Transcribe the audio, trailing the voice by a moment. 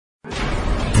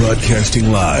Broadcasting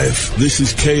live, this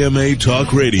is KMA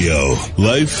Talk Radio.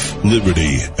 Life,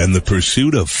 liberty, and the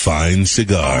pursuit of fine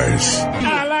cigars.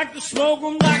 I like to smoke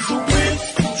them like the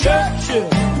Winston Churchill,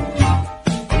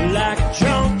 like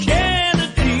John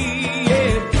Kennedy,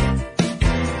 yeah.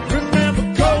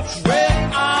 Remember Coach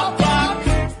Red Auerbach,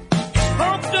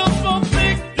 pumped up for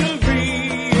victory,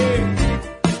 yeah.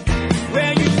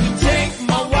 Well, you can take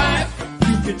my wife,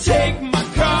 you can take my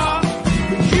car,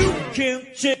 but you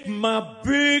can't take my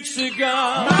big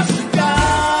cigar. My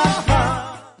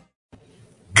cigar.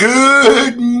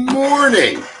 Good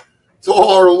morning to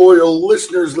all our loyal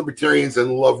listeners, libertarians,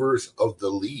 and lovers of the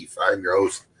leaf. I'm your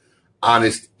host,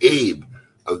 Honest Abe,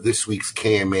 of this week's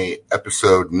KMA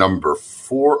episode number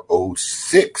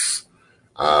 406.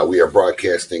 We are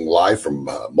broadcasting live from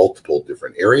multiple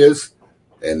different areas,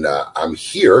 and I'm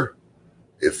here.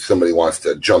 If somebody wants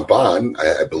to jump on,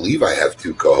 I believe I have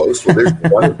two co-hosts. Well, there's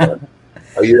one of them.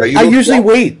 Are you I usually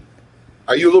wait.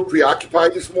 Are you a little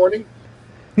preoccupied this morning?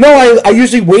 No, I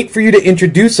usually wait for you to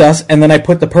introduce us, and then I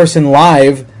put the person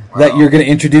live that you're going to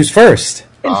introduce first.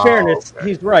 In fairness,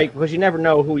 he's right, because you never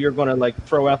know who you're going to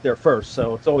throw out there first,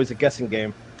 so it's always a guessing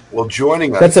game. Well,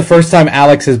 joining us... That's the first time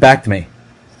Alex has backed me.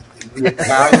 The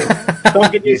Italian,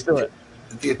 Don't get used to it.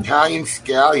 The Italian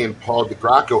scallion, Paul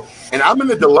DeGracco. And I'm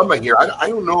in a dilemma here. I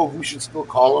don't know if we should still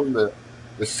call him the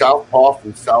Southpaw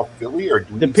from South Philly, or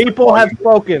do we The people have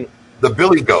spoken. the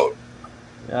Billy Goat.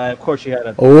 Of course you had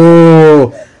it.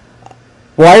 Oh.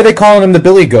 Why are they calling him the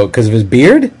Billy Goat? Because of his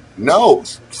beard? No,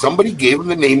 somebody gave him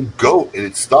the name Goat, and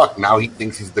it stuck. Now he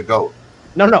thinks he's the Goat.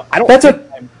 No, I don't.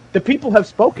 The people have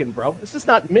spoken, bro. This is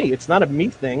not me. It's not a me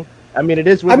thing. I mean, it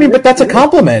is. But that's a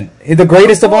compliment. He's the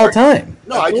greatest of all time.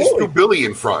 No, I just threw Billy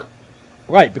in front.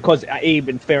 Right, because Abe,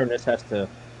 in fairness, has to,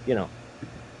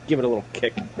 give it a little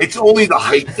kick. It's only the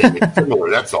height thing. It's similar,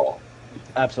 that's all.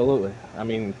 Absolutely. I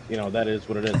mean, that is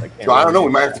what it is. So I don't know.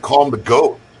 We might have to call him the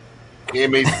Goat.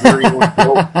 KMA's very own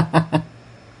Goat.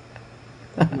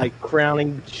 My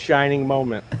crowning, shining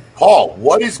moment. Paul,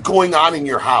 what is going on in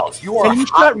your house? You are Can you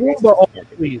shut Roomba off,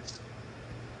 please?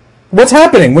 What's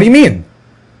happening? What do you mean?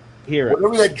 Hear it.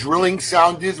 Whatever that drilling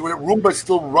sound is, when Roomba's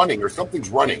still running or something's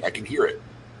running, I can hear it.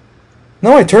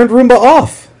 No, I turned Roomba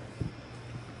off.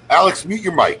 Alex, mute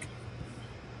your mic.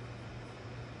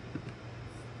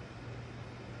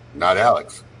 Not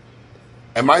Alex.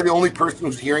 Am I the only person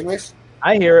who's hearing this?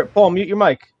 I hear it. Paul, mute your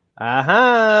mic.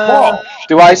 Paul.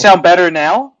 Do I sound better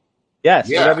now? Yes,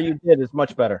 Yeah. whatever you did is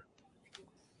much better.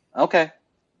 Okay.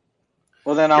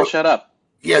 Well, then I'll shut up.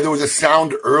 Yeah, there was a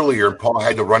sound earlier, and Paul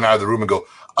had to run out of the room and go,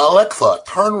 Alexa,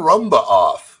 turn Roomba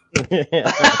off.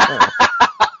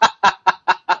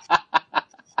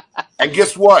 And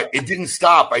guess what? It didn't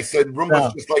stop. I said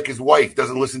Roomba's just like his wife,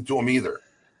 doesn't listen to him either.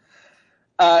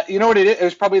 You know what it is? It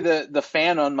was probably the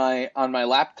fan on my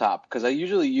laptop, because I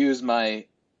usually use my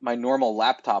normal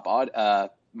laptop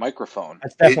microphone.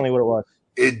 That's definitely what it was.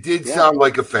 It did sound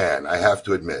like a fan, I have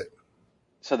to admit.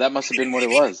 So that must have been what it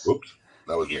was. Oops,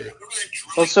 that was me.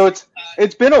 Well, so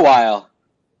it's been a while.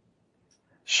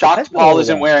 Shocked Paul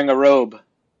isn't wearing a robe.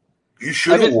 You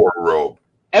should have wore a robe.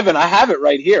 Evan, I have it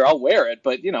right here. I'll wear it.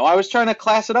 But, I was trying to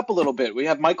class it up a little bit. We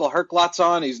have Michael Herklotz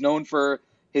on. He's known for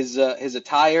his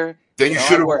attire. Then you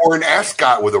should have worn an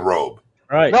ascot with a robe.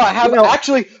 Right. No, I have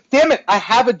actually. Damn it! I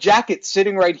have a jacket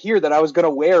sitting right here that I was going to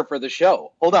wear for the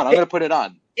show. Hold on, I'm going to put it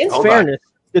on. In fairness,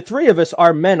 the three of us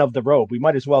are men of the robe. We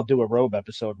might as well do a robe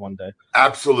episode one day.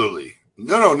 Absolutely.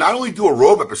 No. Not only do a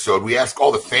robe episode, we ask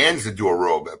all the fans to do a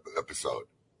robe episode.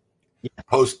 Yeah.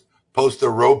 Post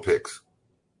their robe pics.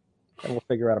 And we'll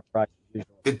figure out a price.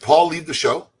 Did Paul leave the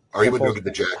show, or he would look at the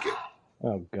jacket?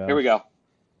 Oh God! Here we go.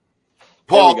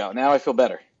 Paul, there we go. Now I feel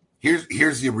better.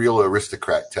 Here's the real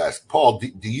aristocrat test. Paul,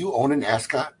 do you own an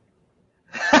ascot?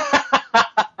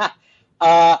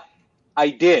 I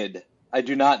did. I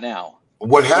do not now.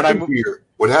 What happened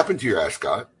to your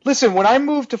ascot? Listen, when I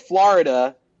moved to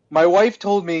Florida, my wife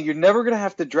told me you're never going to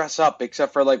have to dress up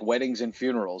except for weddings and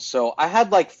funerals. So I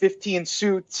had 15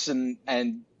 suits and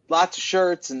lots of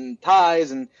shirts and ties,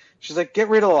 and she's like, get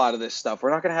rid of a lot of this stuff. We're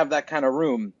not going to have that kind of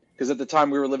room, because at the time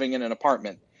we were living in an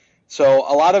apartment. So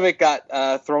a lot of it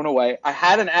got thrown away. I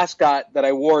had an ascot that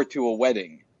I wore to a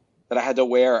wedding that I had to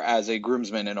wear as a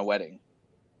groomsman in a wedding.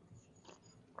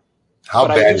 How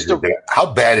bad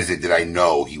is it that I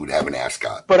know he would have an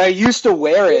ascot? But I used to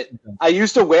wear it. I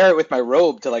used to wear it with my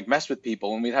robe to mess with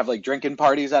people. When we'd have drinking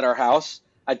parties at our house,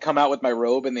 I'd come out with my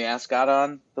robe and the ascot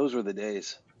on. Those were the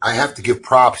days. I have to give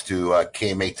props to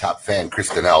KMA top fan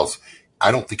Kristen Els.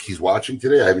 I don't think he's watching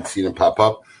today. I haven't seen him pop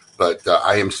up, but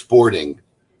I am sporting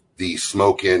the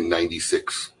Smoke In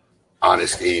 96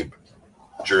 Honest Abe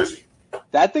jersey.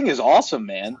 That thing is awesome,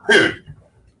 man. Dude,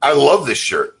 I love this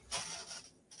shirt.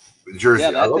 Jersey.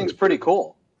 Yeah, that thing's pretty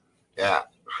cool. Yeah,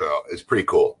 so it's pretty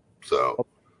cool. So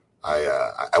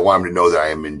I want him to know that I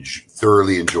am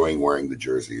thoroughly enjoying wearing the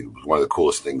jersey. It was one of the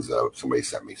coolest things somebody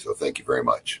sent me. So thank you very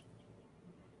much.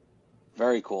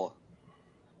 Very cool.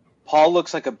 Paul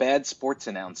looks like a bad sports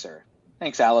announcer.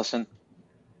 Thanks, Allison.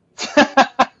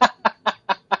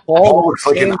 Paul looks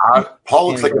like an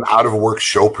out of work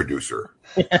show producer.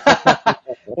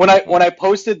 When I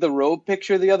posted the robe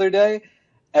picture the other day,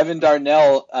 Evan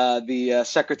Darnell, the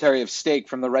Secretary of State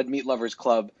from the Red Meat Lovers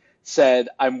Club, said,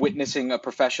 "I'm witnessing a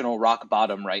professional rock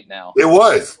bottom right now." It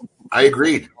was. I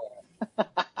agreed.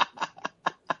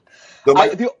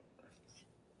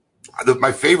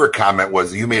 My favorite comment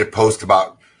was you made a post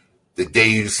about the day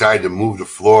you decided to move to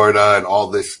Florida and all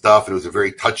this stuff. It was a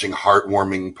very touching,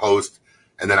 heartwarming post.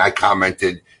 And then I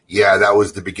commented, yeah, that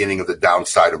was the beginning of the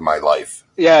downside of my life.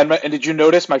 Yeah, and did you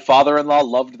notice my father-in-law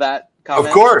loved that comment?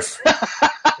 Of course.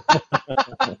 I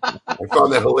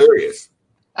found that hilarious.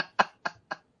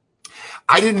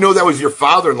 I didn't know that was your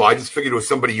father-in-law. I just figured it was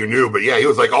somebody you knew. But yeah, he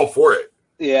was like all for it.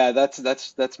 Yeah, that's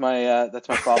my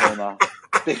father-in-law.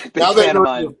 Big fan of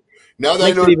mine. Now that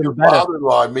I know your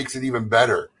father-in-law, it makes it even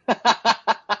better.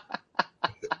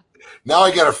 Now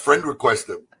I got a friend request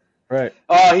him. Right.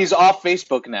 Oh, he's off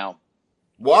Facebook now.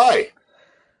 Why?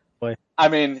 I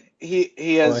mean,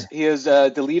 he has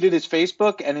deleted his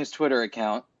Facebook and his Twitter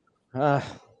account, and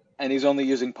he's only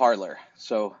using Parler.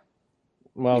 So,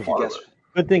 well,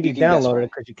 good thing you downloaded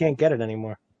it because you can't get it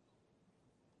anymore.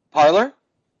 Parler?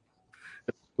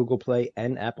 Google Play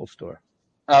and Apple Store.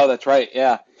 Oh, that's right.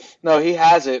 Yeah. No, he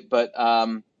has it, but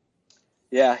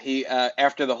yeah, he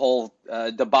after the whole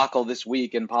debacle this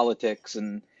week in politics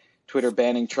and Twitter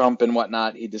banning Trump and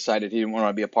whatnot, he decided he didn't want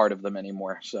to be a part of them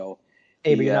anymore. So,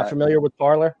 hey, but you're not familiar with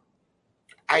Parler?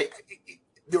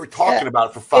 They were talking about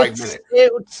it for 5 minutes.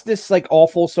 It's this like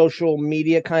awful social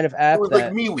media kind of app. It was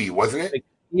like MeWe, wasn't it?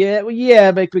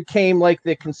 Yeah, but it became like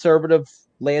the conservative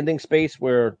landing space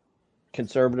where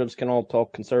conservatives can all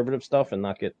talk conservative stuff and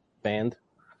not get banned.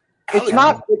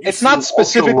 It's not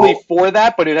specifically for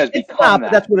that, but it has become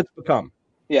that. That's what it's become.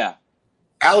 Yeah.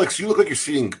 Alex, you look like you're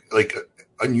sitting like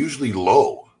unusually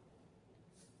low.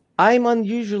 I'm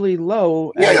unusually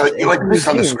low. Yeah, you like this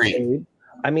on the screen.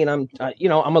 I mean, I'm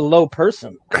a low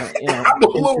person. I'm a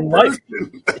low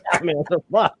person. I mean, what the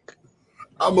fuck?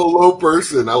 I'm a low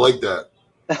person. I like that.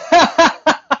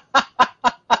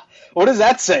 What does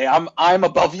that say? I'm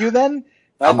above you then?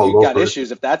 I'm a low You've got person.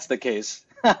 issues if that's the case.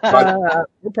 We're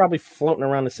probably floating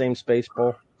around the same space,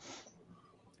 Paul.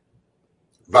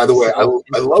 By the way, I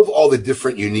love all the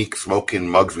different unique smoking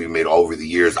mugs we made all over the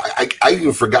years. I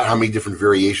even forgot how many different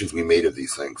variations we made of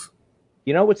these things.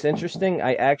 You know what's interesting?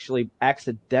 I actually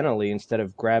accidentally, instead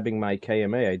of grabbing my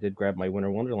KMA, I did grab my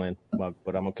Winter Wonderland mug,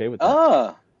 but I'm okay with that.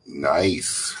 Ah.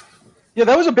 Nice. Yeah,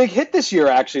 that was a big hit this year,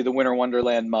 actually, the Winter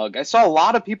Wonderland mug. I saw a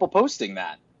lot of people posting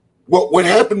that. Well, what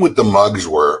happened with the mugs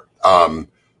were, I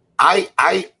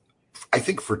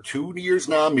think for 2 years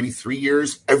now, maybe 3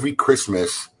 years, every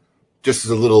Christmas, just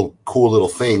as a little cool little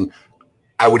thing,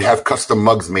 I would have custom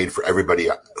mugs made for everybody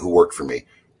who worked for me.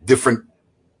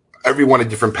 Everyone a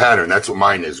different pattern. That's what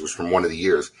mine is, was from one of the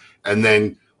years. And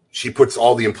then she puts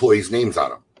all the employees' names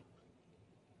on them.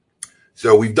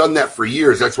 So we've done that for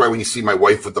years. That's why when you see my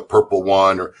wife with the purple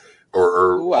one or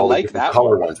Ooh, all I the like different that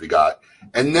color one. ones we got.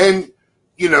 And then,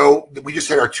 we just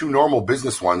had our 2 normal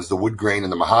business ones, the wood grain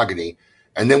and the mahogany.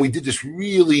 And then we did this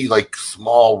really like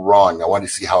small run. I wanted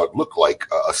to see how it looked like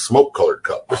a smoke colored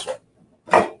cup. This one.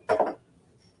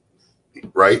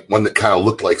 Right? One that kind of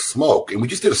looked like smoke. And we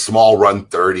just did a small run,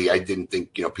 30. I didn't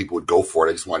think, people would go for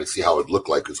it. I just wanted to see how it looked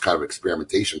like. It was kind of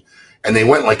experimentation. And they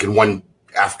went like in one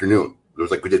afternoon. It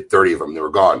was like we did 30 of them. They were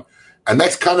gone. And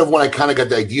that's kind of when I kind of got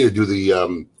the idea to do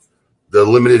the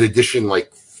limited edition,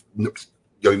 like,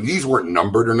 these weren't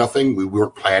numbered or nothing. We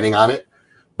weren't planning on it.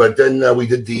 But then we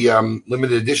did the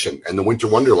limited edition. And the Winter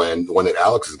Wonderland, the one that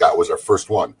Alex has got, was our first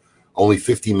one. Only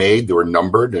 50 made. They were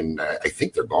numbered, and I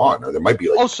think they're gone. Or there might be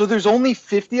like. Oh, so there's only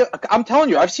 50? I'm telling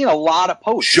you, I've seen a lot of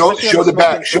posts. Show the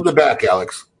back. Show the back,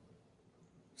 Alex.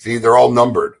 See, they're all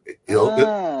numbered.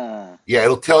 It'll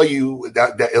tell you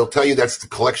it'll tell you that's the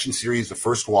collection series, the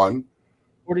first one.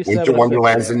 47 Winter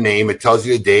Wonderland's the name. It tells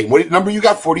you the date. What number you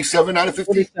got? 47 out of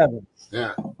 50? 47.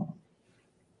 Yeah.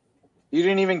 You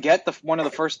didn't even get one of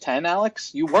the first 10,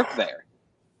 Alex? You worked there.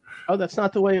 Oh, that's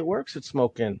not the way it works at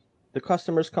Smoke Inn. The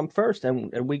customers come first,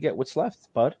 and we get what's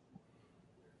left, bud.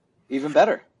 Even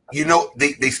better.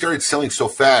 They started selling so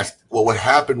fast. Well, what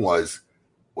happened was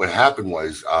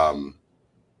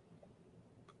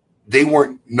they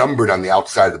weren't numbered on the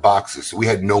outside of the boxes, so we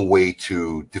had no way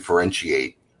to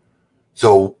differentiate.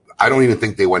 So I don't even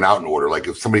think they went out in order. Like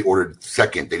if somebody ordered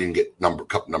second, they didn't get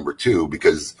cup number 2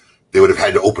 because they would have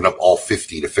had to open up all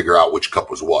 50 to figure out which cup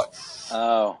was what.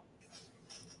 Oh.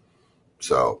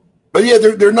 So, but yeah,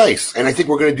 they're nice. And I think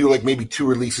we're going to do like maybe 2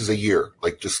 releases a year,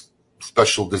 like just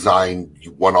special design,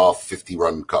 one-off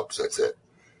 50-run cups. That's it.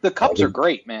 The cups are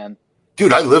great, man.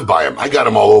 Dude, I live by them. I got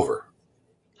them all over.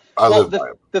 I live by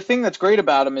them. The thing that's great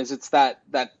about them is it's that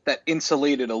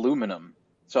insulated aluminum.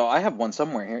 So I have one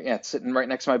somewhere here. Yeah, it's sitting right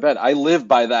next to my bed. I live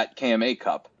by that KMA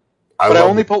cup. But I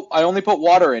only put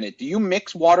water in it. Do you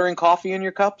mix water and coffee in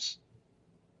your cups?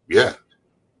 Yeah.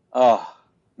 Oh,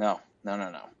 no.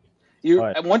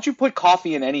 Once you put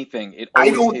coffee in anything, it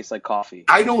always tastes like coffee.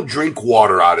 I don't drink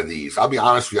water out of these. I'll be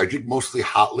honest with you. I drink mostly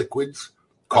hot liquids,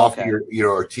 coffee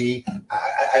or tea.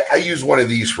 I use one of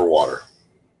these for water.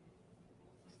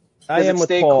 I am with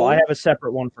Paul. Cool? I have a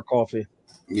separate one for coffee.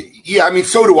 Yeah, I mean,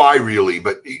 so do I really,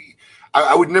 but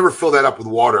I would never fill that up with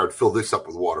water. I'd fill this up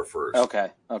with water first. Okay.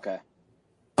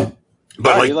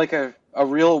 But you're like a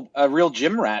real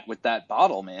gym rat with that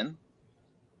bottle, man.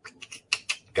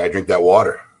 Gotta drink that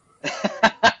water.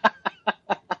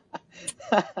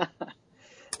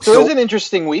 So it was an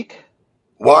interesting week.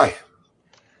 Why?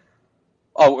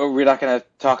 Oh, we're not going to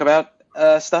talk about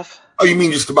stuff? Oh, you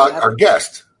mean just about our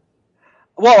guest?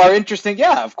 Well,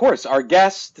 of course. Our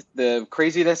guest, the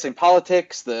craziness in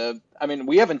politics,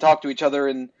 we haven't talked to each other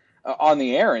on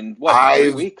the air in,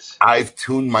 3 weeks? I've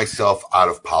tuned myself out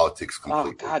of politics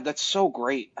completely. Oh, God, that's so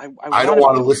great. I don't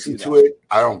want to listen to it.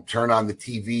 I don't turn on the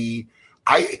TV.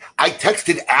 I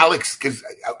texted Alex because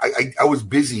I was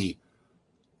busy.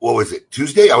 What was it?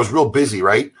 Tuesday? I was real busy,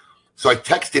 right? So I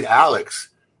texted Alex,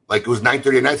 like it was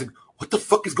 9:30 at night. I said, what the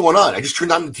fuck is going on? I just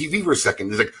turned on the TV for a second.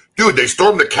 He's like, dude, they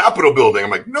stormed the Capitol building. I'm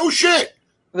like, no shit.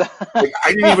 Like,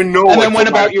 I didn't even know. And then went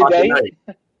about your day?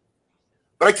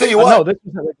 But I tell you what. No, this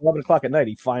was at like 11 o'clock at night.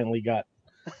 He finally got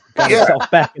himself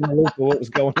back in the loop of what was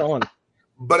going on.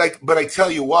 But I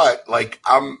tell you what, like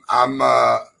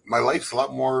my life's a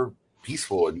lot more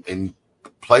peaceful and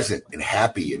pleasant and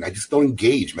happy, and I just don't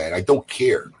engage, man. I don't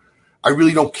care. I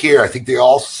really don't care. I think they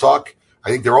all suck. I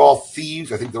think they're all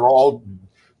thieves. I think they're all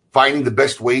finding the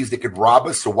best ways they could rob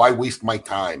us. So why waste my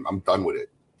time? I'm done with it.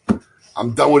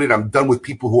 I'm done with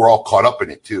people who are all caught up in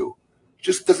it too. It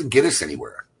just doesn't get us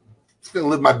anywhere. I'm just gonna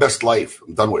live my best life.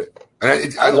 I'm done with it,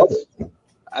 and I love it.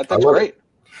 That's great,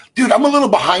 dude. I'm a little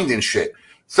behind in shit.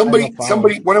 Somebody,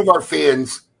 one of our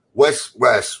fans, Wes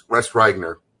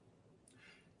Reigner,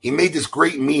 he made this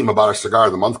great meme about our Cigar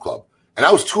of the Month Club. And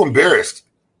I was too embarrassed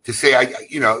to say,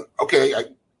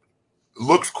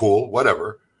 looks cool,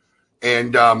 whatever.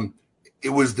 And it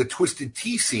was the Twisted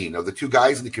Tea scene of the 2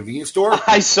 guys in the convenience store.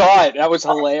 I saw it. That was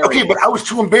hilarious. Okay, but I was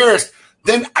too embarrassed.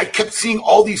 Then I kept seeing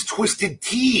all these Twisted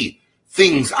Tea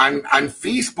things on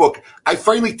Facebook. I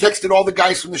finally texted all the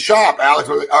guys from the shop. Alex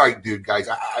was like, all right, dude, guys,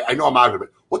 I know I'm out of it,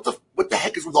 but what the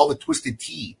heck is with all the Twisted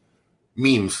Tea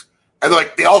memes? And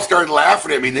they all started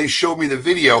laughing at me. And they showed me the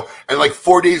video. And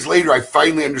 4 days later, I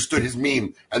finally understood his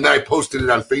meme. And then I posted it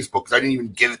on Facebook because I didn't even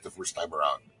get it the first time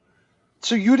around.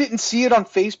 So you didn't see it on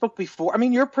Facebook before? I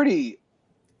mean, you're pretty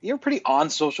on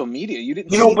social media. You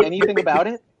didn't see anything about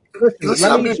it?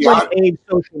 Listen, let me explain Abe's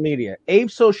social media.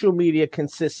 Abe's social media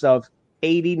consists of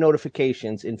 80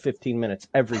 notifications in 15 minutes,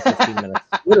 every 15 minutes.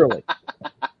 Literally.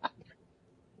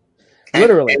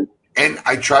 And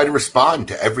I try to respond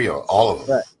to all of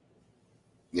them. Right.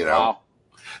 Wow.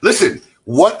 Listen,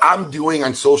 what I'm doing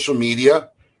on social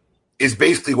media is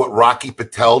basically what Rocky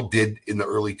Patel did in the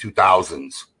early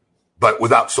 2000s, but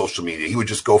without social media. He would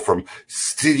just go from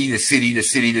city to city to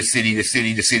city to city to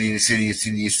city to city to city to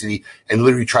city to city and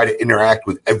literally try to interact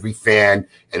with every fan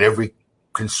and every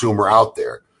consumer out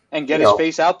there. And get his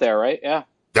face out there, right? Yeah.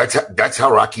 That's how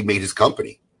Rocky made his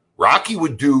company. Rocky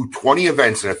would do 20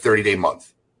 events in a 30-day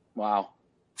month. Wow.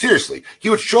 Seriously. He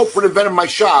would show up for an event in my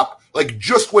shop,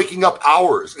 just waking up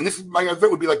hours. And my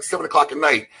event would be 7 o'clock at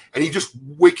night. And he just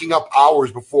waking up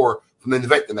hours before from the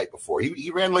event the night before.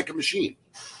 He ran like a machine,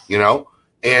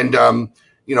 And, I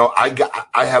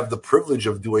have the privilege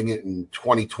of doing it in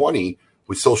 2020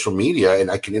 with social media, and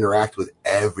I can interact with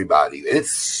everybody. And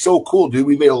it's so cool, dude.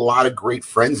 We made a lot of great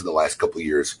friends in the last couple of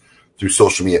years through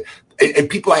social media and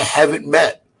people I haven't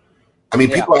met. I mean,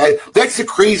 that's the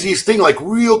craziest thing. I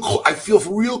feel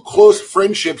real close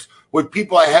friendships with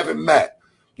people I haven't met.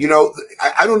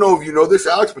 I don't know if you know this,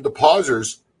 Alex, but the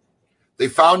Pausers, they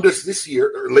found us this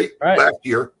year, or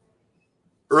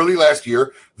early last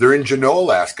year. They're in Juneau,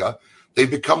 Alaska. They've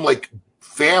become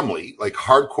family, like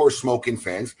hardcore smoking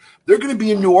fans, they're going to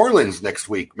be in New Orleans next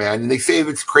week, man. And they say if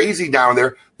it's crazy down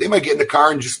there, they might get in the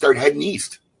car and just start heading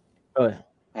east. Oh,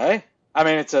 Hey, I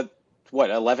mean, it's a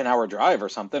 11-hour drive or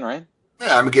something, right?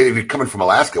 Yeah, I mean, if you're coming from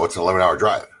Alaska, what's an 11-hour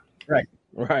drive?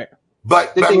 right.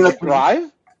 But Did I they mean,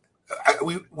 drive?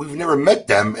 we've never met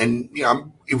them, and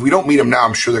if we don't meet them now,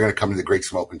 I'm sure they're going to come to the Great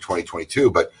Smoke in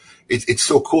 2022. But it's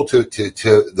so cool to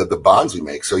the bonds we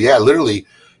make. So yeah, literally,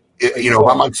 if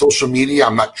I'm on social media,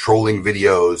 I'm not trolling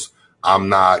videos. I'm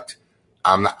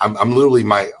literally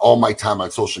all my time on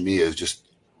social media is just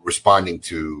responding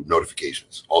to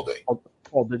notifications all day.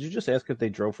 Paul, did you just ask if they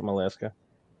drove from Alaska?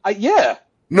 Yeah.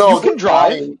 No, You can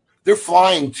drive. They're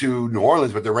flying to New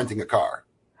Orleans, but they're renting a car.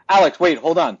 Alex, wait,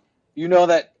 hold on. You know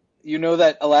that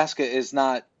Alaska is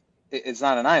not. It's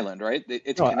not an island, right?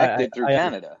 It's connected through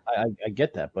Canada. I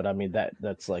get that, but I mean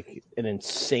that's like an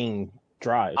insane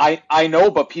drive. I know,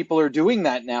 but people are doing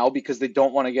that now because they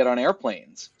don't want to get on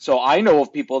airplanes. So I know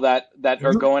of people that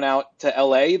are going out to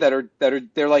LA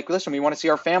they're like, listen, we want to see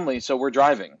our family, so we're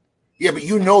driving. Yeah, but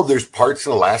there's parts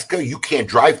in Alaska you can't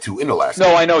drive to in Alaska.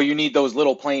 No, I know you need those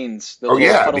little planes.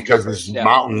 Because there's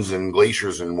mountains and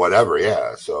glaciers and whatever.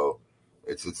 Yeah, so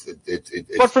it's.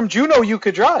 But from Juneau you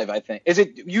could drive. I think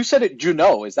you said it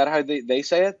Juneau. Is that how they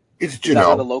say it? It's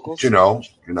Juneau. The locals. Juneau.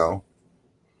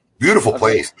 Beautiful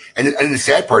place. And the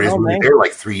sad part is we were there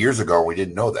like 3 years ago and we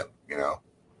didn't know them.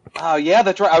 Oh yeah,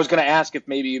 that's right. I was going to ask if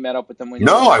maybe you met up with them when.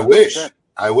 No, I wish.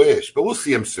 I wish, but we'll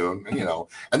see them soon.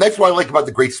 And that's what I like about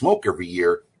the Great Smoke every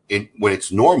year. When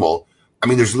it's normal, I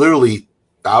mean, there's literally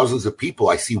thousands of people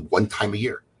I see one time a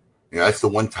year. That's the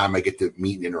one time I get to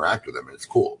meet and interact with them, and it's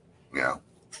cool. Yeah.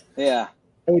 Hey,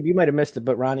 you might have missed it,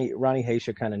 but Ronnie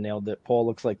Haysha kind of nailed it. Paul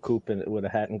looks like Coop with a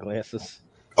hat and glasses.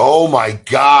 Oh my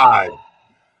God,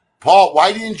 Paul!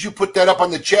 Why didn't you put that up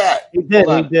on the chat? He did.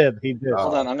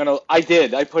 Hold on,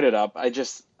 I put it up. I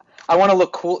want to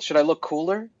look cool. Should I look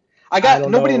cooler?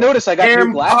 Nobody noticed I got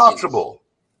new glasses. Impossible.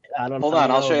 Hold on,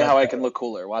 I'll show you how I can look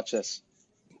cooler. Watch this.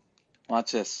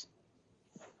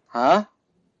 Huh?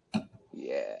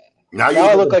 Yeah. Now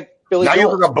I look like Billy Joel. Now you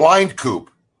look a blind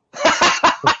Coop.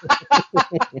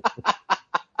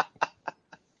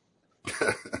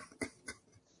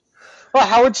 Well,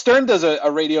 Howard Stern does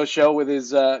a radio show with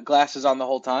his glasses on the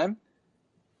whole time.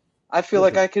 I feel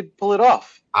like I could pull it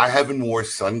off. I haven't worn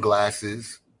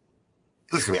sunglasses.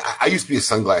 Listen to me. I used to be a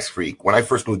sunglass freak. When I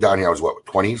first moved down here, I was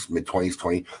mid-20s,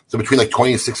 20. So between like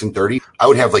 26 and 30, I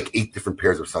would have like 8 different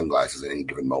pairs of sunglasses at any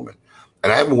given moment.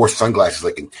 And I haven't worn sunglasses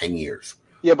like in 10 years.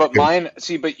 Yeah, but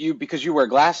because you wear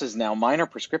glasses now, mine are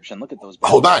prescription. Look at those.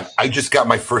 Hold on. I just got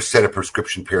my first set of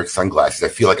prescription pair of sunglasses. I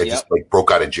feel like I just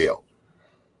broke out of jail.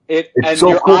 And so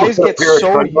your eyes get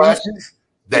so used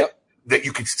that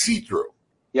you could see through.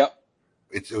 Yep.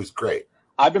 It was great.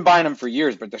 I've been buying them for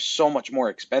years, but they're so much more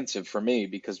expensive for me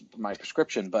because of my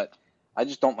prescription. But I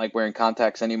just don't like wearing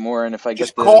contacts anymore. And if I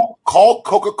call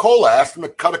Coca-Cola, ask them to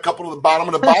cut a couple of the bottom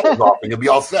of the bottles off, and you'll be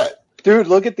all set. Dude,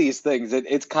 look at these things.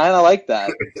 It's kind of like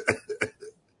that.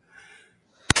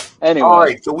 Anyway, all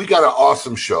right. So we got an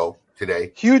awesome show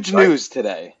today. Huge news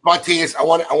today. Spontaneous. I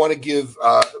want to give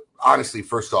honestly,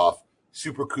 first off,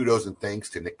 super kudos and thanks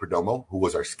to Nick Perdomo, who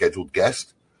was our scheduled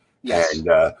guest. Yes.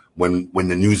 And when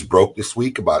the news broke this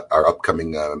week about our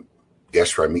upcoming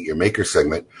guest for our Meet Your Maker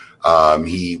segment,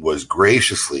 he was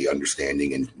graciously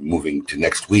understanding and moving to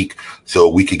next week so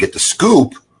we could get the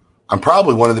scoop. I'm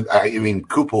probably one of the,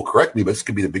 Coop will correct me, but this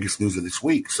could be the biggest news of this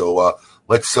week. So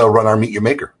let's run our Meet Your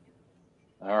Maker.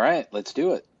 All right, let's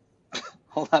do it.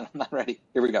 Hold on, I'm not ready.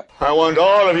 Here we go. I want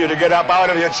all of you to get up out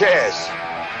of your chairs.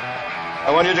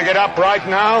 I want you to get up right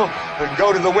now and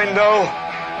go to the window,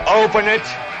 open it,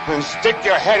 and stick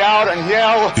your head out and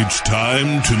yell. It's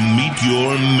time to meet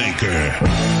your maker.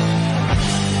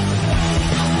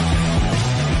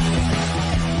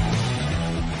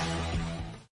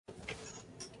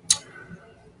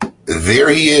 There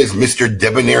he is, Mr.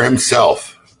 Debonair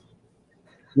himself.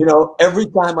 Every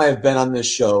time I have been on this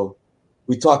show,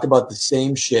 we talk about the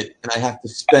same shit, and I have to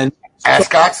spend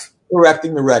Ascots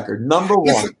correcting the record. Number one.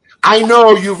 Listen, I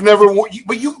know you've never worn,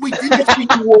 but we did just see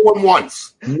you wore one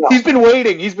once. No. He's been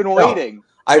waiting.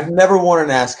 I've never worn an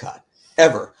ascot,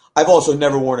 ever. I've also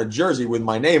never worn a jersey with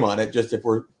my name on it, just if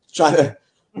we're trying to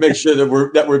make sure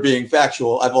that we're being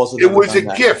factual. I've also It was a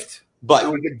gift. But it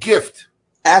was a gift.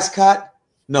 Ascot,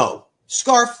 no.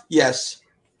 Scarf, yes.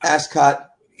 Ascot,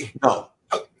 no.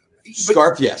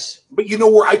 Scarf, yes. But you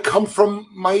know where I come from,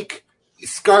 Mike?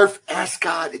 Scarf,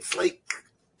 ascot, it's like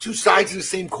two sides of the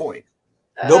same coin.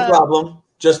 No problem.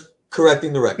 Just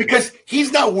correcting the record. Because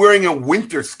he's not wearing a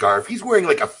winter scarf. He's wearing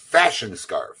like a fashion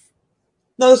scarf.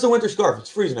 No, it's a winter scarf.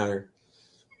 It's freezing out here.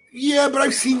 Yeah, but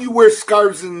I've seen you wear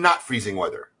scarves in not freezing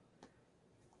weather.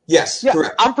 Yes, Yeah,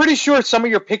 correct. I'm pretty sure some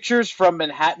of your pictures from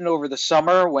Manhattan over the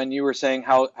summer, when you were saying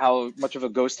how much of a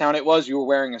ghost town it was, you were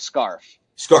wearing a scarf.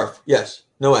 Scarf, yes.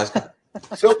 No ascot.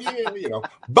 So,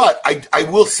 but I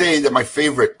will say that my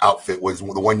favorite outfit was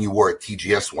the one you wore at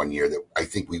TGS one year that I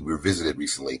think we revisited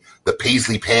recently, the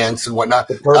paisley pants and whatnot.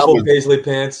 The purple paisley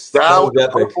pants. That was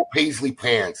epic. purple paisley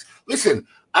pants. Listen,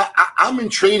 I'm in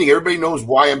training. Everybody knows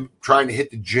why I'm trying to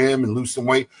hit the gym and lose some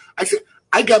weight. I said,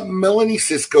 I got Melanie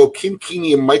Cisco, Kim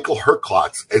Keeney, and Michael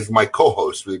Herklotz as my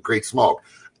co-hosts with Great Smoke.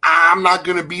 I'm not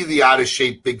going to be the out of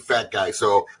shape, big fat guy.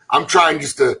 So I'm trying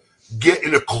just to get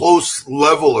in a close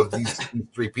level of these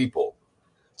three people.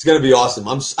 It's going to be awesome.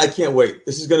 I can't wait.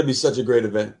 This is going to be such a great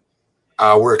event.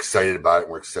 We're excited about it.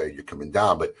 We're excited you're coming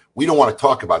down, but we don't want to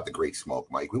talk about the Great Smoke,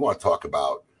 Mike. We want to talk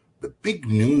about the big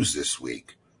news this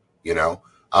week.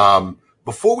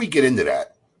 Before we get into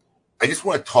that, I just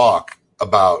want to talk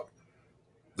about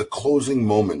the closing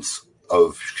moments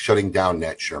of shutting down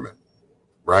Nat Sherman,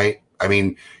 right? I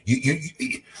mean, your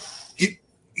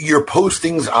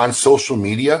postings on social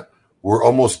media were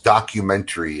almost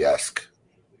documentary-esque.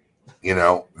 They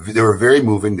were very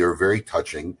moving. They were very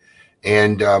touching.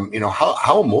 And,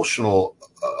 how emotional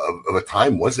of a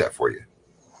time was that for you?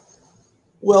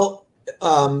 Well,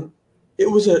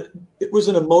 it was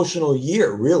an emotional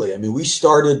year, really. I mean, we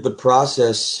started the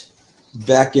process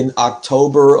back in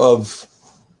October of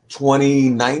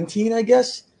 2019, I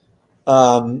guess.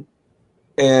 There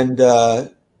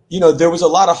was a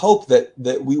lot of hope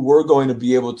that we were going to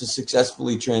be able to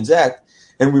successfully transact,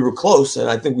 and we were close. And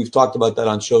I think we've talked about that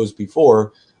on shows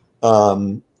before.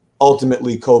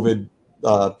 Ultimately, COVID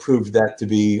proved that to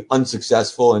be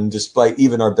unsuccessful, and despite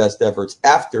even our best efforts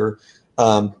after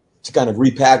to kind of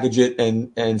repackage it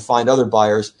and find other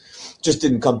buyers, just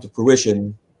didn't come to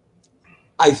fruition.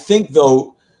 I think,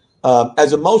 though,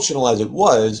 as emotional as it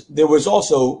was, there was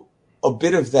also a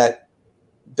bit of that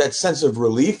sense of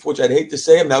relief, which I'd hate to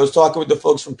say. I mean, I was talking with the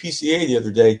folks from PCA the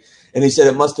other day, and they said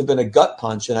it must have been a gut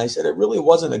punch. And I said it really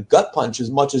wasn't a gut punch as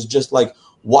much as just like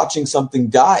watching something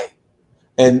die.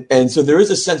 And so there is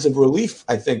a sense of relief,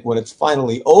 I think, when it's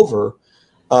finally over,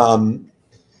 that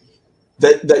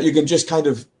you can just kind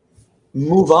of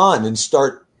move on and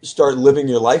start living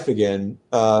your life again.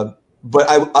 But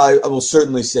I will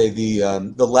certainly say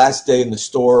the last day in the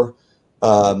store,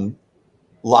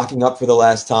 locking up for the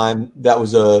last time, that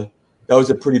was a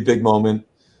pretty big moment,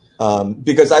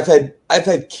 because I've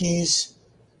had keys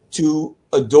to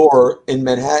a door in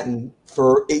Manhattan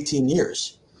for 18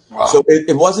 years. Wow. So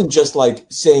it wasn't just like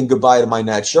saying goodbye to my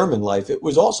Nat Sherman life. It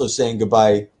was also saying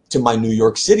goodbye to my New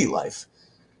York City life.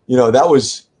 That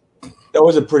was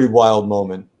a pretty wild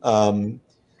moment. But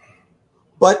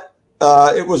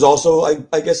it was also,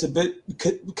 I guess, a bit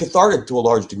cathartic to a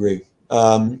large degree.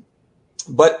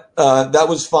 But that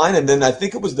was fine. And then I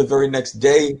think it was the very next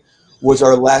day was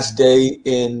our last day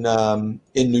in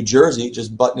New Jersey,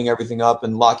 just buttoning everything up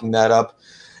and locking that up.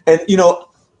 And,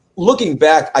 looking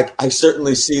back, I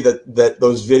certainly see that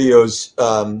those videos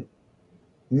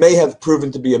may have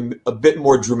proven to be a bit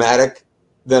more dramatic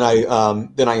than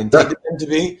I intended them to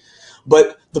be.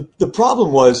 But the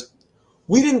problem was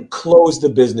we didn't close the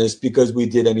business because we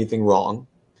did anything wrong.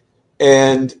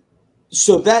 And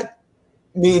so that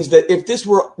means that if this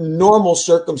were normal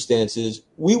circumstances,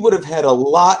 we would have had a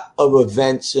lot of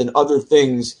events and other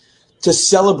things to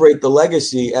celebrate the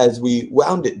legacy as we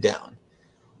wound it down.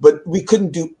 But we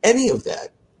couldn't do any of that.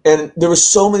 And there were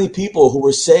so many people who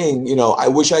were saying, I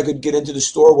wish I could get into the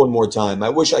store one more time. I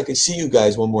wish I could see you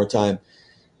guys one more time.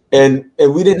 And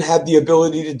we didn't have the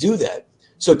ability to do that.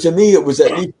 So to me, it was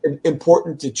at least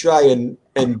important to try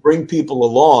and bring people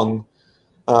along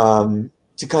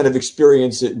to kind of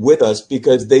experience it with us,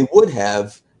 because they would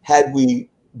have had we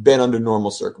been under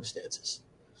normal circumstances.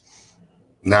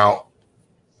 Now,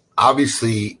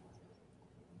 obviously,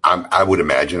 I would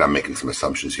imagine, I'm making some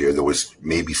assumptions here, there was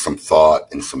maybe some thought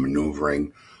and some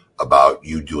maneuvering about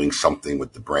you doing something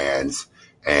with the brands.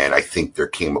 And I think there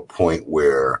came a point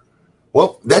where,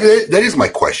 well, that is my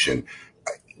question.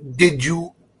 Did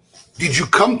you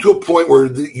come to a point where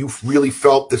you really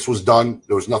felt this was done?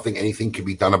 There was anything could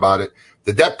be done about it?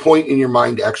 Did that point in your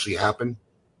mind actually happen?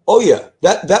 Oh yeah,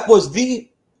 that was the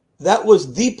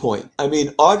point. I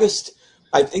mean, August.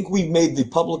 I think we made the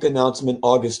public announcement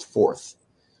August 4th,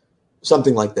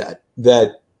 something like that.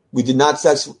 That we did not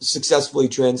successfully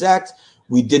transact.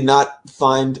 We did not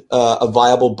find a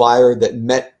viable buyer that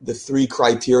met the 3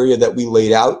 criteria that we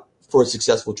laid out for a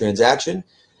successful transaction,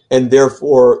 and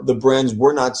therefore the brands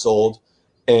were not sold,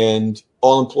 and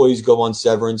all employees go on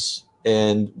severance,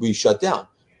 and we shut down.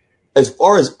 as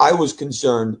far as I was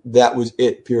concerned, that was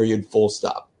it, period, full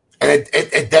stop. And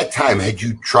at that time, had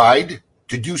you tried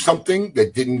to do something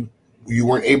that you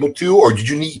weren't able to, or did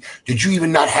you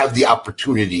even not have the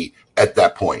opportunity at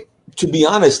that point? To be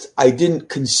honest, I didn't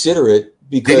consider it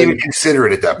because didn't even consider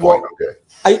it at that point. Okay.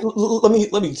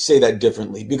 Let me say that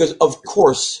differently, because of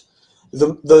course,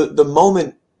 the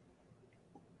moment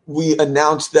we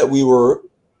announced that we were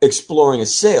exploring a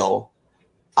sale,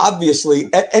 obviously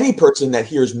any person that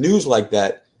hears news like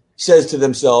that says to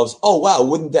themselves, "Oh wow,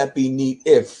 wouldn't that be neat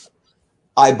if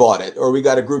I bought it, or we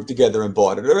got a group together and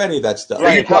bought it," or any of that stuff.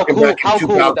 Right. How cool would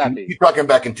that be? You're talking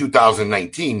back in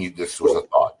 2019. This was a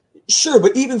thought. Sure,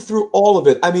 but even through all of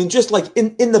it, I mean, just like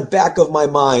in the back of my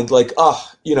mind, like,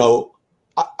 I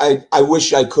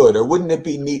wish I could, or wouldn't it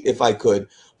be neat if I could?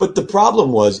 But the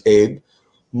problem was, Abe,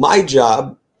 my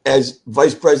job as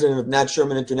vice president of Nat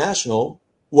Sherman International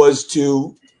was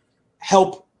to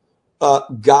help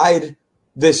guide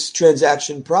this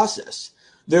transaction process.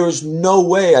 There was no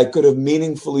way I could have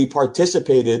meaningfully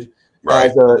participated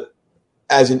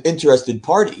as an interested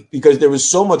party, because there was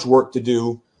so much work to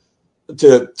do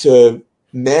to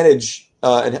manage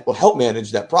and help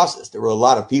manage that process. There were a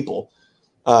lot of people.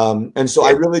 And so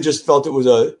I really just felt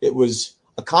it was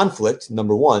a conflict,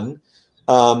 number one,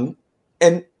 and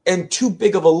too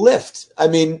big of a lift. I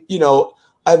mean,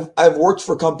 I've worked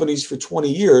for companies for 20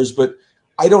 years, but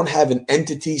I don't have an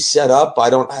entity set up. I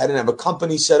didn't have a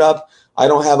company set up. I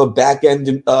don't have a back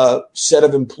end set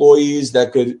of employees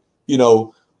that could,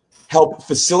 help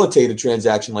facilitate a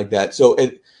transaction like that. So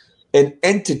an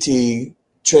entity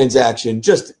transaction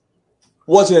just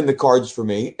wasn't in the cards for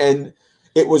me. And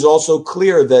it was also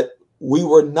clear that we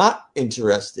were not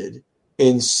interested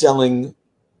in selling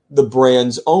the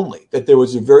brands only, that there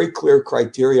was a very clear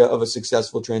criteria of a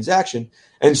successful transaction.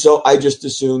 And so I just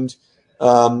assumed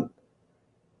it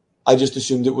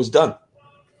was done.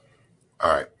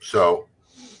 All right. So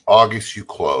August, you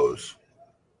close.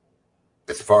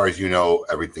 As far as you know,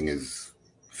 everything is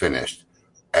finished.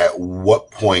 At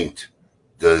what point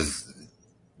does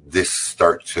this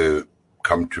start to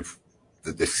come to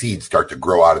the seeds start to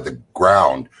grow out of the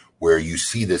ground, where you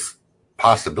see this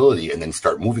possibility and then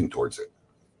start moving towards it?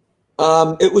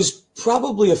 It was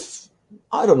probably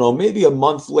maybe a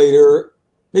month later,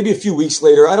 maybe a few weeks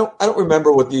later. I don't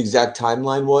remember what the exact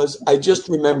timeline was. I just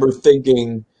remember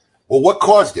thinking, well, what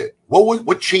caused it?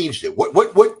 What changed it? What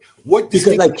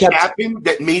happened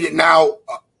that made it now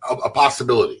a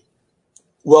possibility?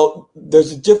 Well,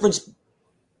 there's a difference.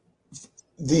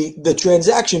 The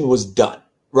transaction was done,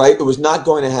 right? It was not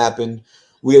going to happen.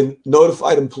 We had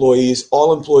notified employees.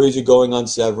 All employees are going on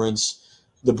severance.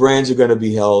 The brands are going to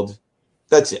be held.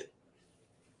 That's it.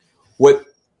 What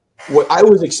I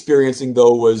was experiencing,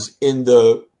 though, was in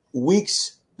the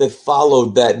weeks that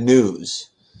followed that news,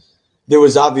 there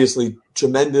was obviously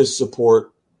tremendous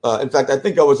support. In fact, I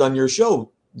think I was on your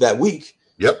show that week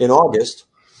in August.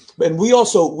 And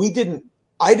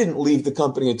I didn't leave the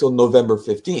company until November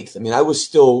 15th. I mean, I was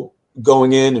still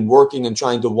going in and working and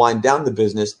trying to wind down the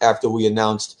business after we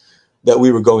announced that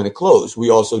we were going to close. We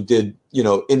also did,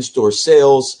 in-store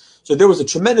sales. So there was a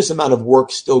tremendous amount of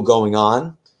work still going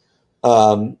on.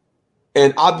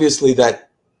 And obviously that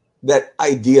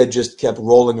idea just kept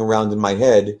rolling around in my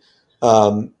head.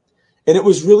 And it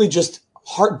was really just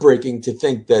heartbreaking to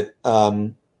think that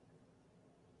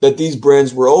that these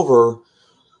brands were over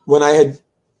when I had,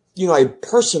 I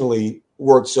personally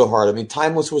worked so hard. I mean,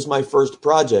 Timeless was my first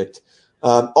project.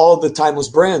 All of the Timeless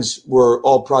brands were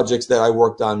all projects that I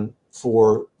worked on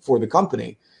for the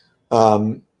company.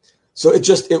 So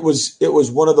it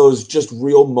was one of those just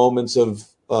real moments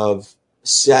of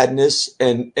sadness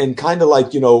and kind of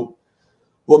like,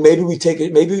 well, maybe we take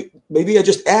it. Maybe I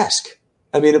just ask.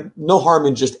 I mean, no harm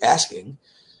in just asking.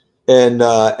 And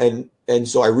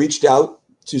so I reached out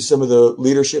to some of the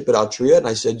leadership at Altria and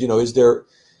I said,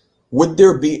 would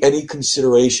there be any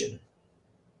consideration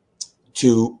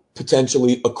to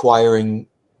potentially acquiring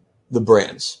the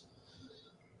brands?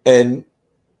 And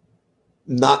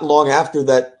not long after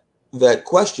that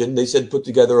question, they said, put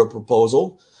together a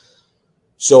proposal.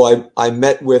 So I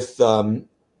met with our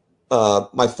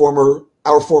former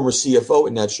CFO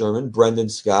at Nat Sherman, Brendan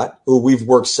Scott, who we've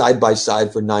worked side by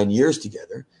side for 9 years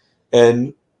together.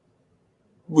 And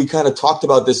we kind of talked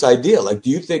about this idea. Like, do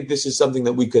you think this is something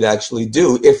that we could actually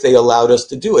do if they allowed us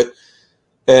to do it?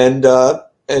 And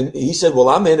he said, well,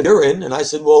 I'm in if you're in. And I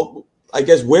said, well, I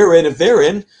guess we're in if they're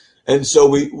in. And so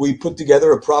we put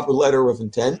together a proper letter of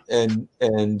intent and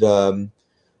a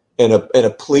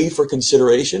plea for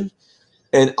consideration.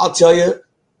 And I'll tell you,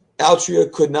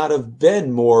 Altria could not have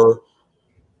been more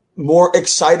more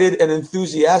excited and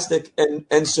enthusiastic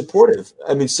and supportive.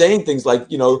 I mean, saying things like,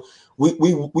 you know, we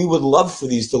would love for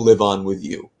these to live on with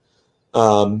you.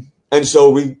 And so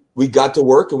we got to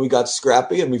work and we got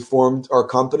scrappy and we formed our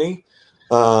company.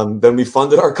 Then we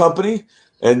funded our company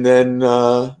and then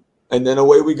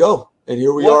away we go. And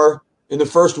here we are in the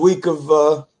first week of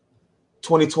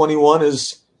 2021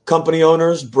 as company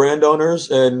owners, brand owners,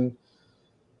 and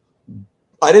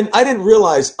I didn't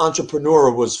realize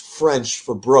entrepreneur was French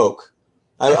for broke.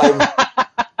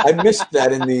 I missed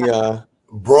that in the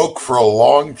broke for a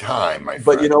long time, my friend.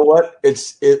 But you know what?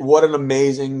 What an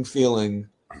amazing feeling.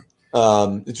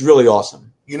 It's really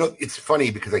awesome. You know, it's funny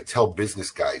because I tell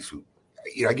business guys who,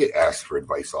 you know, I get asked for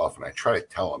advice often. I try to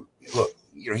tell them, look,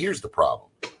 you know, here's the problem.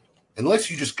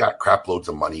 Unless you just got crap loads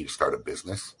of money to start a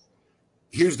business,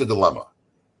 here's the dilemma.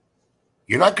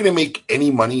 You're not going to make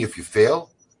any money if you fail.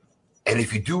 And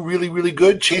if you do really, really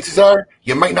good, chances are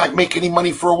you might not make any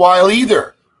money for a while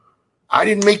either. I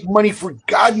didn't make money for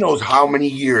God knows how many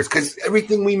years because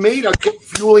everything we made, I kept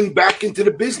fueling back into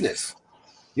the business.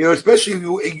 You know, especially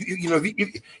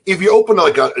if you open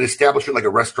like an establishment like a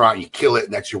restaurant and you kill it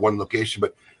and that's your one location.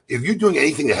 But if you're doing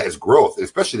anything that has growth,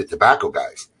 especially the tobacco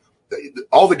guys,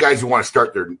 all the guys who want to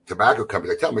start their tobacco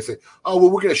companies, I tell them, I say, oh,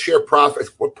 well, we're going to share profit. I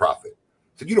said, what profit?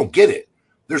 I said, you don't get it.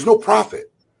 There's no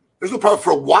profit. There's no profit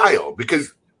for a while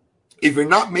because if you're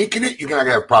not making it, you're not going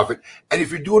to have profit. And if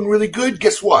you're doing really good,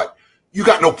 guess what? You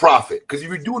got no profit because if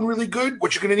you're doing really good,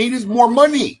 what you're going to need is more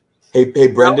money. Hey,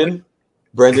 Brendan,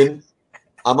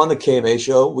 I'm on the KMA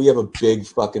show. We have a big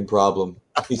fucking problem.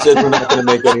 He said we're not going to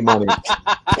make any money.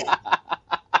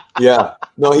 Yeah.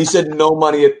 No, he said no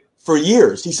money for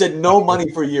years. He said no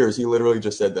money for years. He literally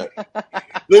just said that.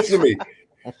 Listen to me.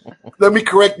 Let me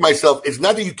correct myself. It's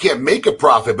not that you can't make a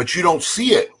profit, but you don't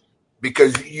see it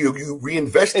because you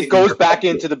reinvest it. It goes back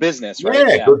into the business, right?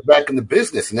 Yeah, it goes back in the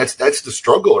business. And that's the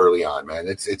struggle early on, man.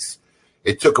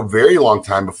 It took a very long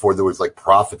time before there was like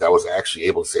profit that I was actually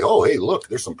able to say, oh, hey, look,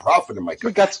 there's some profit in my company.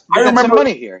 We got some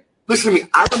money here. Listen to me.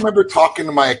 I remember talking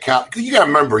to my accountant because you got to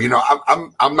remember, you know,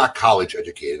 I'm not college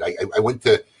educated. I went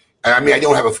to, I mean, I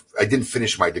didn't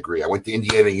finish my degree. I went to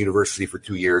Indiana University for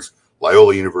 2 years,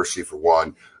 Loyola University for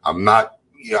 1. I'm not,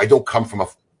 you know, I don't come from a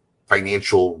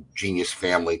financial genius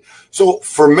family. So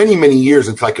for many, many years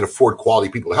until I could afford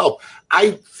quality people to help,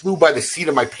 I flew by the seat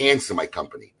of my pants in my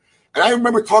company. And I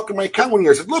remember talking to my accountant one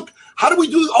year. I said, look, how do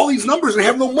we do all these numbers and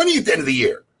have no money at the end of the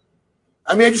year?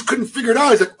 I mean, I just couldn't figure it out.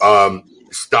 I was like,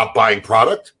 stop buying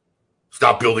product,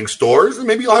 stop building stores, and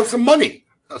maybe you'll have some money.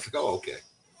 I was like, oh, okay.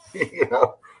 You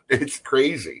know, it's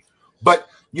crazy. But,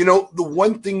 you know, the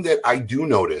one thing that I do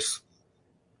notice,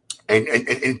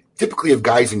 and typically of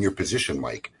guys in your position,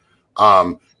 Mike,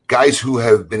 guys who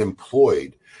have been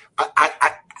employed,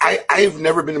 I have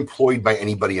never been employed by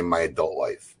anybody in my adult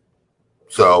life.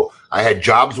 So I had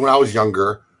jobs when I was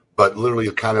younger, but literally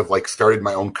kind of like started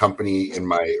my own company in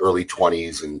my early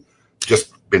 20s and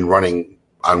just been running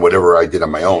on whatever I did on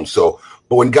my own. So,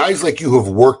 but when guys like you who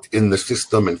have worked in the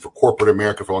system and for corporate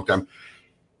America for a long time,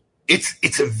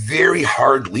 it's a very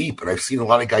hard leap. And I've seen a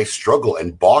lot of guys struggle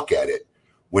and balk at it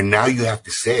when now you have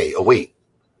to say, oh, wait,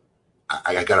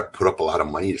 I got to put up a lot of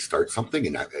money to start something.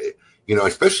 And, you know,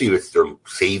 especially if it's their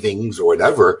savings or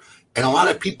whatever. And a lot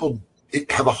of people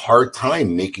have a hard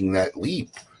time making that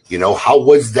leap. You know, how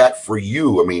was that for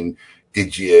you? I mean,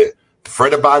 did you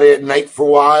fret about it at night for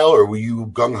a while or were you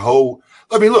gung-ho?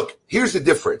 I mean, look, here's the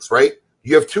difference, right?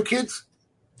 You have 2 kids?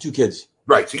 2 kids.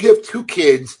 Right. So you have 2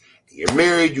 kids, you're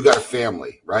married, you got a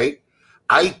family, right?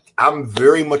 I'm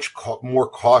very much more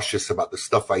cautious about the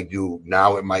stuff I do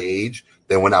now at my age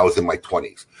than when I was in my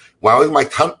 20s. When I was in my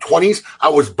 20s, I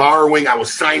was borrowing, I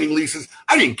was signing leases.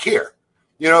 I didn't care.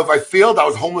 You know, if I failed, I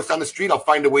was homeless on the street. I'll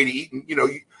find a way to eat. And, you know,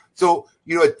 so,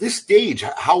 you know, at this stage,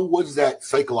 how was that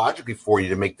psychologically for you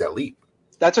to make that leap?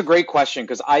 That's a great question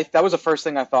because that was the first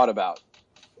thing I thought about.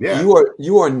 Yeah,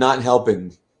 you are not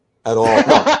helping at all.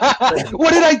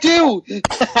 What did I do?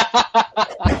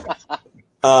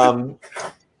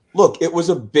 Look, it was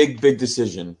a big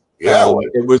decision. Yeah,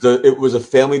 it was a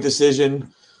family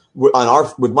decision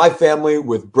with my family,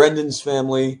 with Brendan's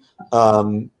family,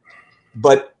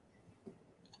 but.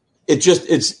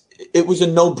 It was a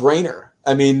no-brainer.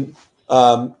 I mean,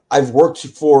 I've worked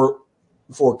for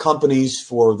companies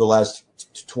for the last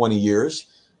 20 years,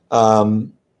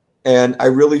 and I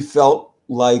really felt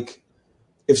like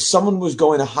if someone was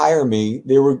going to hire me,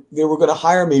 they were going to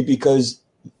hire me because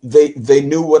they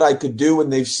knew what I could do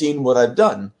and they've seen what I've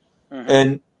done,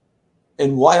 and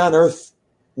why on earth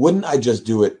wouldn't I just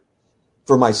do it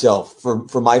for myself,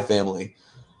 for my family?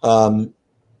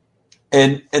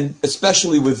 And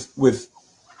especially with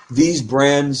these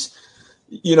brands,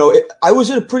 I was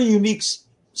in a pretty unique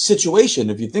situation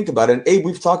if you think about it. And Abe,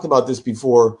 we've talked about this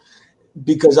before,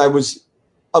 because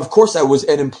of course I was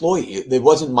an employee. It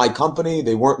wasn't my company.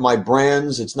 They weren't my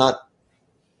brands. It's not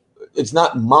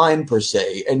mine per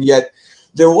se. And yet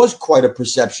there was quite a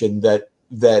perception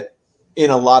that in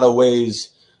a lot of ways,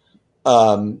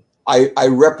 I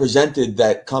represented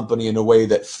that company in a way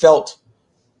that felt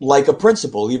like a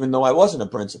principal, even though I wasn't a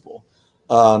principal.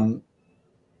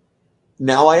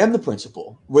 Now I am the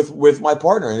principal with my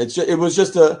partner, and it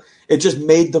just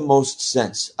made the most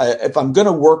sense. If I'm going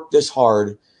to work this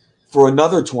hard for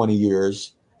another 20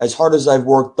 years, as hard as I've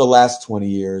worked the last 20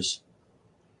 years,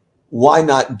 why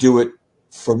not do it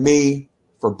for me,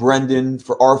 for Brendan,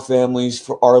 for our families,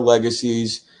 for our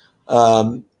legacies?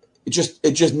 It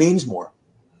just means more.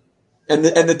 And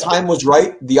the time was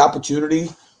right. The opportunity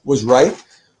was right.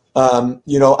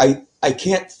 I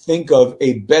can't think of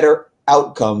a better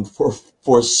outcome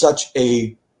for such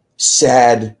a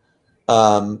sad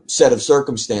set of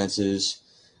circumstances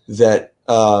that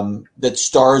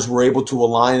stars were able to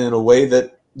align in a way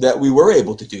that we were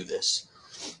able to do this.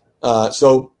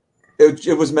 So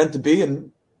it was meant to be,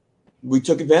 and we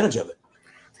took advantage of it.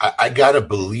 I gotta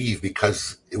believe,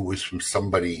 because it was from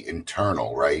somebody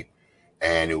internal, right?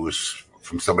 And it was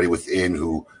from somebody within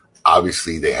who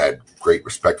obviously they had great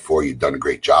respect for. You'd done a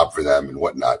great job for them and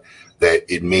whatnot, that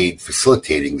it made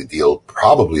facilitating the deal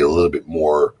probably a little bit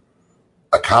more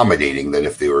accommodating than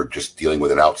if they were just dealing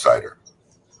with an outsider.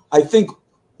 I think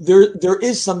there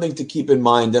is something to keep in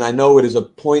mind, and I know it is a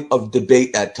point of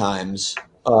debate at times,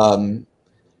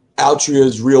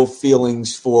 Altria's real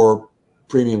feelings for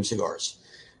premium cigars.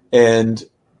 And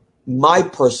my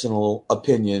personal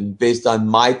opinion, based on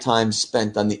my time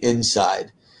spent on the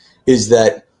inside, is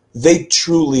that they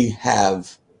truly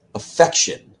have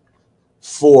affection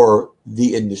for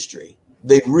the industry.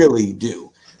 They really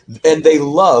do. And they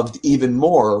loved even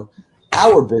more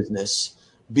our business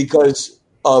because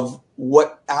of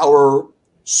what our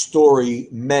story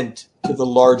meant to the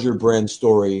larger brand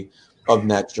story of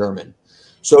Nat Sherman.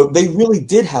 So they really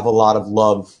did have a lot of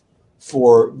love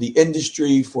for the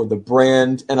industry, for the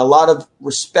brand, and a lot of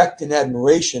respect and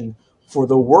admiration for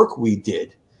the work we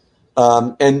did.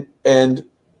 And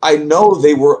I know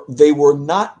they were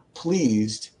not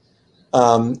pleased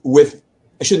with.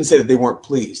 I shouldn't say that they weren't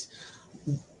pleased.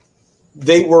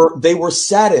 They were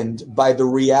saddened by the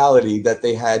reality that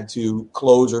they had to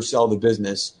close or sell the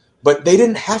business, but they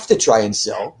didn't have to try and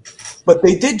sell. But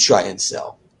they did try and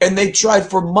sell, and they tried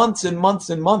for months and months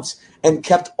and months, and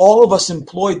kept all of us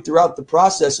employed throughout the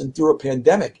process and through a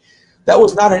pandemic. That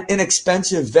was not an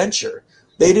inexpensive venture.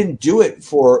 They didn't do it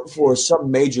for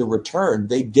some major return.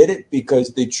 They did it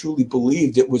because they truly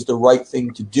believed it was the right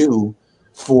thing to do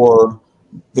for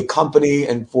the company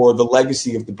and for the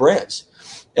legacy of the brands.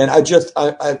 And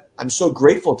I'm so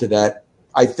grateful to that.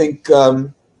 I think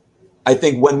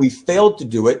when we failed to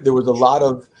do it, there was a lot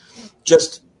of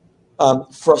just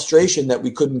frustration that we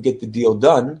couldn't get the deal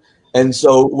done. And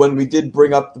so when we did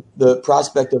bring up the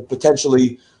prospect of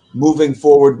potentially moving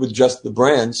forward with just the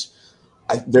brands,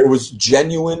 there was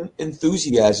genuine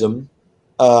enthusiasm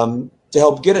to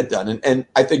help get it done. And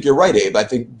I think you're right, Abe. I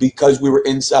think because we were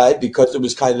inside, because it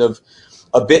was kind of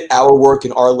a bit our work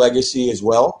and our legacy as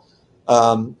well,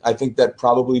 I think that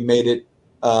probably made it,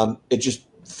 it just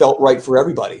felt right for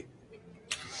everybody.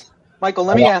 Michael,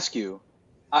 let me ask you,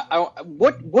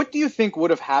 what do you think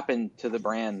would have happened to the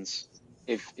brands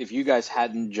if you guys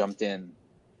hadn't jumped in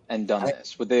and done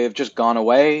this? Would they have just gone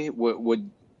away? Would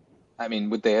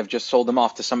they have just sold them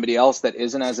off to somebody else that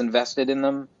isn't as invested in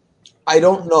them? I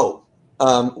don't know.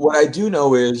 What I do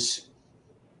know is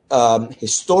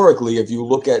historically, if you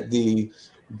look at the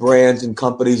brands and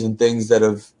companies and things that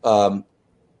have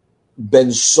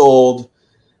been sold,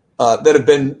 that have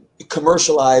been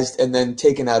commercialized and then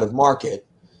taken out of market,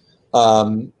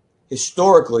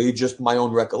 historically, just my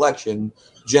own recollection,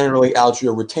 generally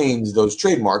Altria retains those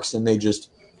trademarks and they just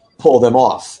pull them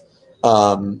off.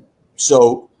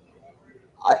 So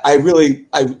I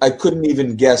couldn't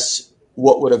even guess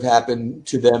what would have happened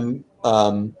to them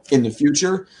in the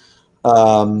future.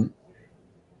 I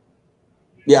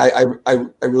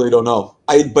really don't know.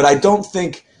 But I don't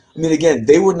think. I mean, again,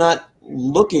 they were not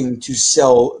looking to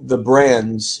sell the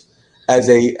brands as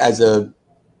a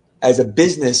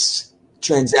business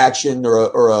transaction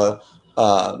or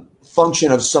a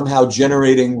function of somehow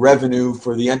generating revenue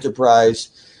for the enterprise.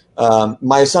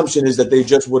 My assumption is that they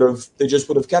just would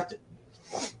have kept it.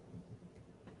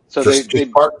 So they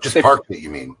parked it. You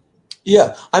mean?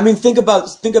 Yeah, I mean, think about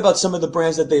some of the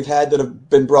brands that they've had that have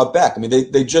been brought back. I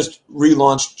mean, they just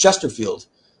relaunched Chesterfield,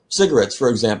 cigarettes, for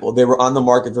example. They were on the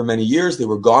market for many years. They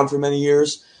were gone for many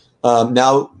years.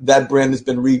 Now that brand has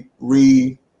been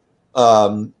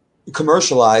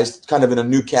commercialized kind of in a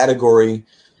new category,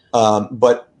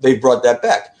 but they brought that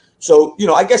back. So,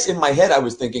 I guess in my head I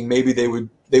was thinking maybe they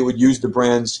would use the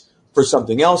brands for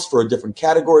something else, for a different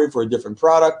category, for a different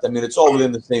product. I mean, it's all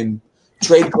within the same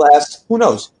trade class. Who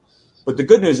knows? But the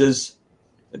good news is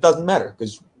it doesn't matter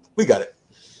because we got it.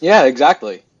 Yeah,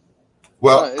 exactly.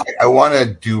 Well, I want to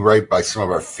do right by some of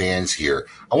our fans here.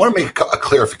 I want to make a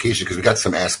clarification because we got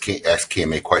some Ask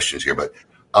KMA questions here, but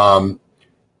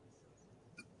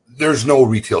there's no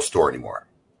retail store anymore.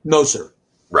 No, sir.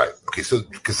 Right. Okay. So,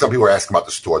 because some people are asking about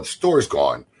the store is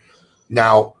gone.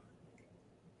 Now,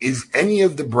 is any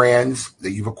of the brands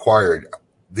that you've acquired,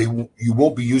 you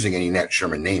won't be using any Nat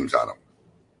Sherman names on them?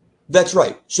 That's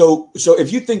right. So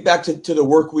if you think back to the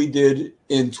work we did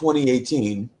in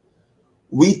 2018,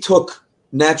 we took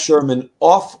Nat Sherman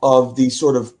off of the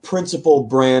sort of principal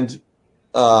brand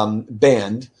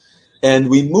band, and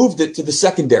we moved it to the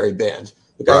secondary band.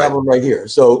 Look, I have them right here.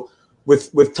 So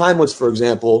with Timeless, for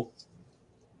example,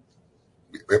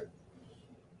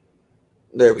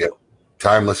 there we go.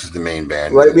 Timeless is the main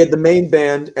band. Right. We had the main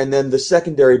band and then the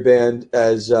secondary band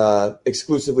as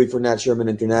exclusively for Nat Sherman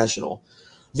International.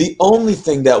 The only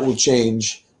thing that will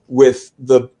change with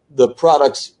the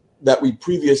products that we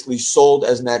previously sold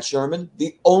as Nat Sherman,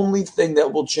 the only thing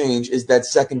that will change is that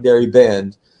secondary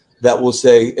band that will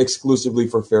say exclusively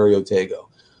for Ferio Tego.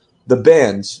 The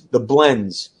bands, the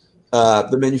blends,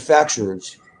 the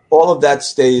manufacturers, all of that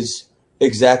stays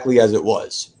exactly as it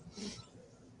was.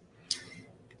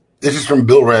 This is from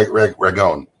Bill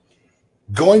Ragone.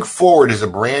 Going forward as a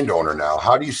brand owner now,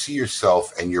 how do you see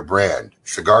yourself and your brand?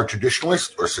 Cigar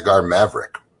traditionalist or cigar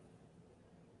maverick?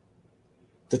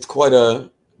 That's quite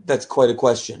a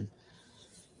question.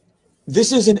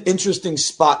 This is an interesting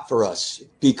spot for us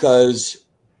because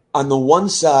on the one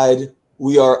side,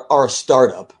 we are a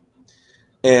startup.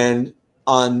 And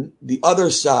on the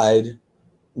other side,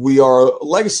 we are a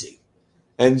legacy.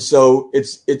 And so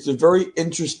it's a very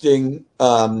interesting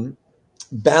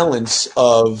balance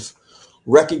of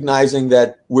recognizing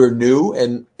that we're new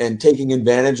and taking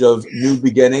advantage of new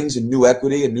beginnings and new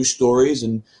equity and new stories.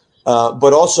 And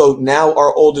but also now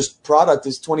our oldest product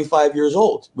is 25 years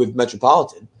old with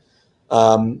Metropolitan.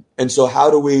 And so how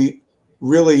do we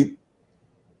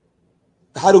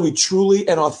truly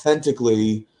and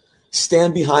authentically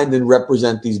stand behind and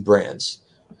represent these brands?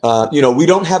 We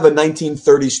don't have a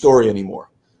 1930 story anymore.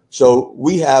 So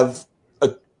we have a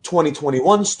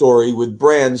 2021 story with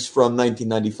brands from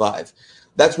 1995.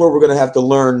 That's where we're going to have to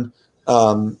learn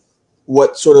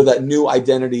what sort of that new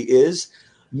identity is.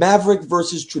 Maverick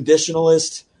versus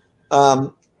traditionalist.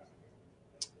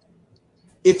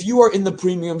 If you are in the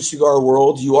premium cigar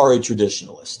world, you are a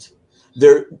traditionalist.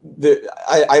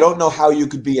 I don't know how you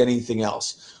could be anything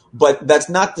else. But that's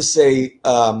not to say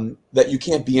that you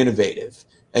can't be innovative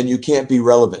and you can't be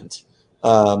relevant.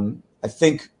 I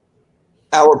think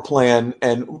our plan,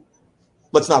 and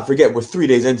let's not forget, we're 3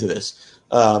 days into this.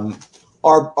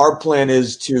 Our plan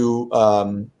is to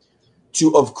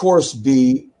of course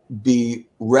be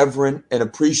reverent and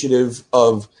appreciative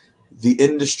of the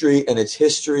industry and its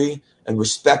history, and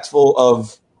respectful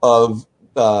of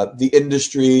the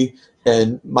industry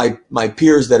and my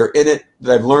peers that are in it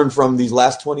that I've learned from these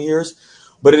last 20 years.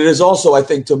 But it is also, I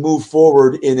think, to move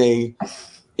forward in a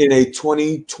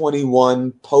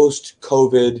 2021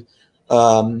 post-COVID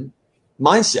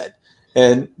mindset.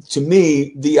 And to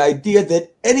me, the idea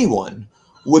that anyone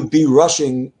would be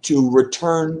rushing to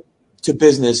return to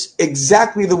business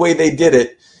exactly the way they did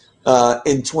it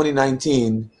in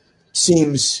 2019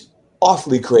 seems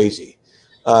awfully crazy.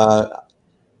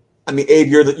 I mean, Abe,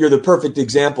 you're the perfect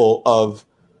example of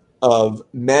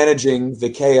managing the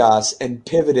chaos and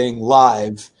pivoting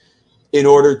live in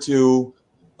order to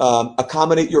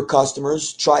accommodate your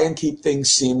customers, try and keep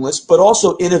things seamless, but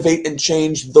also innovate and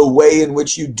change the way in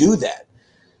which you do that.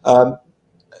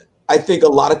 I think a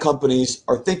lot of companies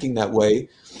are thinking that way,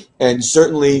 and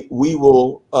certainly we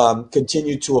will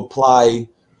continue to apply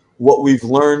what we've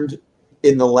learned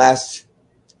in the last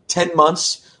 10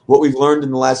 months, what we've learned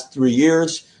in the last 3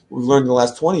 years, what we've learned in the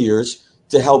last 20 years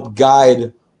to help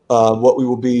guide what we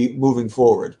will be moving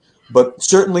forward. But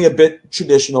certainly a bit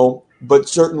traditional, but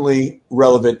certainly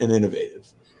relevant and innovative.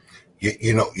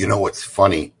 You know what's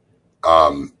funny?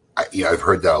 I've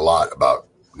heard that a lot about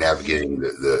navigating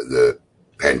the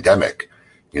pandemic,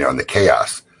 and the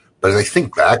chaos. But as I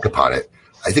think back upon it,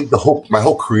 I think my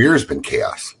whole career has been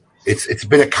chaos. It's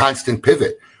been a constant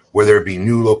pivot, whether it be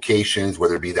new locations,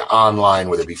 whether it be the online,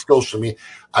 whether it be social media.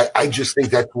 I just think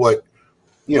that's what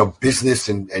business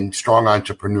and strong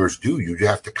entrepreneurs do. You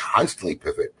have to constantly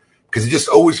pivot because it just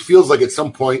always feels like at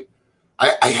some point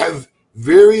I have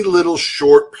very little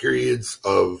short periods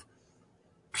of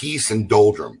peace and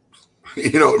doldrums,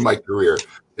 in my career.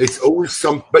 It's always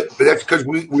but that's because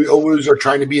we always are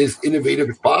trying to be as innovative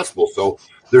as possible. So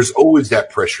there's always that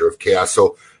pressure of chaos.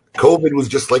 So COVID was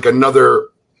just like another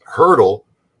hurdle,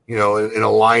 in a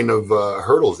line of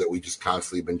hurdles that we just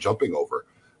constantly been jumping over.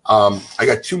 I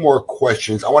got two more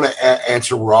questions. I want to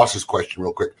answer Ross's question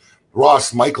real quick.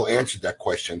 Ross, Michael answered that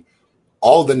question.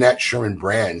 All the Nat Sherman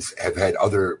brands have had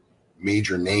other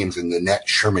major names, and the Nat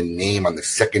Sherman name on the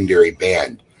secondary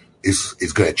band is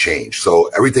going to change. So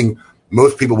everything,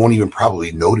 most people won't even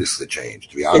probably notice the change,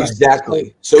 to be honest.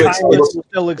 Exactly. So Timeless will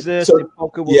still exist.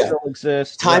 Epoca will still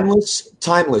exist.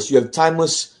 Timeless. You have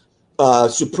Timeless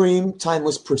Supreme,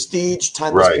 Timeless Prestige,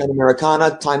 Timeless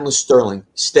Panamericana, Timeless Sterling.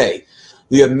 Stay.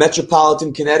 You have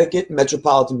Metropolitan Connecticut,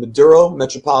 Metropolitan Maduro,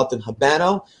 Metropolitan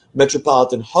Habano,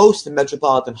 Metropolitan Host, and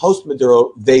Metropolitan Host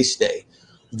Maduro. They stay.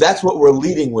 That's what we're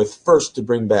leading with first to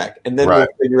bring back. And then we'll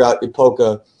figure out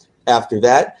Epoca after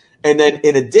that. And then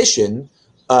in addition,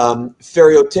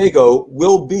 Ferio Tego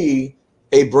will be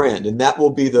a brand, and that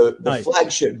will be the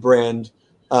flagship brand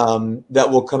that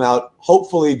will come out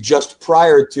hopefully just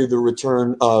prior to the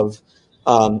return of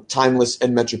Timeless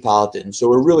and Metropolitan. So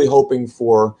we're really hoping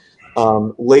for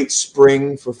late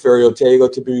spring for Ferio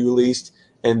Tego to be released,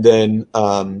 and then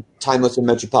Timeless and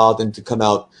Metropolitan to come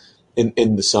out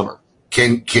in the summer.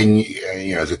 Can you,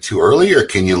 is it too early, or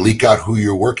can you leak out who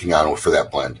you're working on for that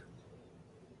blend?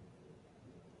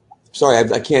 Sorry,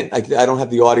 I can't. I don't have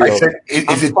the audio. I said,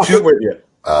 is it too? With you.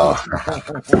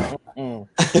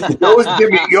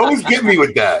 You always get me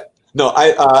with that. No,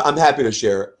 I'm happy to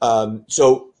share.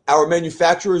 So our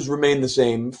manufacturers remain the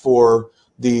same for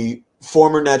the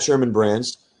former Nat Sherman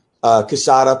brands,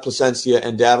 Quesada, Plasencia,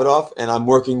 and Davidoff, and I'm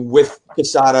working with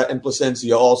Quesada and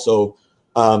Plasencia also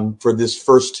for this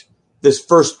first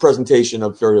presentation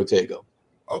of Ferio Tego.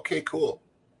 Okay, cool.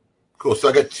 So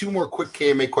I got two more quick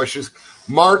KMA questions.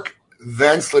 Mark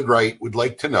Van Sledright would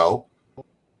like to know,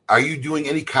 are you doing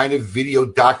any kind of video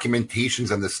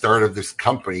documentations on the start of this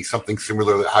company, something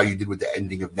similar to how you did with the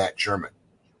ending of Nat Sherman?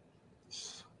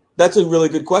 That's a really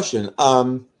good question.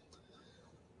 I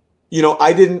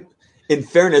didn't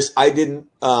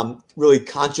really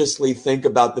consciously think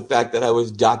about the fact that I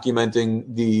was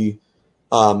documenting the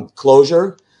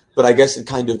closure, but I guess it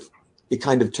kind of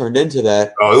turned into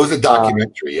that. Oh, it was a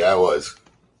documentary. Yeah, it was.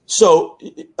 So,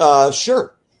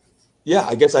 sure. Yeah,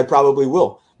 I guess I probably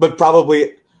will, but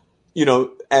probably,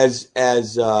 as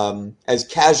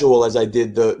casual as I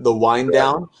did the wind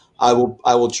down, I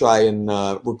will try and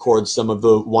record some of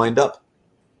the wind up.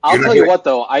 I'll tell you what,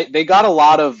 though, they got a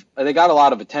lot of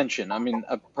attention. I mean,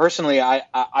 personally,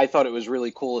 I thought it was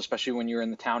really cool, especially when you were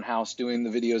in the townhouse doing the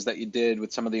videos that you did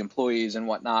with some of the employees and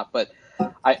whatnot. But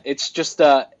it's just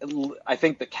I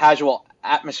think the casual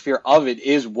atmosphere of it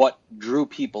is what drew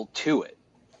people to it,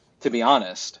 to be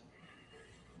honest.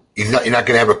 You're not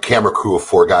going to have a camera crew of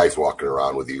 4 guys walking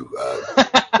around with you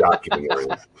documenting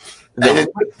everything. And then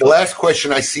the last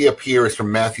question I see up here is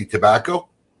from Matthew Tobacco.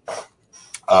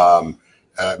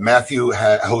 Matthew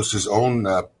hosts his own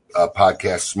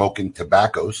podcast, Smoking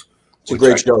Tobaccos. It's a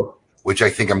great show. Which I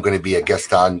think I'm going to be a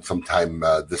guest on sometime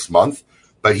this month.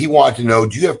 But he wanted to know,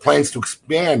 do you have plans to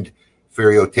expand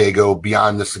Ferio Tego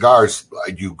beyond the cigars?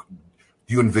 Do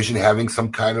you envision having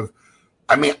some kind of...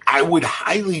 I mean, I would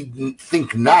highly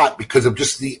think not, because of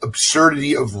just the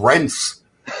absurdity of rents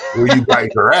where you guys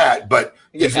are at. But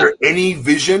is there any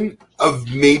vision of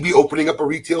maybe opening up a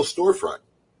retail storefront?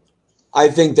 I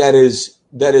think that is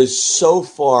so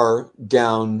far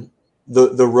down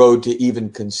the road to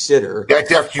even consider.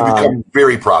 That's after you become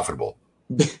very profitable.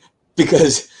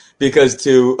 Because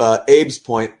to Abe's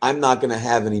point, I'm not going to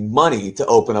have any money to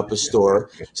open up a store.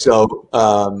 So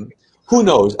who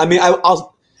knows? I mean,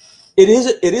 it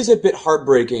is a bit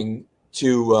heartbreaking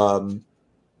to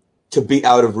be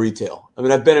out of retail. I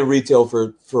mean, I've been in retail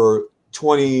for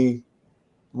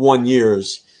 21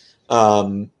 years.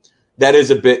 That is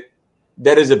a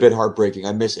bit heartbreaking.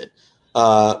 I miss it.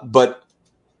 But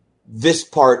this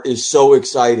part is so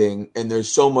exciting, and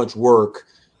there's so much work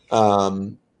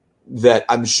that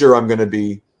I'm sure I'm going to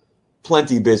be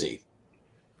plenty busy.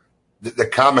 The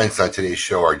comments on today's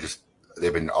show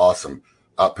they've been awesome.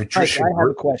 Patricia, I have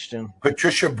a question.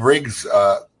 Patricia Briggs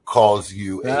calls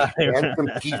you a handsome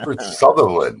Kiefer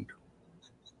Sutherland.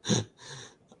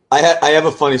 I have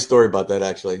a funny story about that,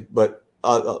 actually, but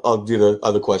I'll do the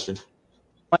other question.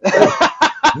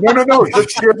 No.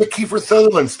 Let's share the Kiefer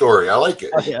Sutherland story. I like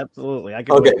it. Yeah, absolutely.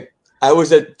 I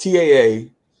was at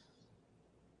TAA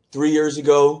 3 years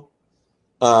ago.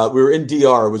 We were in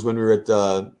DR. It was when we were at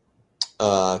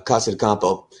Casa de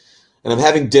Campo. And I'm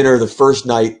having dinner the first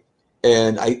night,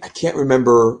 and I can't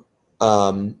remember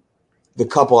the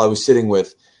couple I was sitting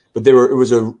with, but it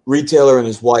was a retailer and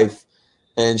his wife,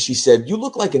 and she said, "You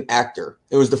look like an actor."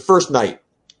 It was the first night.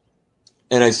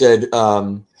 And I said,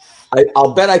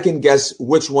 I'll bet I can guess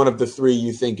which one of the three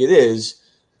you think it is.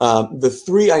 The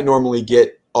three I normally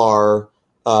get are,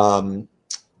 I'm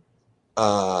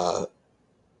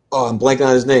blanking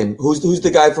on his name. Who's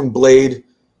the guy from Blade?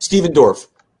 Stephen Dorff.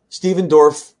 Stephen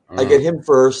Dorff. I get him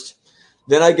first.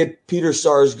 Then I get Peter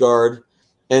Sarsgaard,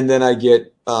 and then I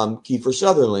get Kiefer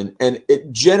Sutherland. And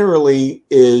it generally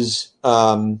is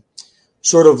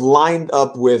sort of lined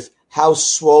up with how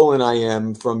swollen I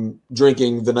am from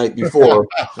drinking the night before.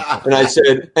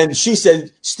 And she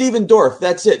said, Stephen Dorff,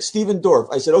 that's it, Stephen Dorff.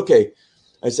 I said, okay.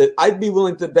 I said, I'd be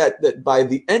willing to bet that by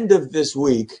the end of this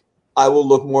week, I will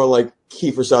look more like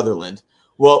Kiefer Sutherland.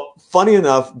 Well, funny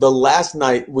enough, the last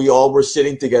night we all were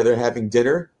sitting together having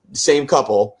dinner, same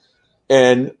couple,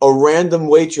 and a random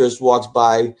waitress walks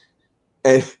by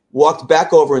and walked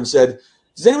back over and said,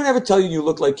 "Does anyone ever tell you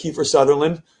look like Kiefer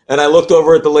Sutherland?" And I looked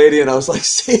over at the lady and I was like,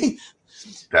 "See?"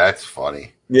 That's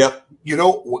funny. Yep. You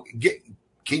know,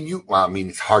 can you? Well, I mean,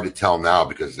 it's hard to tell now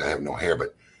because I have no hair.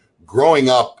 But growing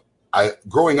up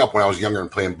when I was younger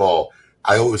and playing ball,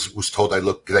 I always was told I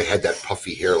looked, because I had that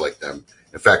puffy hair like them.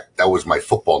 In fact, that was my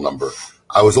football number.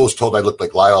 I was always told I looked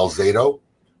like Lyle Alzado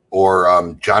or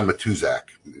John Matuzak.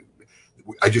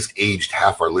 I just aged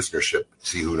half our listenership.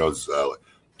 See who knows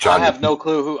John. I have no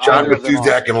clue who John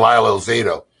Matuzak and Lyle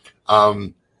Alzado.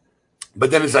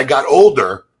 But then as I got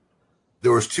older,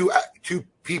 there was two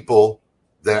people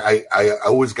that I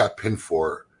always got pinned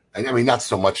for. And I mean, not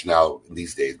so much now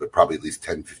these days, but probably at least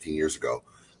 10, 15 years ago.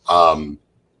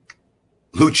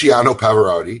 Luciano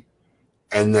Pavarotti.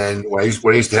 And then when I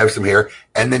used to have some hair,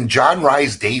 and then John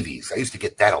Rhys Davies. I used to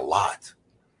get that a lot.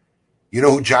 You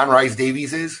know who John Rhys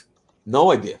Davies is?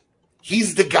 No idea.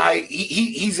 He's the guy.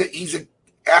 He's an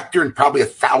actor in probably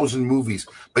 1,000 movies,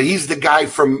 but he's the guy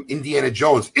from Indiana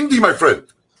Jones. Indy, my friend.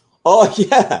 Oh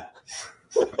yeah.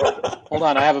 Hold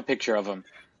on, I have a picture of him.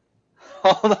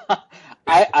 Hold on.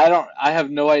 I have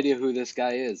no idea who this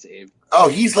guy is, Abe. Oh,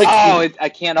 he's like. I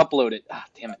can't upload it. Ah,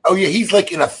 damn it. Oh yeah, he's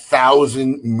like in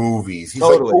 1,000 movies. He's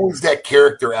Totally. like always that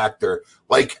character actor.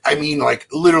 Like, I mean, like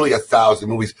literally 1,000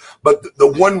 movies. But the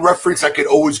one reference I could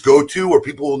always go to, where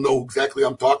people will know exactly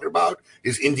what I'm talking about,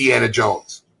 is Indiana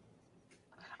Jones.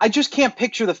 I just can't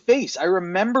picture the face. I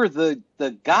remember the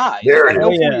guy. There it I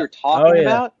know is. who you're talking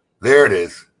about. There it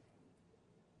is.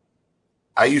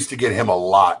 I used to get him a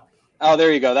lot. Oh,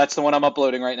 there you go. That's the one I'm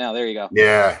uploading right now. There you go.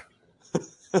 Yeah.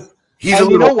 He's And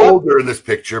a you know little what? older in this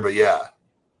picture, but yeah.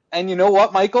 And you know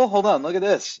what, Michael? Hold on. Look at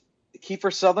this.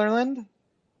 Kiefer Sutherland.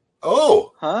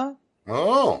 Oh. Huh?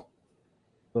 Oh.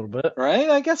 A little bit. Right?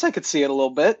 I guess I could see it a little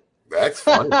bit. That's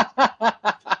funny.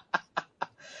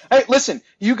 Hey, listen,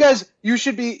 you guys, you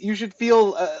should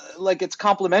feel like it's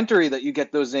complimentary that you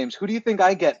get those names. Who do you think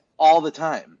I get all the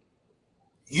time?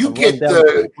 You get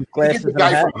the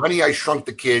guy from Honey, I Shrunk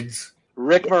the Kids.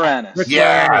 Rick Moranis.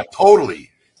 Yeah, totally.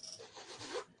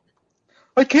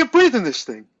 I can't breathe in this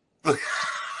thing.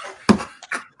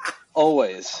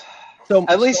 Always. So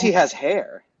at least he has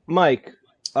hair. Mike,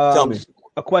 Tell me.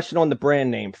 a question on the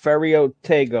brand name. Ferio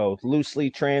Tego, loosely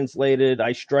translated,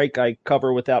 I strike, I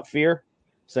cover without fear.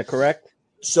 Is that correct?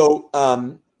 So,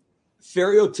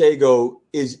 Ferio Tego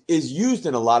is used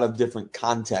in a lot of different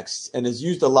contexts and is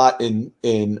used a lot in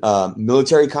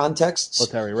military contexts.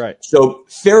 Military, right. So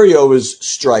Ferio is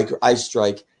strike or I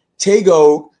strike.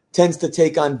 Tego tends to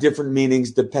take on different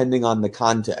meanings depending on the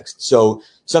context. So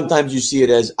sometimes you see it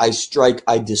as I strike,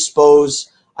 I dispose,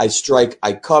 I strike,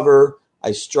 I cover,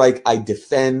 I strike, I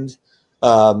defend.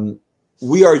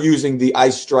 We are using the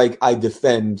I strike, I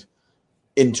defend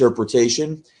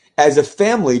interpretation. As a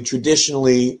family,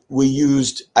 traditionally, we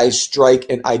used I strike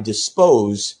and I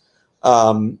dispose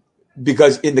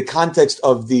because in the context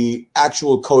of the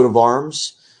actual coat of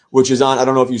arms, which is on, I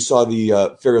don't know if you saw the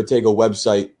Ferio Tego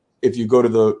website. If you go to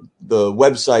the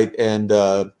website and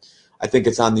I think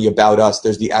it's on the About Us,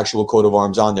 there's the actual coat of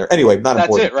arms on there. Anyway, not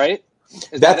important. That's it,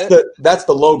 right? That's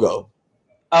the logo.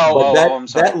 I'm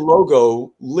sorry. That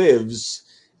logo lives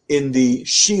in the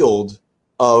shield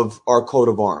of our coat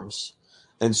of arms.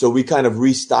 And so we kind of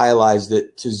restylized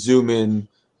it to zoom in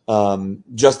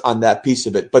just on that piece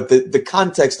of it. But the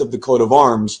context of the coat of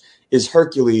arms is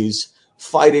Hercules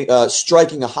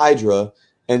striking a Hydra.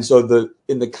 And so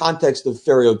in the context of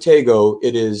Ferio Tego,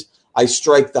 it is I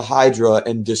strike the Hydra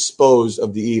and dispose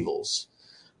of the evils.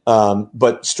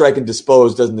 But strike and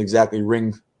dispose doesn't exactly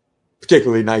ring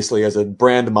particularly nicely as a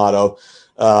brand motto.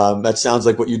 That sounds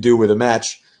like what you do with a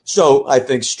match. So I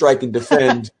think strike and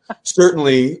defend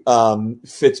certainly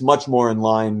fits much more in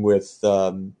line with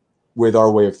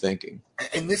our way of thinking.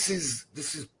 And this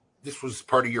was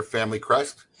part of your family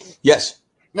crest? Yes.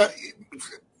 Now,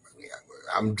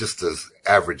 I'm just an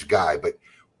average guy, but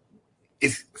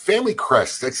is family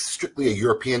crest, that's strictly a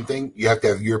European thing? You have to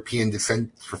have European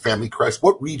descent for family crest?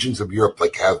 What regions of Europe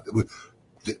have,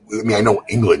 I mean, I know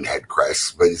England had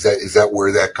crests, but is that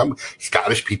where that comes?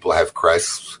 Scottish people have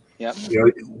crests. Yep.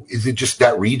 Is it just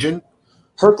that region?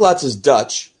 Herklots is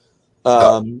Dutch.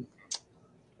 And,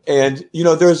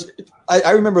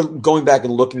 I remember going back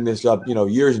and looking this up,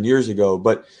 years and years ago,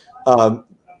 but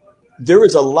there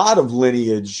is a lot of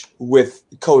lineage with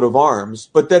coat of arms,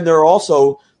 but then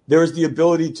there's the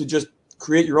ability to just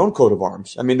create your own coat of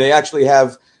arms. I mean, they actually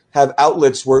have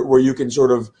outlets where you can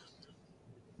sort of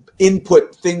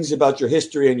input things about your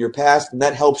history and your past, and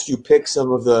that helps you pick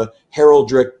some of the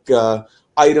heraldic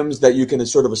items that you can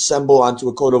sort of assemble onto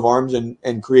a coat of arms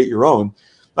and create your own.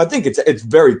 I think it's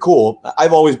very cool.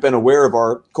 I've always been aware of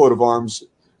our coat of arms,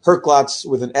 Herklots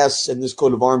with an S, and this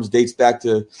coat of arms dates back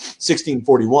to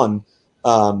 1641.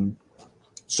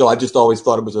 So I just always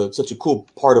thought it was such a cool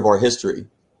part of our history.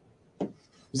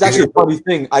 It's actually a funny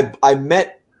thing. I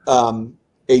met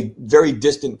a very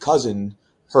distant cousin,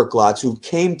 Herklots, who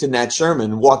came to Nat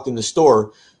Sherman, walked in the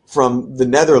store from the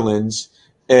Netherlands,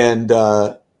 and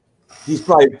he's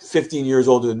probably 15 years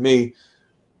older than me.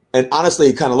 And honestly,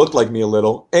 he kind of looked like me a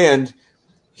little. And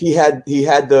he had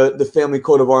the family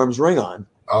coat of arms ring on.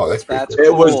 Oh, that's pretty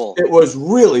cool. It was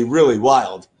really, really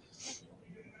wild.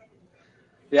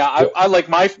 Yeah, I like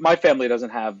my family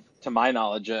doesn't have, to my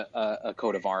knowledge, a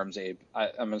coat of arms, Abe.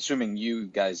 I'm assuming you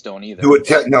guys don't either.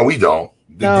 No, we don't.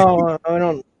 No, I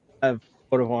don't have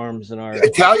coat of arms in our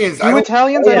Italians.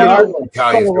 Italians? Yeah, our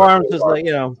Italians coat of arms is like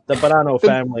the Bonanno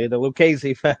family, the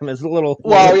Lucchese family is a little.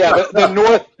 Well, yeah,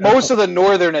 the most of the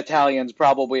northern Italians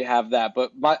probably have that,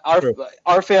 but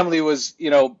our family was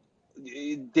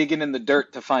digging in the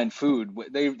dirt to find food.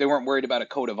 They weren't worried about a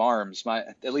coat of arms,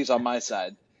 at least on my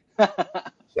side.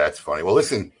 That's funny. Well,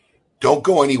 listen, don't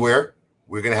go anywhere.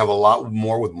 We're going to have a lot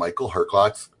more with Michael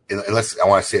Herklots, unless I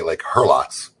want to say it like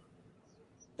Herlots.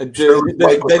 Then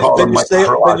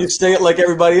you say it like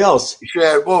everybody else.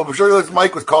 Yeah, well, I'm sure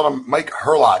Mike was calling him Mike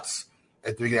Herlots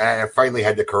at the beginning. I finally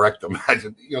had to correct him. I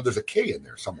said, there's a K in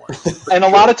there somewhere. And a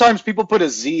lot of times people put a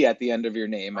Z at the end of your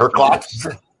name.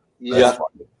 Herklots. Yeah.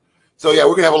 So, we're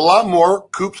going to have a lot more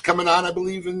Coops coming on, I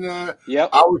believe, in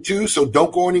hour 2. So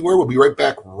don't go anywhere. We'll be right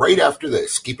back right after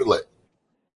this. Keep it lit.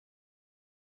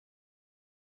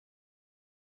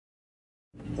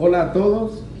 Hola a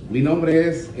todos. Mi nombre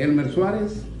es Elmer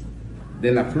Suárez,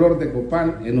 de La Flor de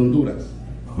Copán, en Honduras.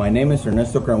 My name is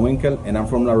Ernesto Kranwinkel, and I'm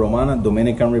from La Romana,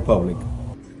 Dominican Republic.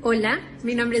 Hola,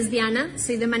 mi nombre es Diana,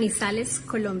 soy de Manizales,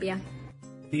 Colombia.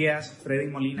 Díaz, Freddy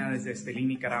Molina desde Estelí,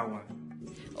 Nicaragua.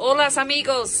 Hola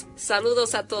amigos,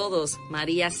 saludos a todos.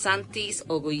 María Santis,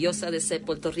 orgullosa de ser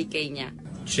puertorriqueña.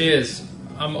 Cheers,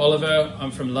 I'm Oliver,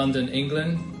 I'm from London,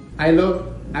 England. I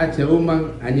love H.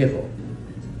 Upmann Añejo.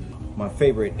 My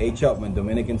favorite H. Upmann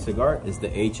Dominican cigar is the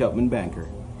H. Upmann Banker.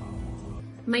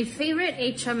 My favorite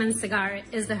H. Upmann cigar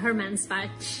is the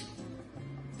Hermannspach.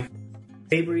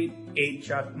 Favorite H.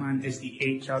 Upmann is the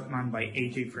H. Upmann by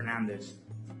A.J. Fernandez.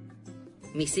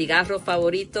 Mi cigarro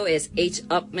favorito es H.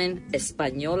 Upmann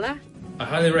Española. I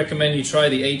highly recommend you try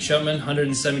the H. Upmann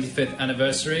 175th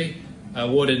anniversary,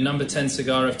 awarded number 10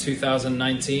 cigar of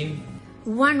 2019.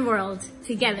 One world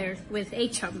together with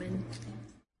H. Upmann.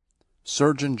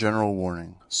 Surgeon General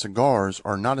warning: cigars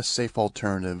are not a safe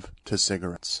alternative to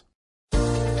cigarettes.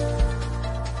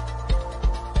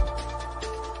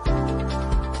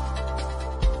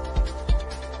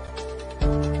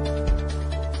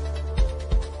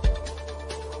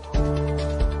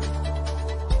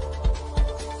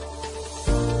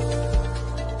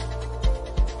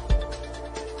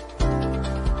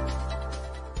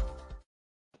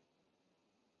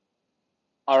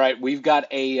 All right, we've got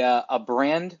a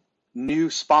brand new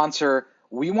sponsor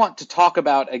we want to talk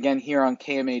about again here on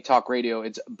KMA Talk Radio.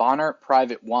 It's Bonner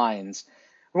Private Wines.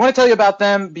 We want to tell you about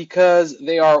them because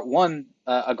they are, one,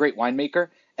 a great winemaker,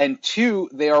 and two,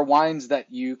 they are wines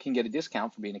that you can get a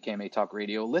discount for being a KMA Talk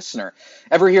Radio listener.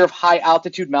 Ever hear of High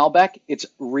Altitude Malbec? It's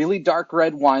really dark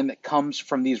red wine that comes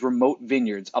from these remote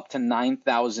vineyards up to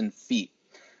 9,000 feet.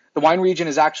 The wine region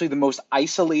is actually the most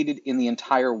isolated in the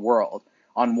entire world.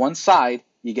 On one side,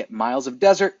 you get miles of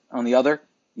desert. On the other,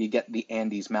 you get the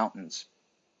Andes Mountains.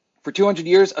 For 200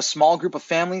 years, a small group of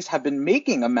families have been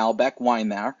making a Malbec wine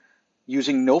there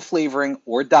using no flavoring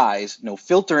or dyes, no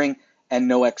filtering, and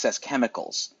no excess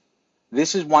chemicals.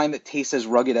 This is wine that tastes as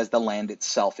rugged as the land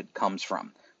itself it comes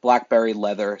from. Blackberry,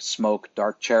 leather, smoke,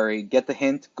 dark cherry. Get the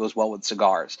hint? Goes well with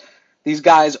cigars. These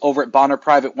guys over at Bonner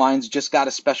Private Wines just got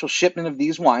a special shipment of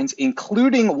these wines,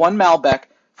 including one Malbec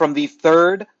from the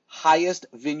third highest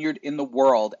vineyard in the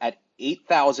world at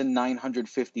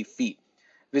 8,950 feet.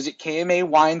 Visit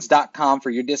KMAWines.com for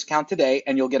your discount today,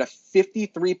 and you'll get a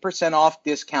 53% off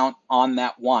discount on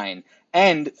that wine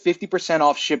and 50%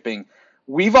 off shipping.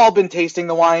 We've all been tasting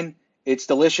the wine. It's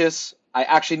delicious. I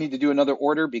actually need to do another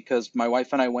order because my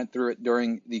wife and I went through it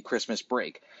during the Christmas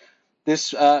break.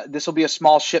 This will be a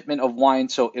small shipment of wine,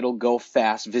 so it'll go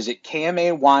fast. Visit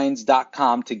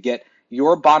KMAWines.com to get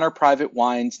your Bonner Private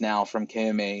Wines now from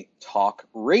KMA Talk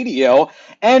Radio.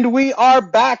 And we are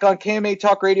back on KMA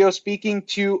Talk Radio speaking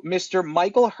to Mr.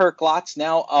 Michael Herklotz,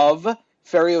 now of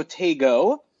Ferio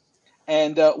Tego.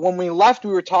 And when we left,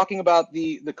 we were talking about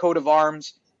the coat of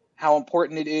arms, how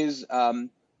important it is to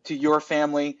your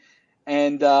family.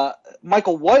 And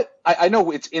Michael, what I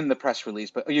know it's in the press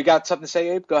release, but you got something to say,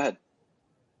 Abe? Go ahead.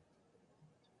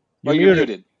 You're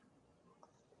muted.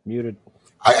 Muted.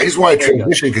 I just want to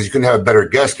transition because you couldn't have a better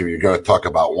guest if you're going to talk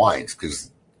about wines,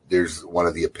 because there's one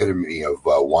of the epitome of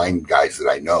wine guys that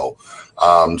I know.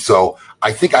 So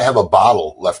I think I have a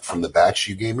bottle left from the batch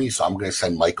you gave me. So I'm going to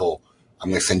send Michael. I'm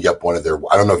going to send you up one of their.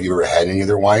 I don't know if you ever had any of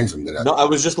their wines. No, I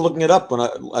was just looking it up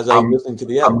as I was listening to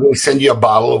the ad. I'm going to send you a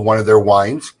bottle of one of their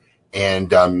wines,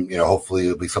 and hopefully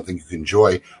it'll be something you can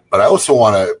enjoy. But I also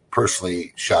want to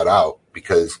personally shout out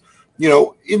because,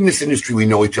 in this industry, we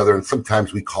know each other, and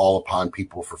sometimes we call upon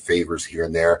people for favors here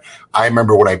and there. I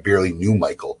remember when I barely knew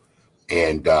Michael,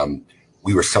 and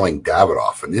we were selling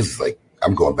Davidoff, and this is like,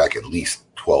 I'm going back at least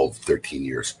 12, 13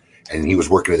 years, and he was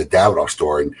working at the Davidoff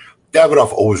store, and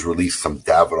Davidoff always released some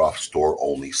Davidoff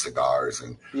store-only cigars,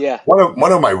 and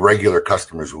one of my regular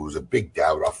customers who was a big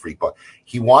Davidoff freak, but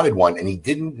he wanted one, and he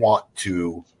didn't want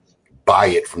to buy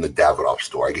it from the Davidoff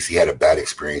store. I guess he had a bad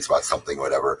experience about something or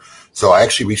whatever. So I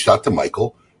actually reached out to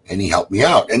Michael, and he helped me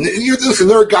out. And listen,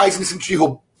 there are guys in this industry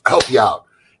who'll help you out.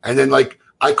 And then,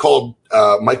 I called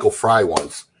Michael Fry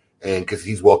once, and because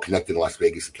he's well connected in Las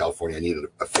Vegas and California, I needed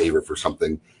a favor for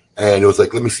something. And it was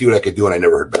like, let me see what I could do, and I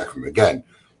never heard back from him again.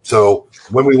 So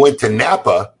when we went to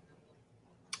Napa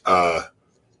the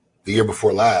year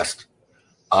before last,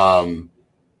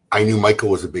 I knew Michael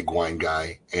was a big wine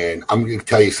guy, and I'm going to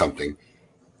tell you something.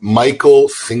 Michael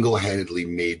single-handedly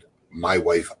made my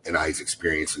wife and I's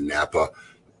experience in Napa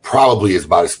probably is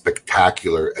about as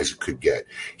spectacular as it could get.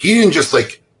 He didn't just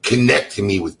connect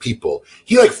me with people.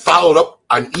 He followed up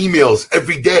on emails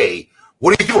every day.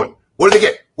 What are you doing? What did they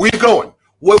get? Where are you going?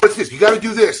 What's this? You got to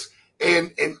do this.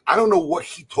 And I don't know what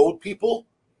he told people.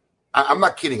 I'm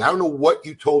not kidding. I don't know what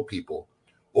you told people.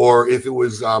 Or if it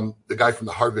was the guy from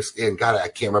the Harvest Inn. God, I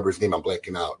can't remember his name. I'm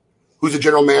blanking out. Who's the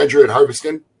general manager at Harvest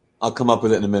Inn? I'll come up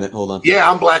with it in a minute. Hold on. Yeah,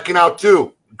 I'm blacking out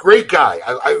too. Great guy.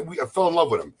 I fell in love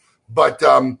with him. But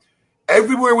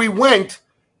everywhere we went,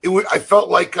 I felt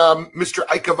like Mr.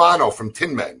 Icavano from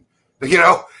Tin Men. They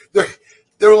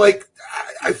were like,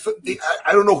 I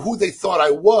don't know who they thought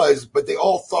I was, but they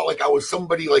all thought I was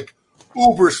somebody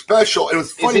uber special. And it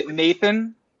was funny.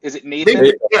 Is it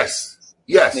Nathan? Yes.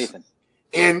 Nathan.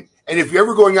 And if you're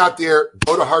ever going out there,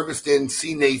 go to Harvest Inn,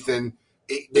 see Nathan.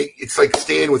 It's like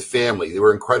staying with family. They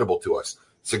were incredible to us.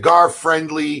 Cigar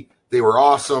friendly. They were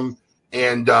awesome.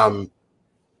 And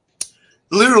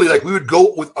literally, we would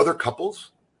go with other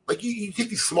couples. You take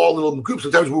these small little groups.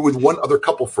 Sometimes we were with one other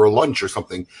couple for a lunch or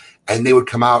something, and they would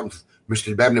come out and,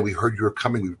 Mr. Babin, we heard you were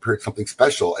coming. We prepared something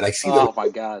special. And I see them. Oh, my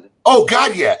God. Oh,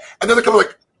 God, yeah. And then they come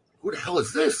who the hell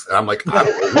is this? And I'm like, I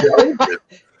don't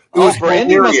know.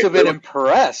 Brandy must have been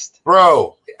impressed.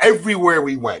 Bro, everywhere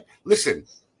we went. Listen,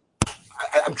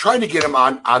 I'm trying to get him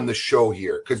on the show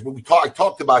here because I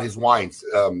talked about his wines.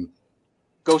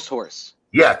 Ghost Horse.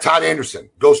 Yeah, Todd Anderson,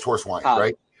 Ghost Horse wines,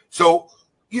 right? So,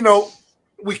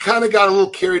 we kind of got a little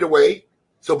carried away.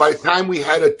 So by the time we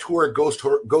had a tour at Ghost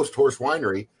Horse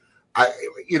Winery,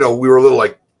 we were a little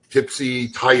tipsy,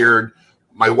 tired.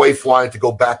 My wife wanted to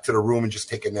go back to the room and just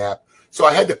take a nap. So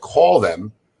I had to call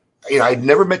them. I'd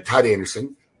never met Todd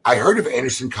Anderson. I heard of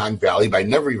Anderson Con Valley, but I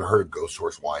never even heard of Ghost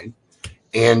Horse Wine.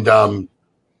 And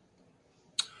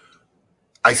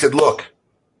I said, look,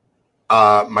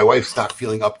 my wife's not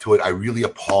feeling up to it. I really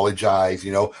apologize,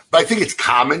 But I think it's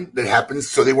common that happens,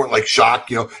 so they weren't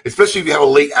shocked, Especially if you have a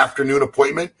late afternoon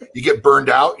appointment, you get burned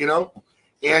out,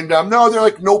 And no, they're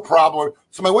like, no problem.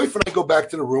 So my wife and I go back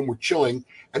to the room. We're chilling,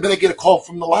 and then I get a call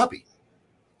from the lobby.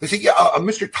 They say, yeah,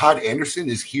 Mr. Todd Anderson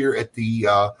is here at the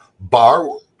bar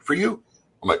for you.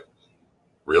 I'm like,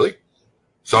 really?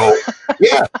 So,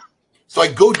 yeah. So I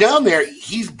go down there.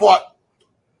 He's bought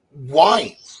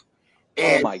wines.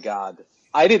 And oh my God.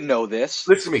 I didn't know this.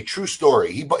 Listen to me, true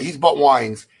story. He's bought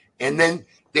wines, and then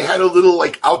they had a little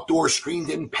like outdoor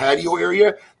screened-in patio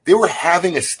area. They were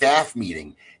having a staff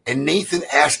meeting, and Nathan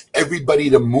asked everybody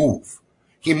to move.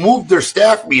 He moved their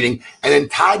staff meeting, and then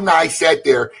Todd and I sat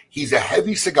there. He's a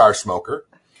heavy cigar smoker.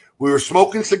 We were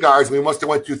smoking cigars. We must have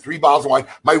went through 3 bottles of wine.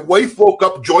 My wife woke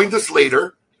up, joined us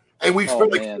later, and we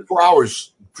spent like 4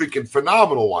 hours drinking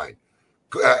phenomenal wine.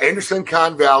 Anderson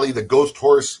Con Valley, the Ghost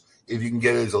Horse, if you can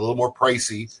get it, is a little more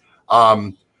pricey.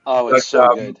 It's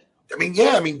so good.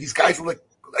 I mean, these guys were like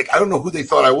I don't know who they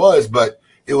thought I was, but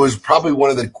it was probably one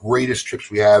of the greatest trips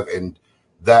we have, and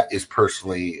that is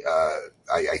personally,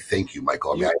 I thank you,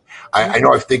 Michael. I mean, I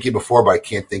know I've thanked you before, but I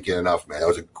can't thank you enough, man. That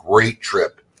was a great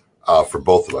trip for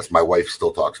both of us. My wife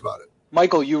still talks about it.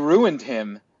 Michael, you ruined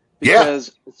him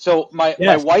because so my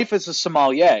wife is a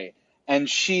sommelier, and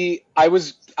I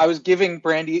was giving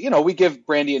Brandy, we give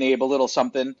Brandy and Abe a little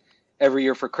something every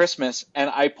year for Christmas, and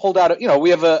I pulled out, we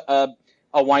have a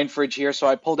wine fridge here, so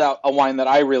I pulled out a wine that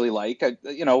I really like, and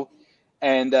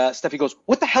Steffi goes,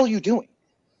 "What the hell are you doing?"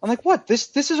 I'm like, "What?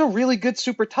 This is a really good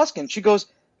Super Tuscan." She goes,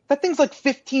 "That thing's like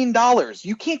 $15.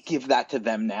 You can't give that to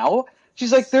them now."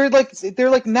 She's like, they're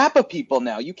like Napa people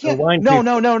now. You can't.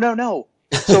 No.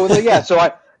 So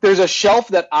there's a shelf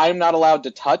that I'm not allowed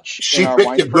to touch. She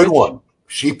picked a good one.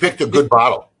 She picked a good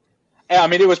bottle. I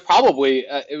mean, it was probably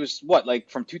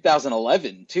from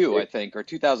 2011 too, I think, or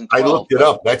 2012. I looked it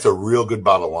up. That's a real good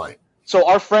bottle of wine. So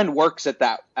our friend works at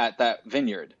that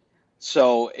vineyard.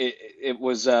 So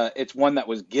it's one that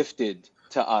was gifted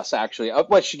to us, actually.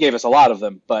 Well, she gave us a lot of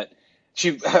them, but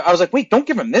I was like, wait, don't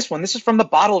give him this one. This is from the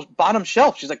bottom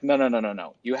shelf. She's like,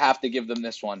 no. You have to give them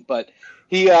this one. But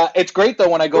it's great though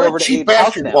when I go over to Abe's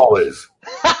house now. Ball is.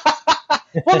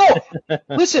 Well, no,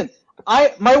 listen.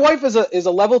 My wife is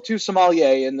a level 2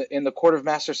 sommelier in the Court of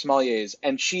Master Sommeliers,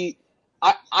 and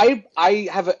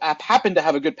I happen to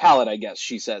have a good palate, I guess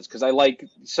she says, because I like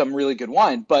some really good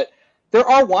wine. But there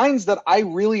are wines that I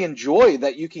really enjoy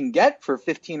that you can get for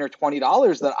 $15 or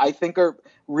 $20 that I think are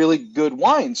really good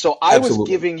wines. So I was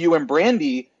giving you and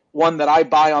Brandy one that I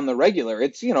buy on the regular.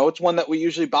 It's it's one that we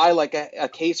usually buy like a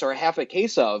case or a half a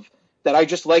case of that I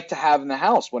just like to have in the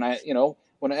house when I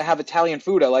have Italian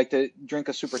food, I like to drink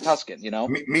a Super Tuscan,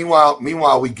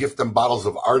 Meanwhile, we gift them bottles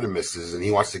of Artemis's, and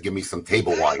he wants to give me some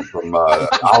table wine from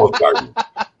Olive Garden.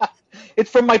 It's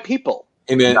from my people.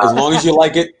 Hey, man, as long as you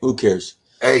like it, who cares?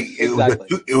 Hey,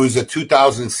 it was a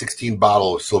 2016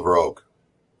 bottle of Silver Oak.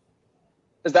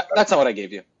 That's not what I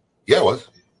gave you. Yeah, it was.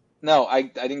 No, I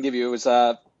didn't give you. It was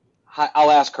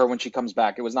I'll ask her when she comes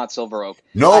back. It was not Silver Oak.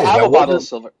 No, I have a bottle of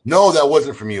Silver. No, that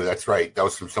wasn't from you. That's right. That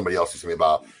was from somebody else who sent me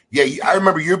about. Yeah, I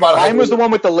remember your bottle. Mine was the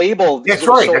one with the label. That's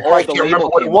right. I can't remember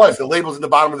what it was. The label's in the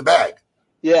bottom of the bag.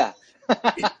 Yeah.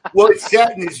 Well, it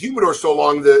sat in his humidor so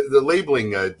long, the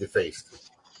labeling defaced.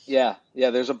 Yeah.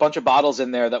 There's a bunch of bottles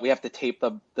in there that we have to tape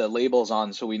the labels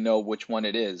on so we know which one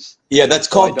it is. Yeah, that's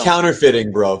called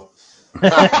counterfeiting, bro. Oh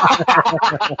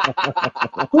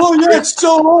yeah, it's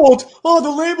so old. Oh, the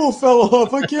label fell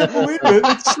off. I can't believe it.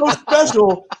 It's so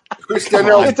special. Chris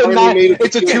Donnell, it's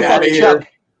a 2-buck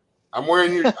check. I'm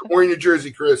wearing your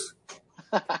jersey, Chris.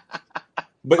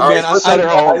 But man, I'm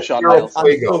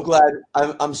so glad.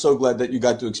 I'm so glad that you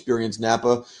got to experience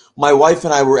Napa. My wife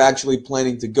and I were actually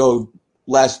planning to go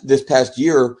this past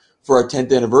year for our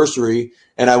 10th anniversary,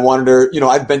 and I wanted her.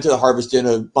 I've been to the Harvest Inn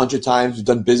a bunch of times. We've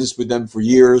done business with them for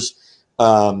years.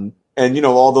 And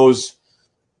all those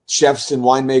chefs and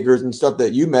winemakers and stuff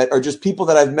that you met are just people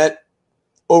that I've met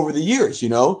over the years,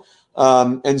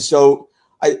 and so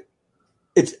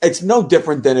it's no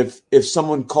different than if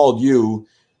someone called you,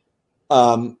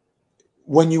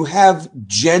 when you have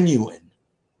genuine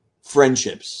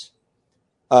friendships,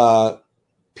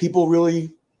 people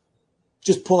really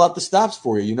just pull out the stops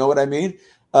for you. You know what I mean?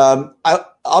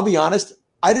 I'll be honest.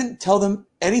 I didn't tell them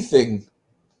anything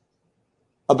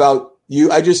about you.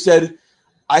 I just said,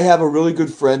 I have a really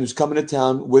good friend who's coming to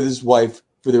town with his wife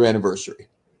for their anniversary.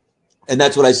 And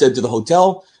that's what I said to the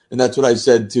hotel. And that's what I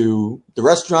said to the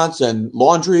restaurants and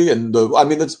laundry. And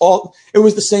that's all. It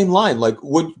was the same line. Like,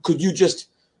 could you just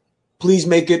please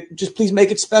make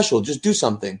it special. Just do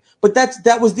something. But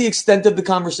that was the extent of the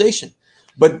conversation.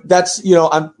 But that's,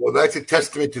 well, that's a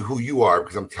testament to who you are,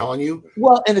 because I'm telling you.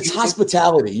 Well, and it's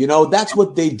hospitality, that's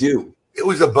what they do. It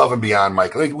was above and beyond,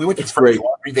 Mike. We went to French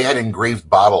Laundry. They had an engraved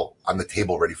bottle on the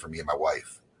table ready for me and my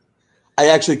wife.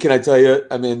 Can I tell you,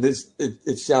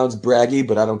 it sounds braggy,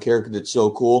 but I don't care because it's so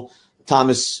cool.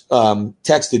 Thomas Keller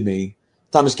texted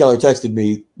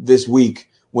me this week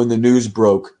when the news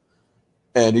broke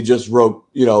And he just wrote,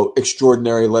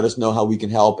 extraordinary. Let us know how we can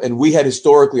help. And we had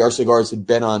historically, our cigars had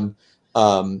been on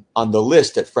the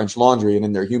list at French Laundry and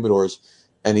in their humidors.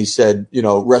 And he said,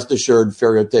 rest assured,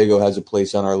 Ferriotego has a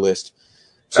place on our list.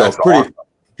 So That's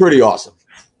pretty awesome.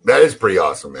 That is pretty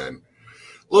awesome, man.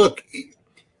 Look,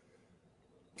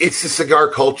 it's the cigar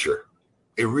culture.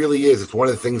 It really is. It's one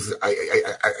of the things I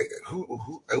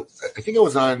think it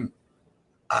was on.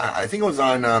 I think it was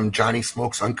on Johnny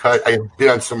Smokes Uncut. I've been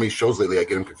on so many shows lately, I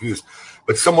get them confused.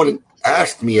 But someone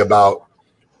asked me about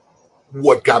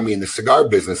what got me in the cigar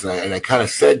business, and I kind of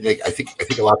said, I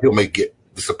think a lot of people may get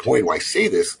disappointed when I say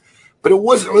this, but it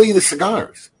wasn't really the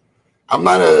cigars. I'm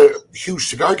not a huge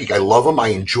cigar geek. I love them. I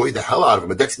enjoy the hell out of them,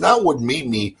 but that's not what made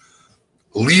me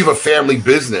leave a family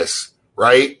business,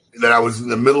 right? That I was in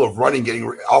the middle of running, getting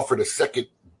offered a second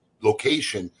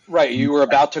location. Right, you were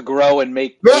about to grow and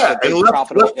make and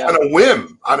left on a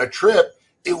whim on a trip.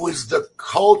 It was the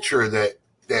culture that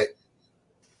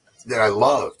I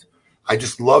loved. I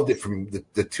just loved it from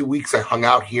the 2 weeks I hung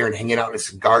out here and hanging out in a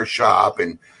cigar shop,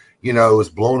 and it was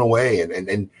blown away.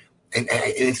 And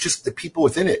it's just the people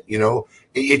within it.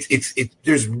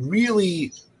 There's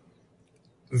really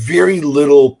very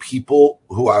little people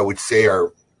who I would say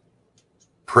are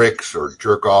pricks or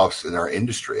jerk-offs in our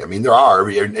industry. I mean, there are.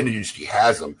 Every industry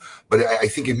has them. But I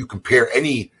think if you compare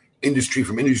any industry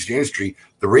from industry to industry,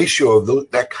 the ratio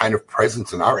of that kind of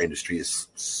presence in our industry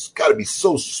is got to be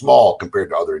so small compared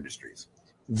to other industries.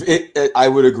 I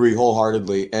would agree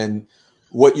wholeheartedly. And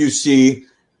what you see,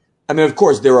 I mean, of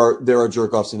course, there are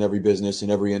jerk-offs in every business,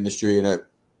 in every industry, and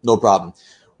no problem.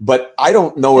 But I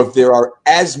don't know if there are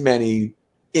as many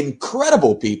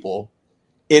incredible people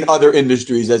in other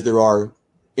industries as there are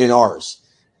in ours.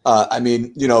 I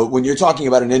mean, when you're talking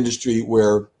about an industry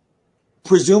where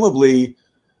presumably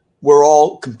we're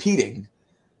all competing,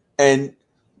 and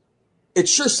it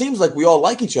sure seems like we all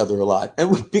like each other a lot,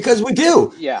 and because we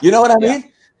do. Yeah. You know what I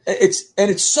mean?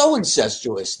 It's so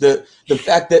incestuous. The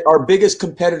fact that our biggest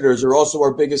competitors are also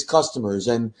our biggest customers,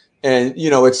 and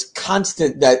it's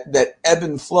constant that ebb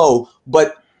and flow,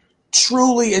 but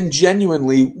truly and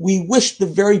genuinely, we wish the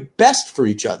very best for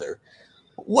each other.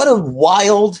 What a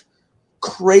wild,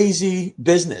 crazy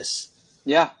business.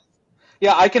 Yeah.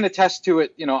 Yeah, I can attest to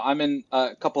it. I'm in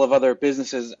a couple of other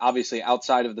businesses, obviously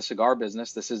outside of the cigar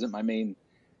business. This isn't my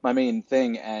main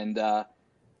thing. And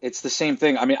it's the same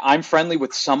thing. I mean, I'm friendly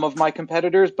with some of my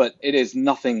competitors, but it is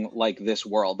nothing like this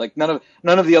world. Like none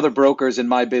of the other brokers in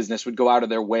my business would go out of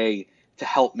their way to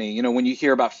help me. When you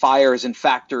hear about fires in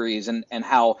factories and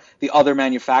how the other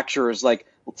manufacturers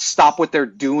stop what they're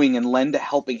doing and lend a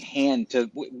helping hand to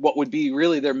what would be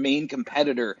really their main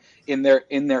competitor in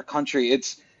their country.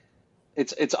 It's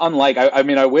unlike. I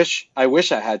mean, I wish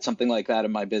I had something like that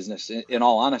in my business. In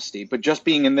all honesty, but just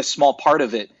being in this small part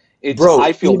of it,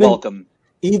 I feel welcome.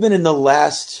 Even in the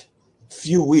last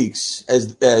few weeks,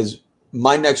 as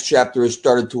my next chapter has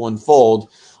started to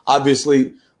unfold,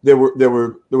 obviously there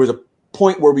was a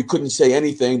point where we couldn't say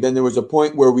anything. Then there was a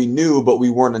point where we knew, but we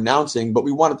weren't announcing. But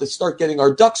we wanted to start getting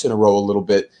our ducks in a row a little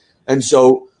bit, and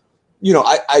so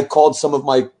I called some of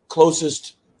my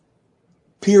closest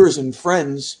peers and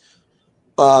friends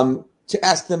to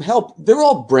ask them help. They're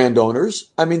all brand owners.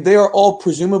 I mean, they are all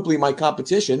presumably my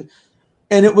competition.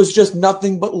 And it was just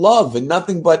nothing but love and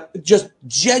nothing but just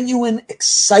genuine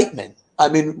excitement. I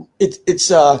mean, it's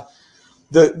the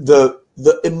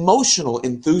emotional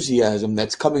enthusiasm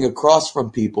that's coming across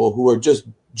from people who are just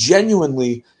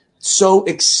genuinely so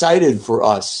excited for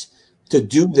us to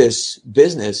do this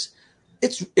business.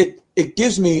 It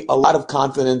gives me a lot of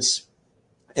confidence,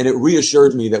 and it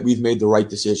reassures me that we've made the right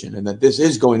decision and that this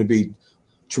is going to be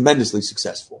tremendously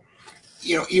successful.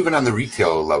 Even on the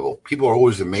retailer level, people are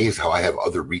always amazed how I have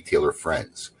other retailer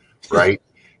friends, right?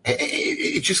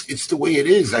 It's the way it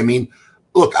is. I mean,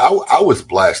 look, I was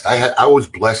blessed. I was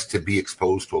blessed to be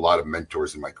exposed to a lot of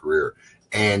mentors in my career,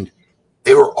 and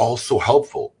they were all so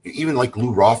helpful. Even like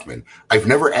Lou Rothman. I've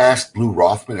never asked Lou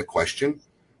Rothman a question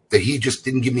that he just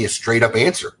didn't give me a straight up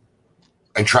answer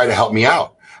and try to help me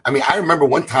out. I mean, I remember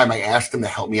one time I asked him to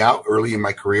help me out early in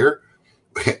my career.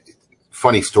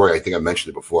 Funny story. I think I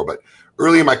mentioned it before, but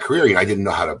early in my career, I didn't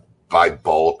know how to buy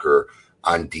bulk or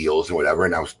on deals and whatever.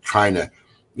 And I was trying to,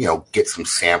 get some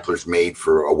samplers made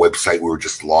for a website we were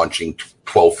just launching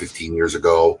 12, 15 years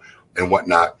ago and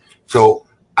whatnot. So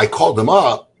I called him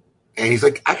up and he's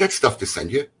like, I got stuff to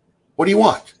send you. What do you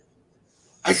want?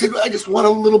 I said, I just want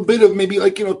a little bit of maybe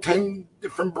 10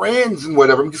 different brands and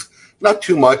whatever. Just not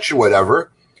too much or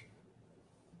whatever.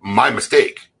 My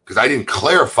mistake, because I didn't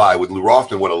clarify with Lou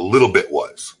Rothman what a little bit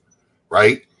was,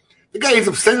 right? The guy ends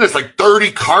up sending us like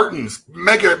 30 cartons,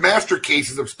 mega master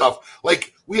cases of stuff.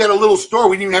 Like, we had a little store.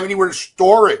 We didn't even have anywhere to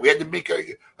store it. We had to make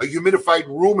a humidified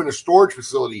room in a storage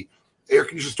facility, air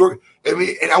conditioned storage.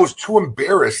 And I was too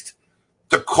embarrassed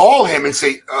to call him and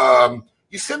say,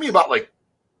 you sent me about like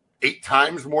 8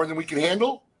 times more than we can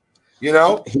handle. You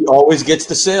know? He always gets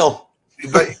the sale.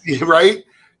 But, right?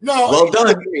 No. Well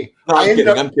done. No,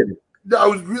 I'm kidding. No, I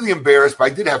was really embarrassed, but I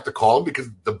did have to call him because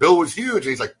the bill was huge. And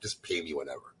he's like, just pay me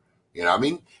whenever. You know what I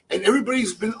mean? And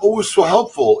everybody's been always so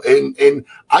helpful. And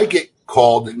I get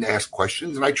called and asked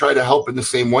questions, and I try to help in the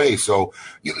same way. So,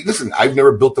 listen, I've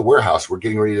never built a warehouse. We're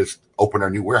getting ready to open our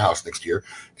new warehouse next year.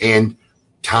 And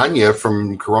Tanya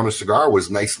from Corona Cigar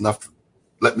was nice enough to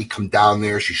let me come down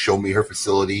there. She showed me her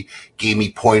facility, gave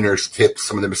me pointers, tips,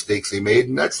 some of the mistakes they made.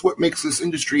 And that's what makes this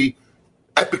industry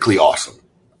epically awesome.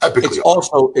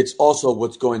 It's also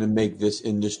what's going to make this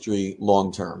industry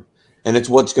long term. And it's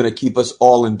what's going to keep us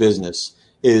all in business.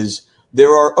 Is there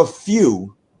are a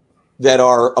few that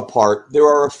are apart. There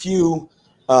are a few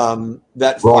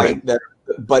that fight.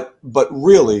 But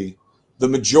really, the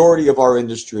majority of our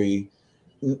industry,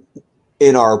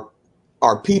 in our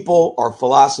people, our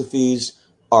philosophies,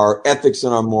 our ethics,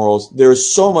 and our morals,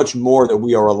 there's so much more that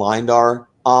we are aligned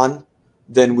on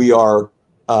than we are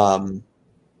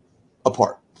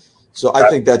apart. So I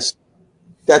think that's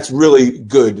really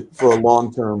good for a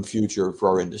long-term future for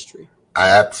our industry.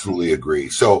 I absolutely agree.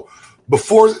 So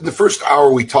before the first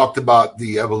hour, we talked about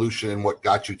the evolution and what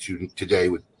got you to today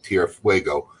with Tierra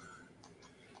Fuego.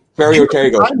 Ferio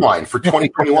Tego. Timeline for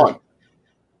 2021.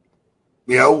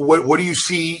 You know, what do you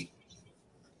see?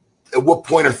 At what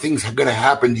point are things going to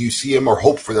happen? Do you see them or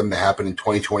hope for them to happen in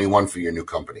 2021 for your new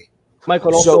company?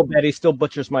 Michael, don't feel bad. He still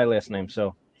butchers my last name,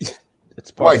 so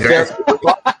it's part of it.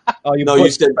 You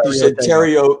said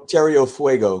Terrio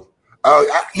Fuego.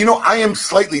 I am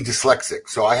slightly dyslexic,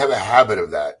 so I have a habit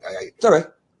of that. It's all right.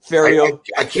 Ferio.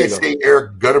 I can't say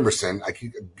Eric Guttermerson. I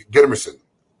keep Guttermerson.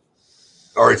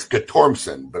 Or it's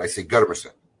Guttormson, but I say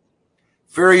Guttermerson.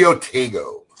 Ferio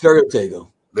Tego.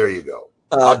 There you go.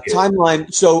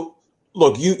 Timeline. So,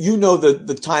 look, you know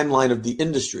the timeline of the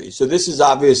industry. So this is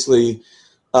obviously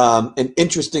an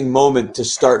interesting moment to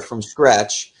start from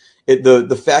scratch.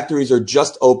 The factories are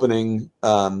just opening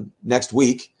next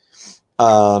week.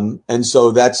 And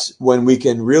so that's when we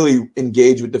can really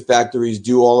engage with the factories,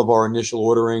 do all of our initial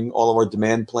ordering, all of our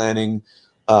demand planning,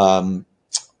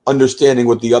 understanding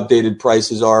what the updated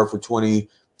prices are for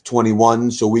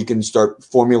 2021 so we can start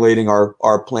formulating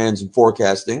our plans and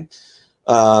forecasting.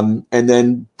 And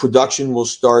then production will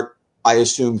start, I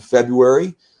assume,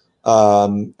 February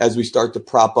as we start to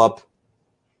prop up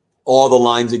all the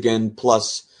lines again,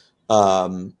 plus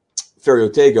Ferio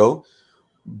Tego.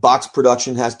 Box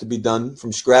production has to be done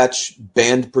from scratch.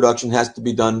 Band production has to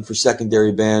be done for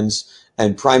secondary bands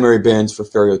and primary bands for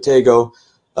Ferio Tego.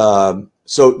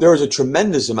 So there is a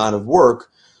tremendous amount of work.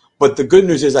 But the good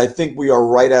news is I think we are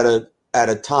right at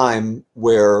a time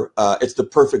where it's the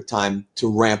perfect time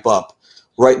to ramp up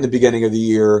right in the beginning of the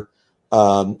year.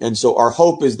 And so our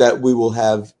hope is that we will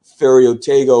have Ferio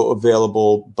Tego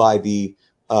available by the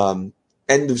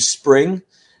end of spring.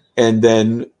 And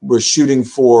then we're shooting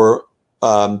for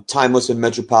Timeless and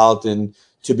Metropolitan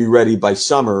to be ready by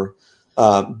summer.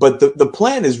 But the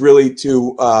plan is really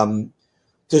to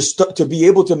be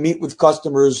able to meet with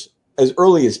customers as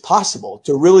early as possible,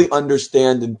 to really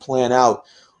understand and plan out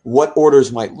what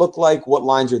orders might look like, what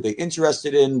lines are they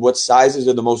interested in, what sizes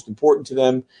are the most important to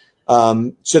them,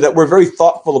 so that we're very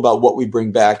thoughtful about what we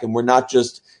bring back, and we're not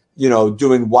just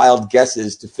doing wild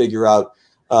guesses to figure out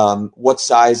what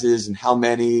sizes and how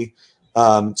many.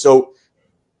 So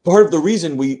part of the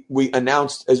reason we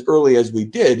announced as early as we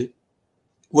did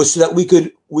was so that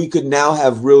we could now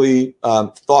have really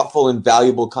thoughtful and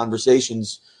valuable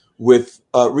conversations with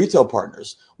retail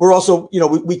partners. We're also,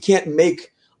 we can't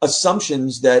make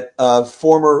assumptions that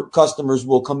former customers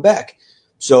will come back.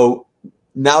 So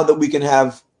now that we can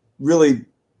have really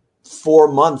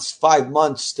 4 months, 5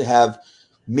 months to have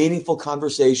meaningful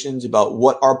conversations about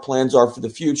what our plans are for the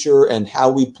future and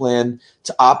how we plan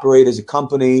to operate as a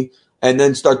company, and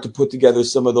then start to put together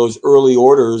some of those early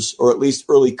orders, or at least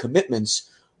early commitments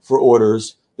for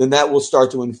orders, then that will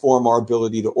start to inform our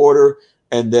ability to order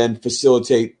and then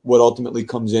facilitate what ultimately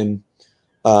comes in,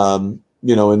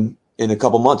 in a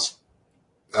couple months.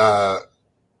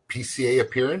 PCA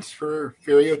appearance for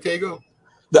Ferio Tego?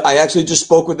 I actually just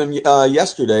spoke with them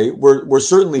yesterday. We're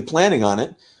certainly planning on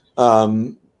it.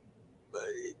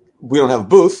 We don't have a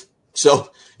booth,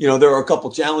 so there are a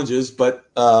couple challenges, but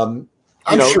I'm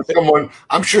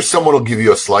sure someone will give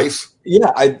you a slice.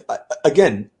 Yeah, I'm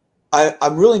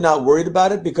really not worried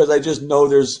about it because I just know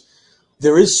there's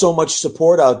there is so much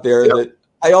support out there that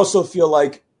I also feel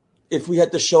like if we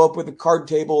had to show up with a card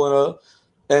table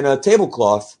and a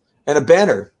tablecloth and a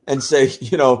banner and say,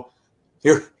 here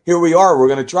we are, we're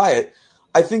going to try it,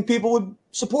 I think people would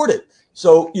support it.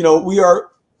 So, we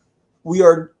are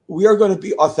going to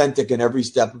be authentic in every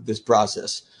step of this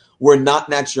process. We're not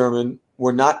Nat Sherman.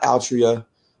 We're not Altria.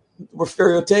 We're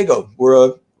Ferio Tego.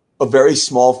 We're a very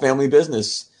small family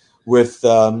business with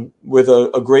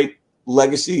a great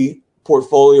legacy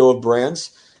portfolio of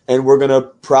brands, and we're going to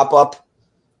prop up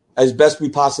as best we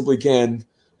possibly can,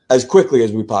 as quickly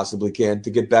as we possibly can, to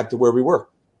get back to where we were.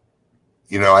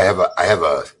 I have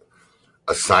a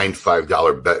signed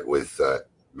 $5 bet with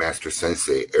Master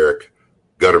Sensei Eric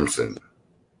Guttermson.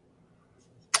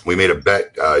 We made a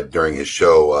bet during his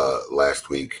show last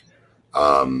week.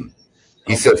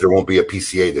 He says there won't be a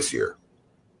PCA this year.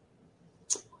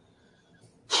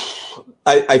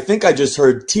 I think I just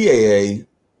heard TAA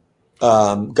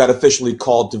got officially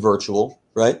called to virtual,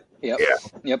 right? Yep. Yeah.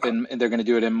 Yep. And they're going to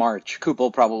do it in March. Coop will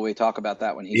probably talk about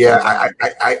that when he. Yeah,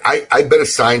 I bet a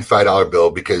signed $5 bill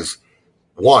because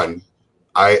one,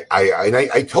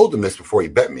 I told him this before he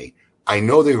bet me. I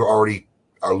know they already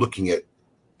are looking at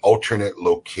alternate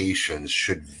locations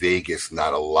should Vegas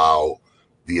not allow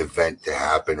the event to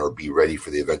happen or be ready for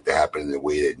the event to happen in the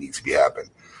way that it needs to be happen.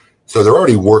 So they're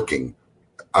already working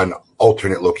on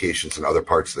alternate locations in other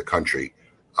parts of the country.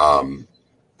 And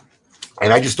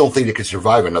I just don't think it could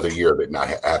survive another year of it not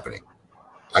happening.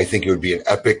 I think it would be an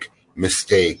epic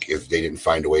mistake if they didn't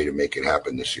find a way to make it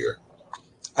happen this year.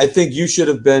 I think you should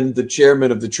have been the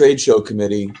chairman of the trade show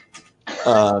committee,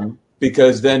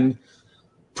 because then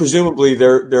presumably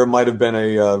there might have been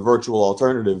a virtual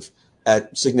alternative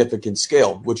at significant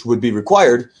scale, which would be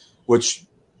required, which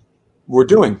we're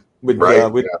doing with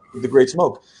the Great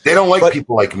Smoke. They don't like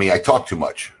people like me. I talk too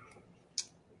much.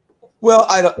 Well,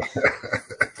 I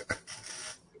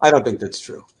don't think that's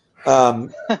true. I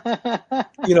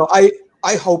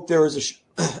hope there is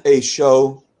a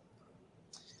show.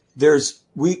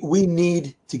 We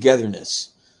need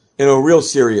togetherness in a real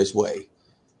serious way.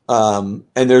 And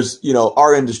there's,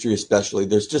 our industry especially,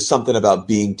 there's just something about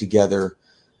being together.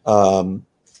 And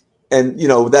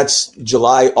that's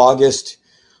July, August.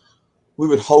 We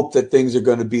would hope that things are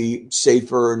going to be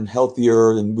safer and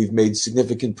healthier, and we've made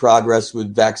significant progress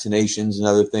with vaccinations and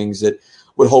other things that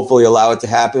would hopefully allow it to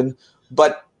happen.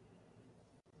 But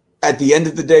at the end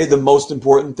of the day, the most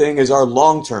important thing is our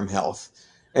long-term health.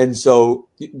 And so,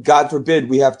 God forbid,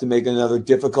 we have to make another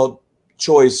difficult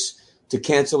choice to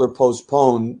cancel or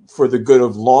postpone for the good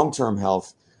of long-term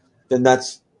health, then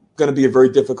that's going to be a very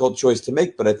difficult choice to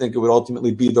make. But I think it would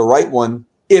ultimately be the right one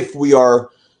if we are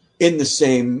in the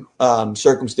same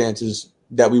circumstances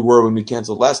that we were when we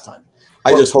canceled last time.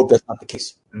 I just hope that's not the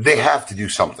case. They have to do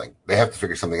something. They have to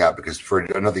figure something out, because for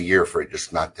another year, for it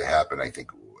just not to happen, I think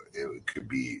it could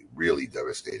be really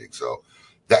devastating. So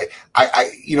that I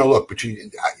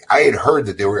had heard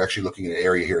that they were actually looking at an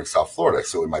area here in South Florida.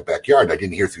 So in my backyard, I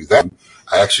didn't hear through them.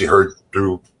 I actually heard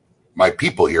through my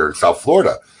people here in South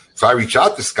Florida. So I reached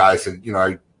out to this guy. I said,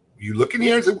 are you looking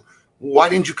here? I said, why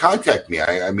didn't you contact me?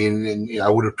 I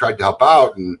would have tried to help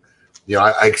out, and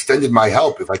I extended my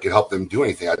help if I could help them do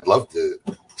anything. I'd love to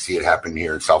see it happen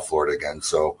here in South Florida again.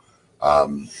 So,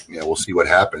 we'll see what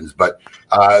happens. But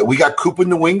we got Coop in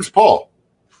the wings, Paul.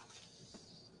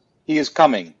 He is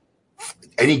coming.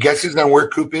 Any guesses on where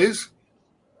Coop is?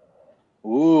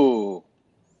 Ooh.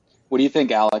 What do you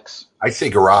think, Alex? I say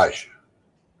garage.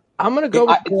 I'm gonna go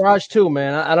with garage too,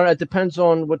 man. I don't know. It depends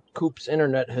on what Coop's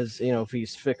internet has. If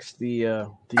he's fixed the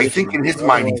I think in his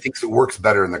mind he thinks it works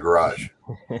better in the garage.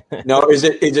 No, is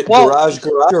it garage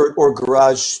or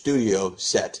garage studio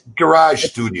set? Garage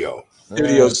studio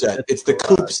set. It's the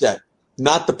Coop set,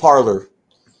 not the parlor.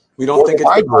 We don't think it's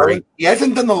library. He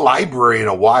hasn't done the library in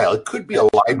a while. It could be a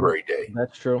library day.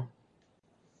 That's true.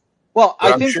 Well,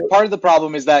 I think part of the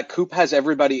problem is that Coop has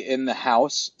everybody in the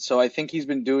house, so I think he's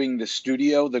been doing the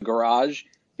studio, the garage,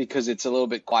 because it's a little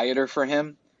bit quieter for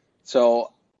him.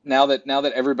 So now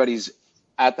that everybody's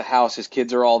at the house, his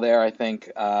kids are all there, I think.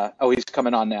 He's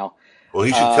coming on now. Well,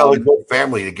 he should tell his whole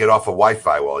family to get off of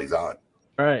Wi-Fi while he's on.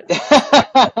 All right.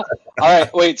 All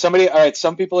right, wait, all right,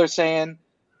 some people are saying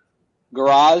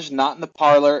garage, not in the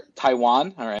parlor,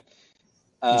 Taiwan. All right.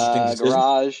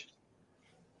 Garage.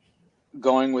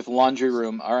 Going with laundry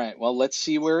room. All right. Well, let's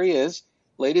see where he is.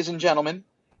 Ladies and gentlemen.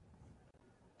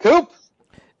 Coop.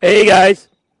 Hey, guys.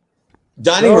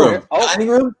 Dining room. Oh. Dining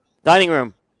room? Dining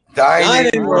room.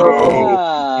 Dining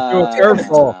room.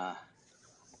 Careful.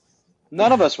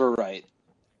 None of us were right.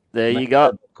 There you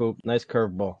go. Coop. Nice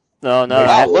curveball. No.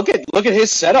 Wow, look at his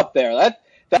setup there.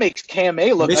 That makes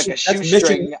KMA look like a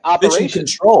shoestring operation. Mission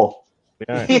control.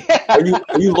 Yeah.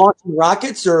 Are you launching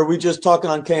rockets, or are we just talking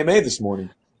on KMA this morning?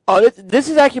 Oh, this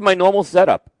is actually my normal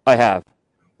setup I have.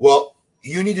 Well,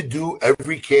 you need to do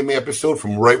every KMA episode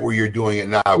from right where you're doing it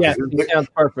now. Yeah, it sounds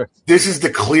perfect. This is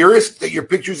the clearest that your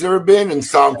picture's ever been in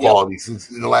sound quality since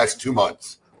in the last 2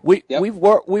 months. We've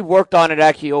worked on it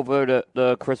actually over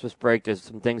the Christmas break. There's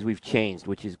some things we've changed,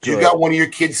 which is good. You got one of your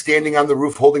kids standing on the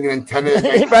roof holding an antenna.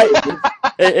 Right.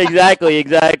 Exactly.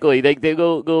 They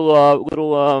go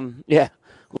little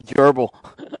gerbil.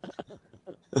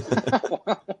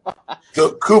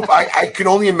 So, Coop, I can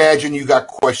only imagine you got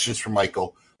questions for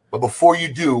Michael. But before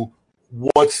you do,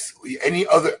 what's any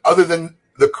other than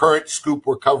the current scoop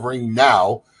we're covering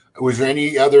now? Was there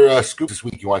any other scoop this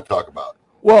week you want to talk about?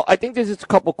 Well, I think there's just a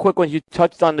couple quick ones. You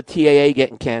touched on the TAA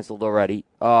getting canceled already.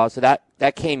 So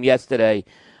that came yesterday.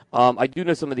 I do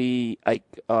know some of the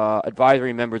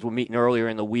advisory members were meeting earlier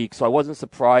in the week, so I wasn't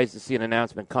surprised to see an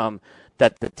announcement come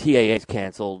that the TAA is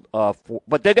canceled.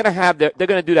 But they're going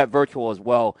to do that virtual as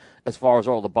well as far as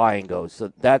all the buying goes.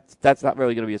 So that's not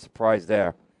really going to be a surprise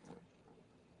there.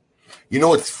 You know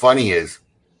what's funny is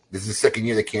this is the second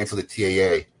year they canceled the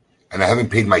TAA, and I haven't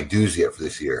paid my dues yet for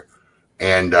this year.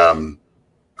 And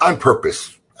on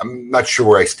purpose. I'm not sure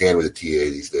where I stand with the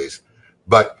TAA these days.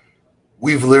 But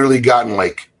we've literally gotten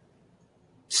like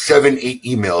 7-8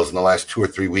 emails in the last 2 or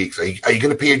 3 weeks. Are you going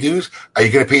to pay your dues? Are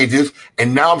you going to pay your dues?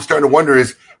 And now I'm starting to wonder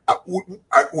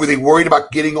were they worried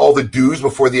about getting all the dues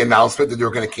before the announcement that they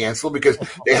were going to cancel? Because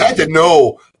they had to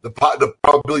know the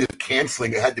probability of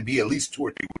canceling. It had to be at least 2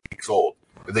 or 3 weeks old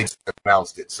if they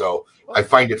announced it. So I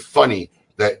find it funny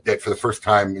that for the first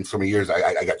time in so many years,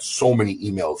 I got so many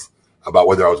emails about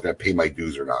whether I was going to pay my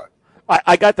dues or not.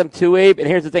 I got them too, Abe. And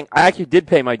here's the thing. I actually did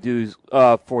pay my dues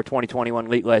for 2021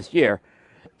 late last year.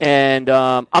 And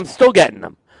I'm still getting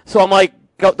them. So I'm like,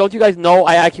 don't you guys know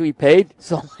I actually paid?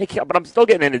 So I'm like, yeah, but I'm still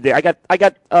getting in today. I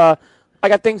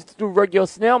got things through regular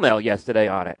snail mail yesterday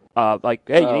on it. Like,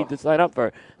 hey, you need to sign up for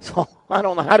it. So I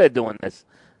don't know how they're doing this.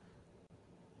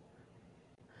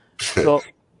 So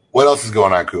what else is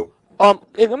going on, Coop?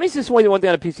 Let me just say one thing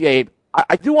on the PCA, Abe.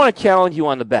 I do want to challenge you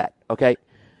on the bet, okay?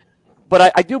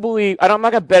 But I do believe, I'm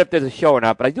not going to bet if there's a show or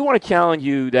not, but I do want to challenge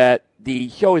you that the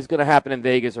show is going to happen in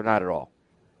Vegas or not at all.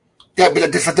 Yeah,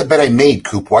 but that's not the bet I made,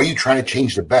 Coop. Why are you trying to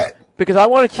change the bet? Because I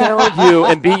want to challenge you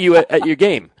and beat you at your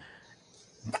game.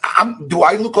 Do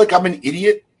I look like I'm an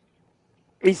idiot?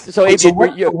 So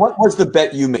what was the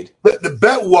bet you made? The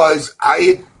bet was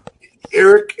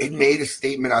Eric had made a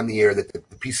statement on the air that the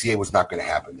PCA was not going to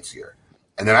happen this year.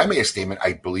 And then I made a statement,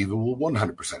 I believe it will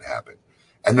 100% happen.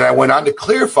 And then I went on to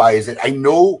clarify is that I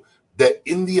know that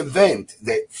in the event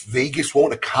that Vegas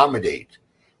won't accommodate,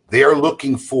 they are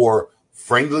looking for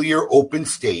friendlier open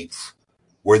states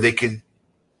where they could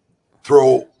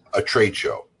throw a trade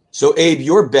show. So, Abe,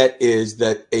 your bet is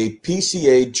that a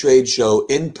PCA trade show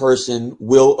in person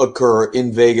will occur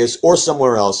in Vegas or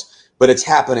somewhere else, but it's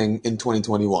happening in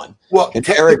 2021. Well, and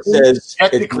Eric says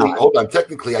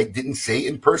technically, I didn't say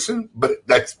in person, but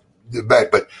that's the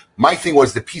bet. But my thing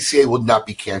was the PCA will not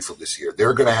be canceled this year.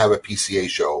 They're going to have a PCA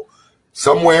show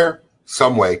somewhere,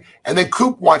 some way. And then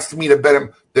Coop wants me to bet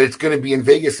him that it's going to be in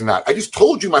Vegas or not. I just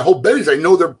told you my whole bet is I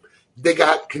know they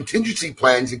got contingency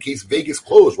plans in case Vegas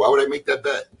closed. Why would I make that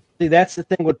bet? See, that's the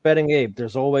thing with betting, Abe.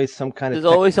 There's always some kind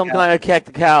of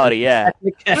technicality, yeah.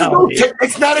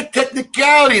 It's not a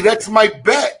technicality. That's my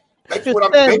bet. That's what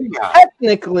I'm betting on.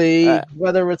 Technically,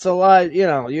 whether it's a live,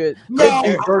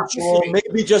 virtual,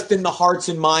 maybe just in the hearts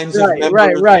and minds of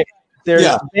members. Right.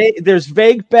 There's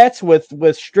vague bets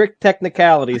with strict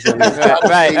technicalities in it.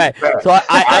 right. So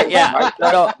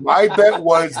my bet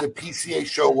was the PCA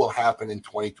show will happen in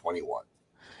 2021.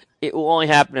 It will only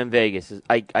happen in Vegas.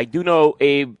 I do know,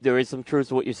 Abe, there is some truth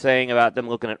to what you're saying about them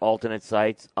looking at alternate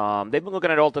sites. They've been looking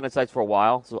at alternate sites for a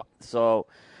while,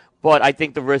 but I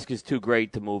think the risk is too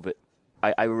great to move it.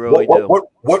 I really do.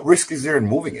 What risk is there in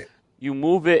moving it? You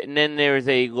move it, and then there's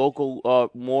a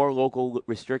more local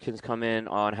restrictions come in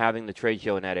on having the trade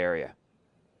show in that area.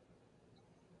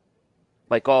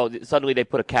 Like, suddenly they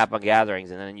put a cap on gatherings,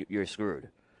 and then you're screwed.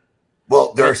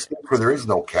 Well, there are states where there is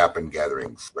no cap in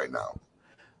gatherings right now.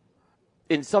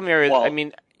 In some areas, I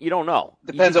mean, you don't know.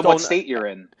 Depends on what state you're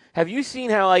in. Have you seen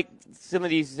how, some of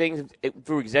these things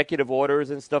through executive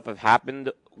orders and stuff have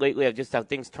happened lately, of just how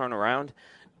things turn around?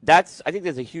 I think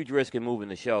there's a huge risk in moving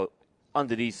the show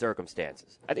under these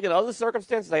circumstances. I think in other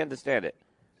circumstances, I understand it.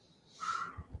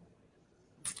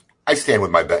 I stand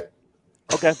with my bet.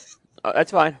 Okay.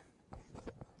 That's fine.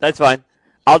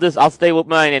 I'll stay with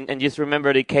mine and just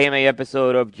remember the KMA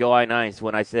episode of July 9th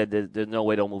when I said there's no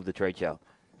way they'll move the trade show.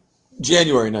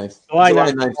 January 9th. July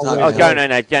July 9th. 9th. Oh, January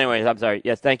 9th. January. I'm sorry.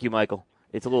 Yes, thank you, Michael.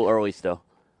 It's a little early still.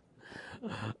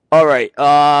 All right.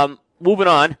 Moving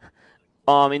on.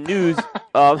 In news,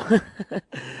 Zev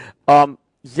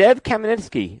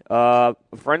Kamenetsky, a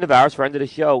friend of ours, friend of the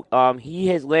show, he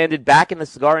has landed back in the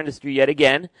cigar industry yet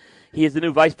again. He is the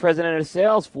new vice president of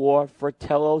sales for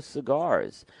Fratello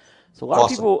Cigars. So a lot of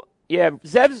people,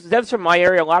 Zev's from my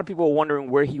area. A lot of people were wondering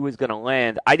where he was going to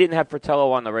land. I didn't have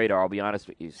Fratello on the radar, I'll be honest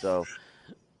with you. So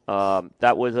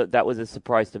that was a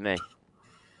surprise to me.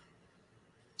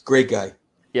 Great guy.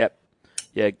 Yep.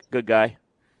 Yeah, good guy.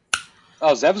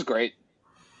 Oh, Zev's great.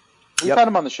 We've had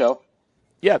him on the show.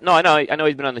 Yeah, no, I know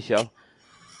he's been on the show.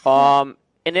 And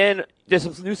then there's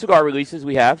some new cigar releases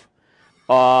we have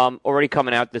already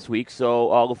coming out this week. So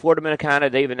La Flor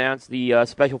Dominicana, they've announced the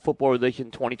Special Football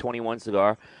Edition 2021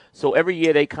 cigar. So every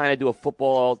year they kind of do a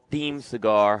football-themed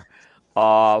cigar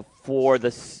for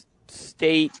the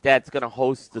state that's going to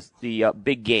host the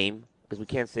big game, because we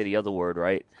can't say the other word,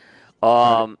 right?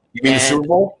 You mean the Super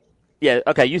Bowl? Yeah,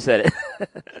 okay, you said it.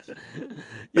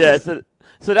 Yeah,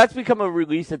 so that's become a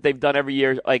release that they've done every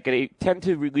year. Like, they tend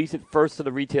to release it first to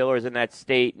the retailers in that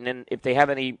state, and then if they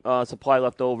have any supply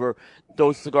left over,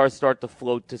 those cigars start to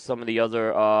float to some of the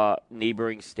other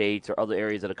neighboring states or other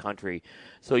areas of the country.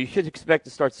 So you should expect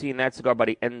to start seeing that cigar by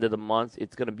the end of the month.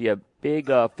 It's going to be a big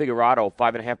Figurado,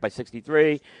 5.5 by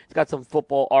 63. It's got some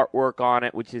football artwork on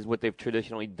it, which is what they've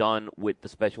traditionally done with the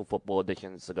Special Football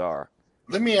Edition cigar.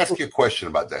 Let me ask you a question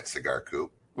about that cigar,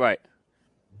 Coop. Right.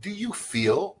 Do you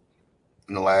feel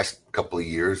in the last couple of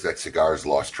years that cigars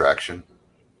lost traction?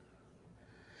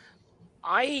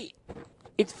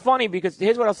 It's funny because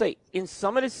here's what I'll say. In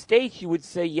some of the states, you would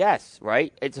say yes,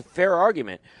 right? It's a fair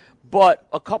argument. But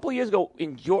a couple of years ago,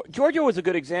 in Georgia was a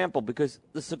good example because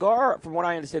the cigar, from what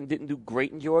I understand, didn't do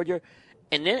great in Georgia.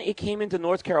 And then it came into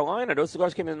North Carolina. Those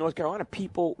cigars came into North Carolina.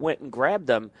 People went and grabbed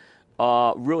them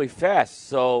really fast.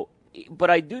 So, but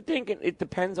I do think it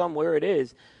depends on where it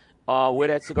is. Where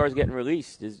that cigar is getting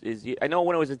released I know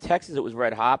when it was in Texas it was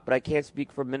red hot, but I can't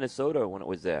speak for Minnesota when it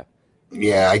was there.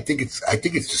 Yeah, I think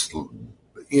it's just,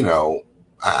 you know,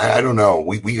 I don't know.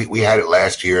 We had it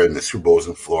last year in the Super Bowls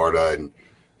in Florida, and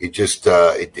it just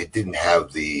it didn't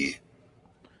have the,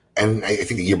 and I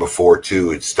think the year before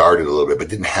too it started a little bit, but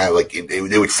didn't have like they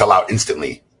would sell out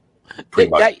instantly, pretty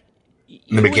much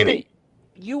in the beginning.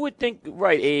 You would think,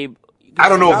 right, Abe? I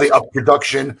don't know if they upped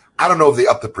production. I don't know if they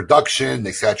upped the production,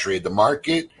 they saturated the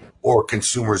market, or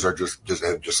consumers are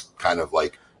just kind of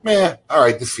like, meh, all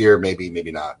right, this year, maybe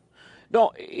not.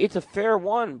 No, it's a fair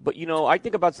one, but, you know, I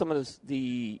think about some of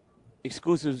the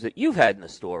exclusives that you've had in the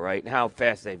store, right, and how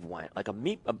fast they've went. Like a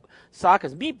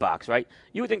Saka's Meat Box, right?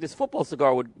 You would think this football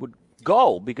cigar would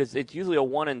go because it's usually a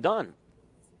one and done.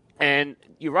 And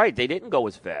you're right, they didn't go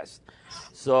as fast.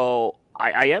 So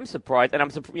I am surprised, and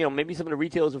I'm surprised, you know, maybe some of the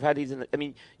retailers have had these I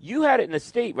mean, you had it in the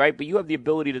state, right? But you have the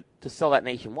ability to sell that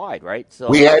nationwide, right? So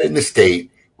we had it in the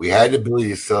state. We had the ability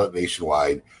to sell it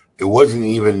nationwide. It wasn't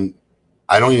even,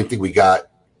 I don't even think we got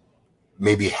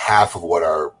maybe half of what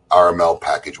our RML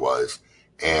package was,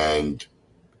 and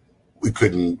we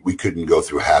couldn't go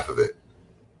through half of it.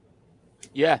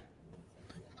 Yeah.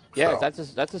 Yeah, So.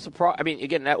 that's a surprise. I mean,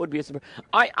 again, that would be a surprise.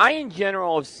 I in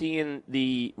general have seen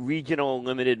the regional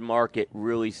limited market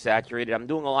really saturated. I'm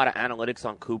doing a lot of analytics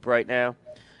on Coop right now,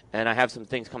 and I have some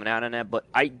things coming out on that, but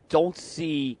I don't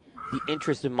see the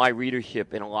interest in my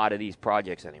readership in a lot of these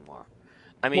projects anymore.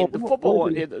 I mean, the football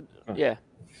one, yeah.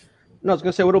 No, I was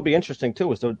going to say what'll be interesting,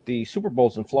 too, is the Super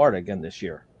Bowl's in Florida again this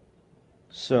year.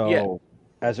 So, Yeah.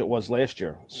 as it was last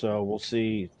year. So we'll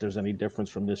see if there's any difference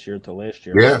from this year to last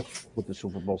year with the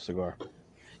Super Bowl cigar.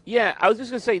 Yeah, I was just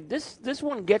gonna say this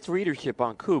one gets readership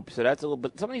on Coop, so that's a little.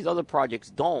 But some of these other projects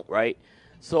don't, right?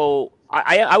 So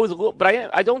I was a little, but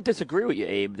I don't disagree with you,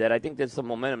 Abe. That I think there's some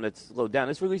momentum that's slowed down.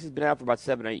 This release has been out for about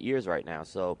 7 or 8 years right now,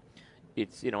 so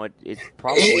it's it's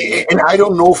probably. And I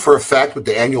don't know for a fact what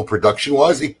the annual production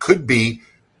was. It could be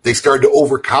they started to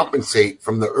overcompensate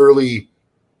from the early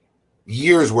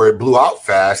years where it blew out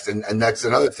fast, and that's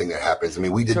another thing that happens. I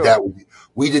mean, we did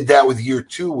that with year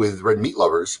 2 with Red Meat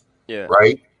Lovers. Yeah.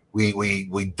 Right.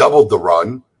 We doubled the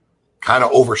run, kind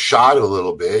of overshot it a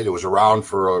little bit. It was around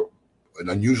for an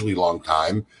unusually long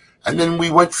time, and then we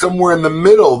went somewhere in the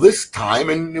middle this time,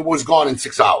 and it was gone in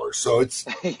 6 hours. So it's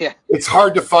it's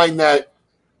hard to find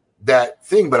that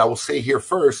thing. But I will say here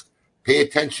first, pay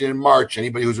attention in March.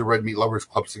 Anybody who's a Red Meat Lovers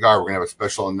Club cigar, we're gonna have a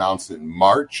special announcement in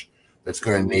March that's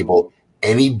going to enable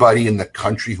anybody in the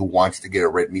country who wants to get a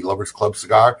Red Meat Lovers Club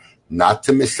cigar not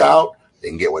to miss out. They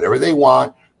can get whatever they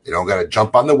want. They don't got to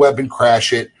jump on the web and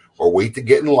crash it. or wait to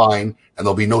get in line, and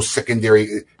there'll be no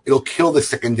secondary. It'll kill the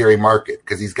secondary market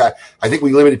because I think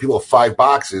we limited people to 5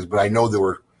 boxes, but I know they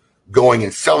were going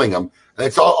and selling them. And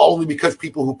it's all only because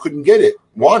people who couldn't get it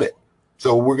want it.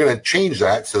 So we're going to change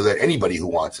that so that anybody who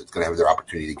wants it's going to have their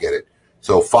opportunity to get it.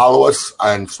 So follow us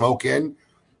on Smoke In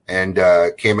and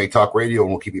KMA Talk Radio, and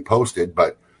we'll keep you posted.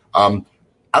 But I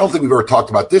don't think we've ever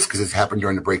talked about this because it's happened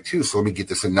during the break too. So let me get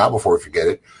this in now before we forget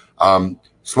it.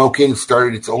 Smoke In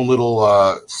started its own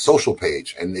little social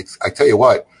page, and I tell you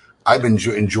what, I've been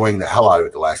enjoying the hell out of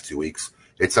it the last 2 weeks.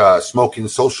 It's a Smoke In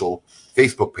Social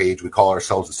Facebook page. We call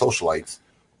ourselves the Socialites,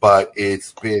 but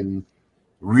it's been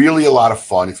really a lot of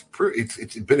fun.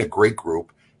 It's been a great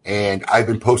group, and I've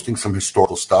been posting some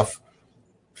historical stuff,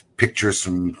 pictures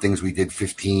from things we did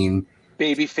 15,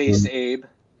 baby-faced Abe,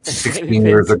 16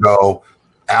 years ago.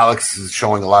 Alex is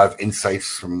showing a lot of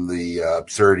insights from the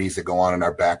absurdities that go on in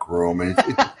our back room, and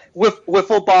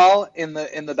wiffle ball in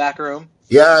the back room.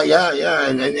 Yeah,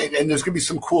 and there's gonna be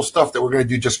some cool stuff that we're gonna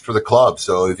do just for the club.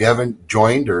 So if you haven't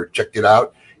joined or checked it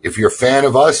out, if you're a fan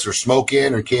of us or Smoke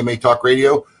In or KMA Talk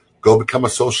Radio, go become a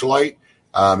socialite.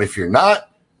 If you're not,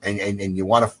 and you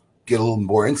want to get a little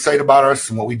more insight about us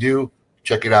and what we do,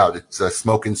 check it out. It's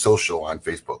Smoke In Social on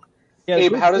Facebook. Yeah,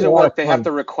 Abe, how does it work? They have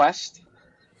to request.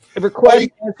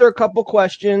 Answer a couple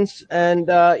questions, and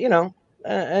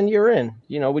and you're in.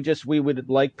 We would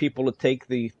like people to take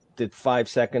the 5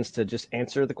 seconds to just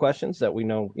answer the questions that we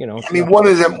know. I mean, one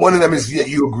of them is that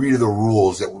you agree to the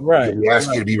rules that we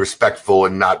ask you to be respectful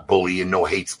and not bully and no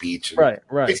hate speech. Right.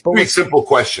 It's pretty simple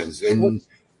questions. And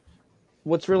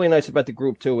what's really nice about the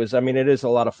group too is, it is a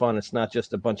lot of fun. It's not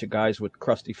just a bunch of guys with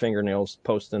crusty fingernails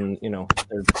posting, their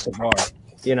cigar.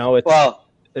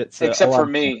 It's except for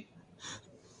me.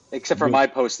 Except for my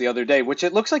post the other day, which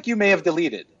it looks like you may have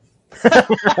deleted.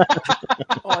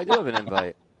 I do have an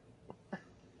invite.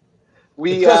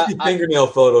 The crusty fingernail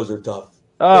photos are tough.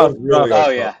 Oh,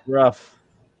 rough.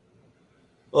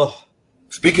 Oh.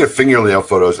 Speaking of fingernail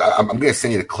photos, I'm going to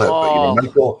send you the clip. Oh.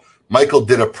 But Michael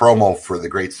did a promo for The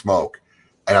Great Smoke,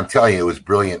 and I'm telling you, it was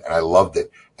brilliant, and I loved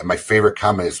it. And my favorite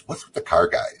comment is, "What's with the car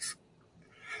guys?"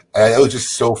 And it was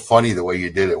just so funny the way you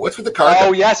did it. What's with the car guys?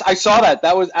 Oh, yes, I saw that.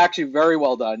 That was actually very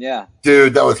well done, yeah.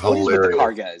 Dude, that was hilarious. What's with the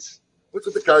car guys? What's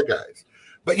with the car guys?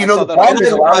 But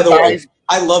by the way,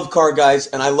 I love car guys,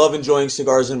 and I love enjoying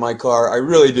cigars in my car. I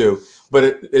really do. But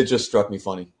it just struck me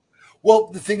funny. Well,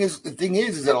 the thing is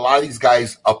that a lot of these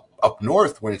guys up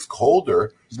north, when it's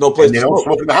colder, there's no place and they don't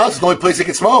smoke in the house. It's the only place they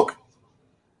can smoke.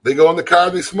 They go in the car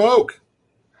and they smoke.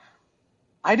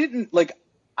 I didn't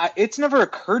it's never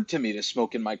occurred to me to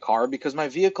smoke in my car because my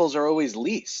vehicles are always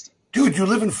leased. Dude, you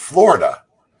live in Florida.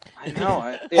 I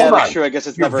know. Yeah, that's true. I guess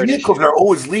it's never an issue. Vehicles are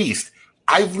always leased.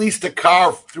 I've leased a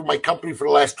car through my company for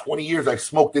the last 20 years. I've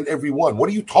smoked in every one. What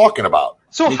are you talking about?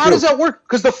 So how does that work?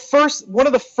 Because one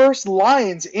of the first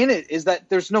lines in it is that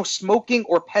there's no smoking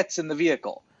or pets in the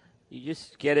vehicle. You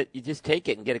just get it. You just take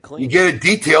it and get it clean. You get it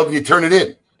detailed and you turn it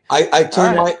in. I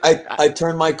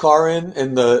turned my car in,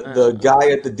 and the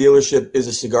guy at the dealership is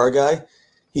a cigar guy.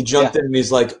 He jumped in and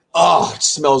he's like, "Oh, it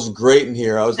smells great in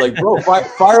here." I was like, "Bro,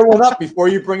 fire one up before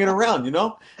you bring it around,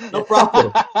 no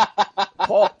problem."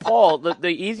 Paul, the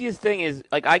easiest thing is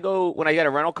when I get a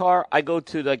rental car, I go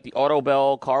to the Auto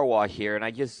Bell car wash here, and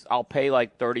I'll pay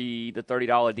like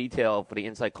 $30 detail for the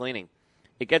inside cleaning.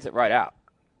 It gets it right out.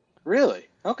 Really?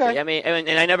 Okay.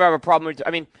 And I never have a problem.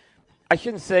 I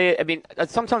shouldn't say it.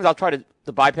 Sometimes I'll try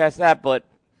to bypass that, but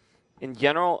in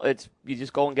general, you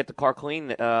just go and get the car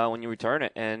clean when you return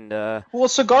it. And well,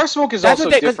 cigar smoke is also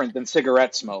different than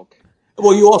cigarette smoke.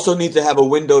 Well, you also need to have a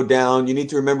window down. You need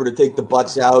to remember to take the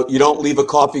butts out. You don't leave a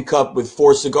coffee cup with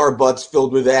 4 cigar butts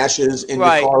filled with ashes in the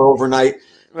car overnight.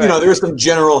 Right. There's some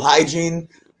general hygiene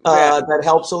that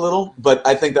helps a little, but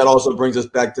I think that also brings us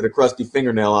back to the crusty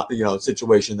fingernail,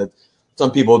 situation that some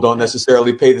people don't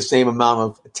necessarily pay the same amount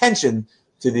of attention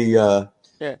to the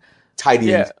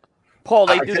tidying. Yeah. Paul,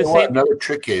 they do the same. Another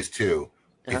trick is too,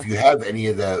 if you have any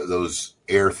of those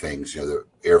air things, the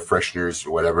air fresheners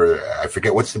or whatever. I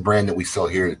forget what's the brand that we sell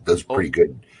here that does pretty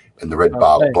good in the red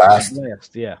bottle. Blast.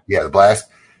 Yeah, the Blast.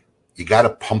 You got to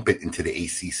pump it into the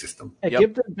AC system.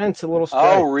 Give the vents a little spray.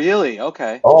 Oh, really?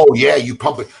 Okay. Oh, yeah, you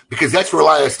pump it because that's where a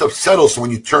lot of that stuff settles. So when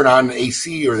you turn on the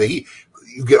AC or the heat,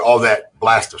 you get all that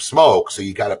blast of smoke. So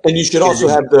you got to. And you should also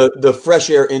have the fresh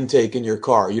air intake in your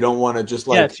car. You don't want to just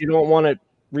yes, you don't want to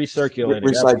recirculate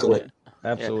recycle it.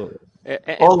 Absolutely.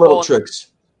 All little tricks.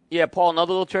 Yeah, Paul,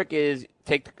 another little trick is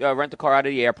rent a car out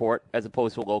of the airport as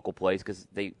opposed to a local place because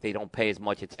they don't pay as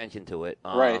much attention to it.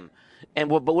 Right.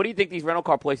 But what do you think these rental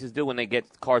car places do when they get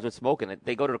cars with smoke in it?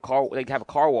 They go to the car, they have a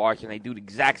car wash, and they do the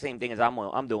exact same thing as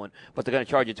I'm doing, but they're going to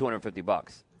charge you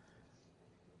 $250.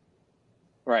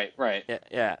 Right.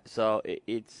 Yeah. So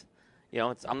it's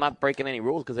I'm not breaking any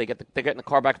rules because they're getting the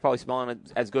car back probably smelling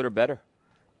as good or better.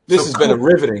 This has been a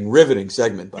riveting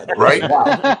segment, by the way. Right?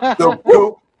 Wow.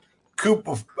 So, Coop,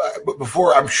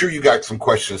 before, I'm sure you got some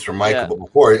questions from Michael, but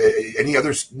before, any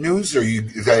other news, or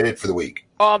is that it for the week?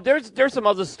 There's some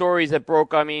other stories that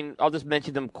broke. I mean, I'll just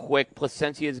mention them quick.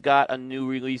 Placencia's got a new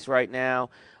release right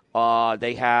now.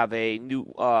 They have a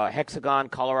new Hexagon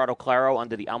Colorado Claro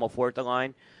under the Almafuerte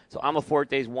line. So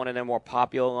Almafuerte is one of their more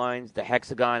popular lines. The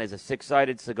Hexagon is a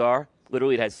 6-sided cigar.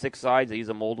 Literally, it has 6 sides. They use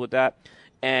a mold with that.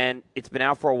 And it's been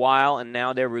out for a while, and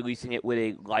now they're releasing it with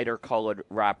a lighter colored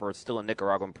wrapper. It's still a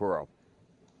Nicaraguan Puro.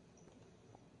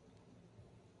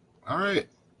 All right.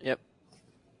 Yep.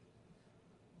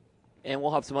 And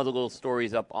we'll have some other little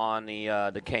stories up on the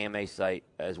KMA site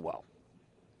as well.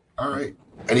 All right.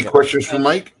 Any questions for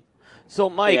Mike? So,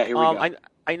 Mike,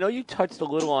 I know you touched a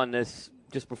little on this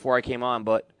just before I came on,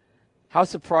 but how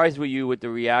surprised were you with the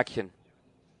reaction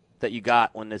that you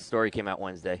got when this story came out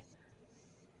Wednesday?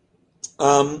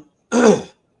 I'll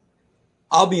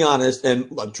be honest,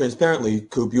 and transparently,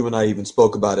 Coop, you and I even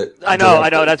spoke about it. I know.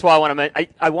 That's why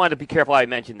I wanted to be careful how I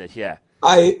mentioned this. Yeah.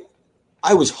 I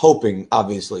was hoping,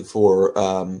 obviously, for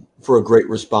a great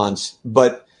response,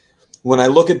 but when I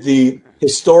look at the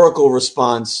historical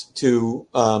response to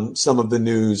some of the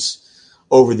news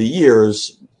over the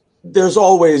years, there's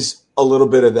always a little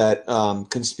bit of that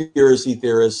conspiracy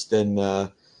theorist and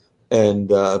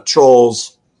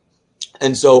trolls,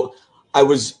 and so I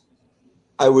was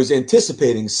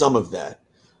anticipating some of that,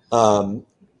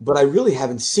 but I really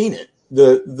haven't seen it.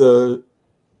 The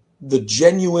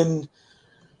genuine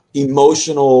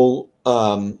emotional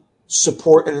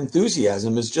support and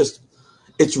enthusiasm is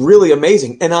it's really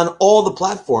amazing. And on all the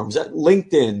platforms, at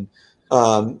LinkedIn,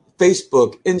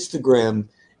 Facebook, Instagram,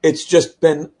 it's just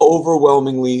been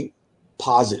overwhelmingly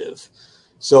positive.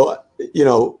 So,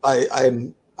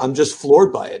 I'm just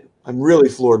floored by it. I'm really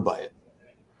floored by it.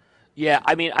 Yeah,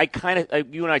 I mean,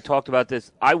 you and I talked about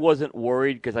this. I wasn't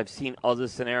worried because I've seen other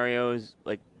scenarios,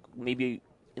 like maybe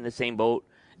in the same boat,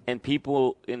 and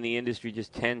people in the industry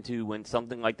just tend to, when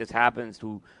something like this happens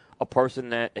to a person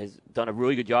that has done a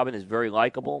really good job and is very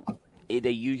likable, they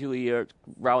usually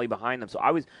rally behind them. So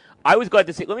I was glad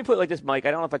to see. Let me put it like this, Mike.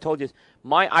 I don't know if I told you this.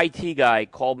 My IT guy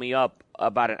called me up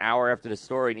about an hour after the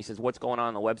story, and he says, "What's going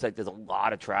on the website? There's a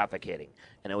lot of traffic hitting."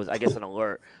 And it was, I guess, an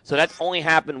alert. So that's only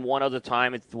happened one other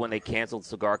time. It's when they canceled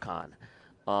CigarCon.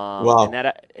 Wow. And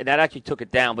that actually took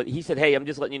it down. But he said, "Hey, I'm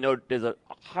just letting you know there's a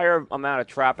higher amount of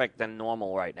traffic than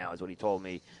normal right now," is what he told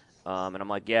me. And I'm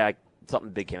like, "Yeah,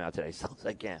 something big came out today." So I was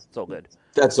like, "Yeah, it's all good."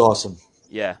 That's awesome.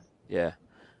 Yeah.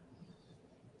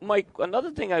 Mike,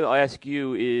 another thing I'll ask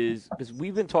you is, because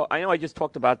we've been talking, I know I just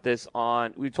talked about this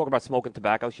we talked about Smoke and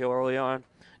Tobacco show early on,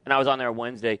 and I was on there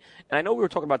Wednesday, and I know we were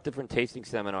talking about different tasting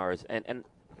seminars, and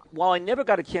while I never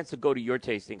got a chance to go to your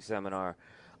tasting seminar,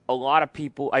 a lot of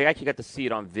people, I actually got to see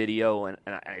it on video, and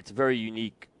it's very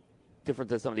unique, different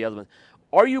than some of the other ones.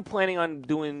 Are you planning on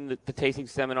doing the tasting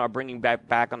seminar, bringing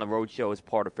back on the road show as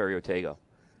part of Ferio Tego?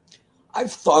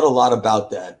 I've thought a lot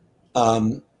about that.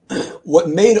 What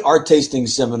made our tasting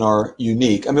seminar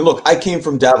unique, I mean, look, I came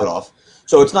from Davidoff,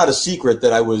 so it's not a secret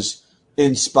that I was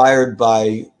inspired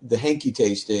by the Henke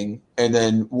tasting and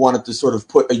then wanted to sort of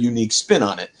put a unique spin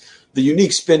on it. The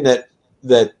unique spin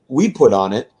that we put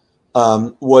on it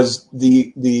was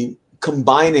the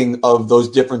combining of those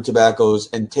different tobaccos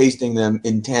and tasting them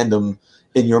in tandem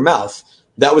in your mouth.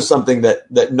 That was something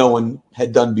that no one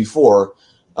had done before.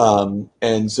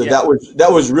 And so that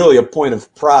was really a point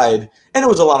of pride, and it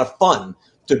was a lot of fun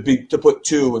to put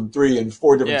 2 and 3 and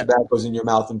 4 different tobaccos in your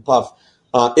mouth and puff.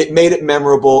 It made it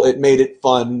memorable, it made it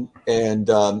fun, and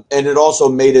it also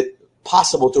made it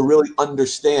possible to really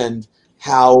understand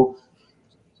how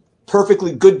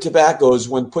perfectly good tobaccos,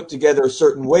 when put together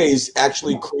certain ways,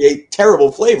 actually create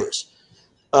terrible flavors.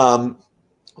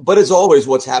 But as always,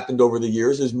 what's happened over the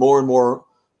years is more and more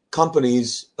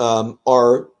companies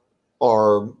are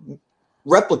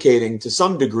replicating to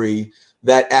some degree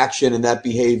that action and that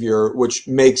behavior, which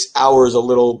makes ours a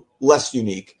little less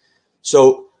unique.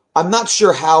 So I'm not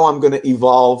sure how I'm going to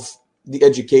evolve the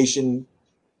education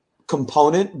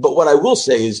component, but what I will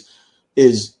say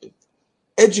is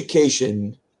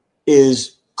education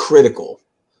is critical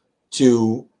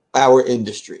to our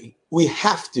industry. We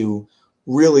have to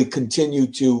really continue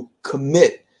to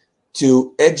commit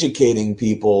to educating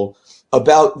people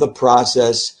about the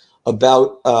process,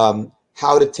 about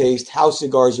how to taste, how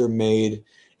cigars are made.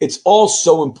 It's all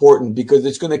so important because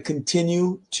it's going to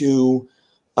continue to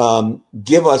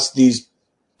give us these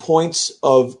points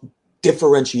of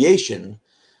differentiation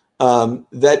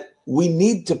that we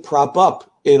need to prop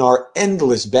up in our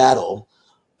endless battle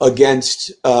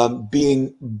against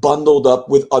being bundled up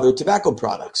with other tobacco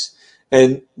products.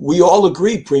 And we all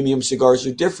agree premium cigars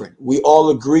are different. We all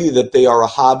agree that they are a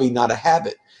hobby, not a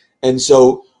habit. And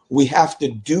so we have to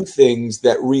do things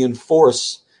that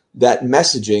reinforce that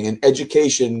messaging, and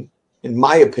education, in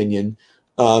my opinion,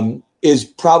 is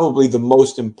probably the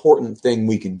most important thing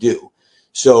we can do.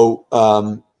 So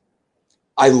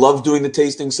I love doing the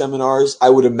tasting seminars. I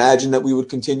would imagine that we would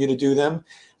continue to do them,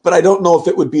 but I don't know if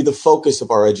it would be the focus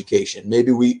of our education.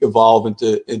 Maybe we evolve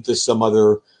into some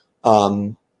other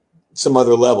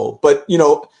level. But, you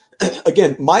know,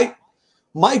 again, my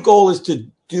goal is to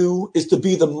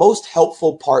be the most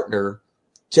helpful partner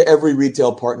to every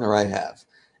retail partner I have.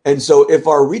 And so if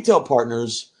our retail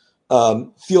partners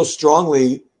feel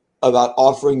strongly about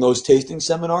offering those tasting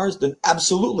seminars, then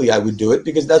absolutely I would do it,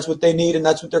 because that's what they need and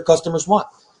that's what their customers want.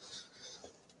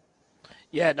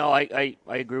 Yeah, no, I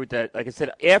agree with that. Like I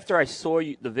said, after I saw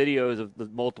the videos of the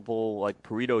multiple like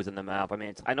burritos in the mouth, I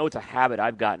mean, I know it's a habit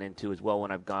I've gotten into as well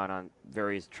when I've gone on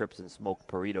various trips and smoked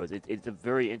burritos. It's a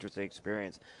very interesting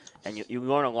experience, and you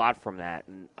learn a lot from that.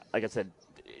 And like I said,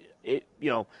 I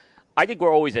think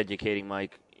we're always educating,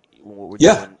 Mike, what we're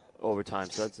doing over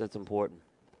time. So that's important.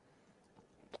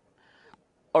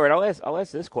 All right, I'll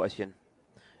ask this question: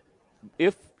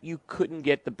 if you couldn't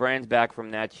get the brands back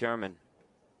from Nat Sherman,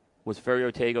 was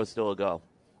Ferio Tego still a go?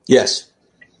 Yes.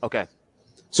 Okay.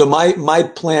 So my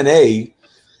plan A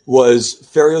was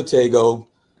Ferio Tego,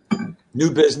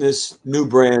 new business, new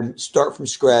brand, start from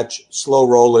scratch, slow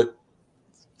roll it,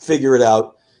 figure it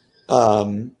out.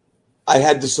 I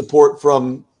had the support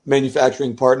from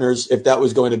manufacturing partners if that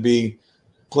was going to be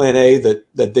plan A,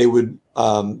 that they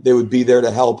would be there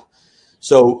to help.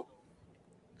 So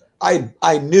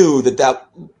I knew that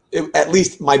at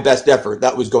least my best effort,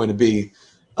 that was going to be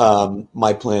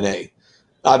my plan A.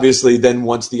 Obviously, then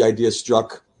once the idea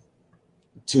struck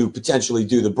to potentially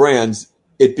do the brands,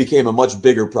 it became a much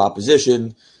bigger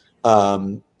proposition.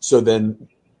 So then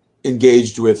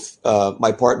engaged with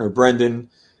my partner, Brendan,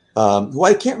 who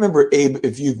I can't remember, Abe,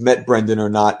 if you've met Brendan or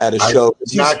not at a show.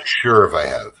 I'm not sure if I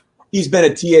have. He's been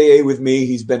at TAA with me.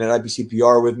 He's been at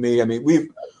IPCPR with me. I mean,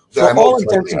 for all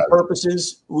intents and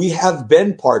purposes, we have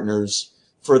been partners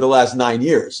for the last 9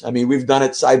 years. I mean, we've done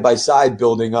it side by side,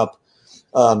 building up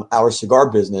our cigar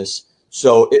business.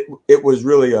 So it was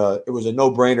really a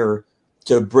no-brainer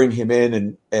to bring him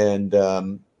in and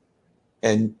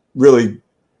really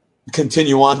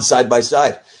continue on side by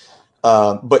side.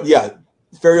 But yeah,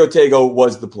 Ferio Tego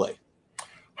was the play.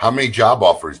 How many job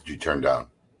offers did you turn down?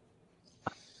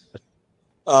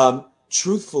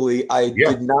 Truthfully, I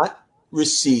did not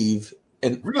receive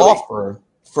an offer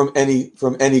from any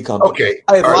company. Okay.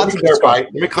 I had lots of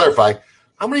let me clarify.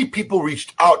 How many people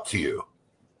reached out to you?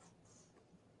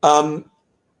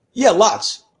 Yeah,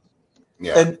 lots.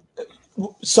 Yeah. And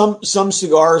some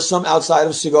cigar, some outside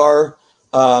of cigar.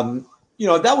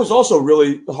 That was also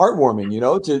really heartwarming,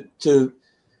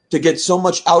 to get so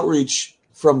much outreach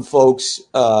from folks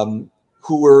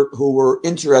who were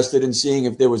interested in seeing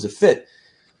if there was a fit.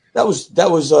 That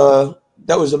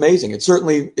was amazing. It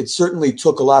certainly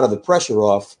took a lot of the pressure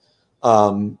off,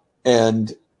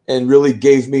 and really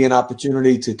gave me an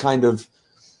opportunity to kind of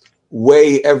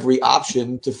weigh every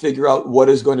option to figure out what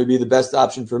is going to be the best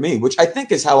option for me, which I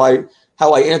think is how I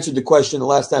answered the question the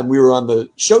last time we were on the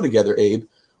show together, Abe,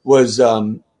 was,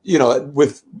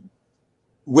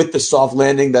 with the soft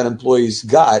landing that employees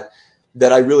got,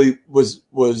 that I really was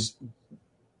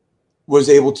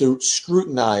able to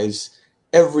scrutinize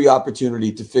every opportunity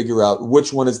to figure out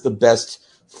which one is the best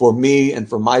for me and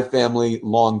for my family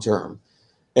long term.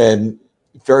 And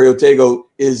Ferio Tego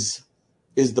is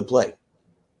the play.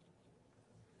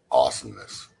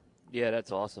 Awesomeness. Yeah,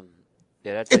 that's awesome.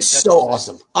 Yeah, that's so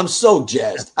awesome. I'm so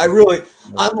jazzed. I'm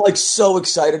like so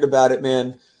excited about it,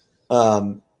 man.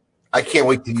 I can't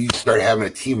wait till you start having a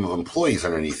team of employees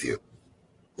underneath you.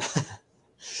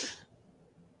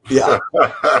 Yeah.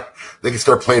 They can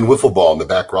start playing wiffle ball in the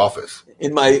back office.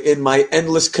 In my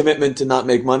endless commitment to not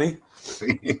make money.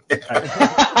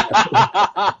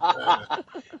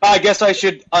 I guess I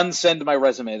should unsend my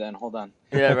resume then. Hold on.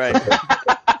 Yeah, right.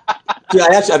 Yeah,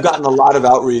 I've gotten a lot of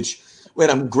outreach, and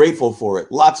I'm grateful for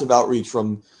it. Lots of outreach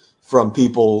from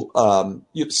people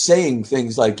saying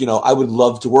things like, I would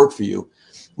love to work for you.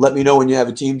 Let me know when you have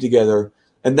a team together.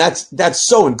 And that's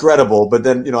so incredible. But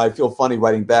then, I feel funny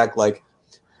writing back like,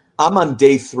 I'm on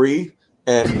day 3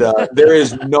 and there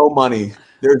is no money.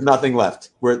 There's nothing left.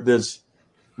 We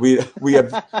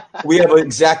have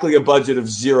exactly a budget of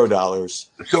 $0.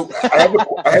 So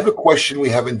I have a question we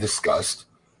haven't discussed.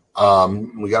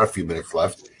 We got a few minutes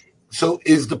left. So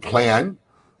is the plan,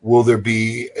 will there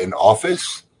be an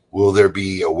office? Will there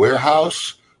be a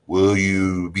warehouse? Will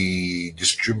you be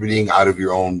distributing out of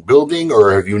your own building,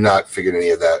 or have you not figured any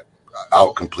of that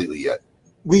out completely yet?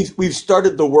 We've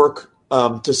started the work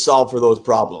to solve for those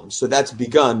problems. So that's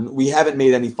begun. We haven't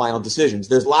made any final decisions.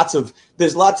 There's lots of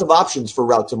options for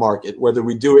route to market, whether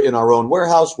we do it in our own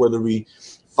warehouse, whether we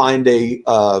find a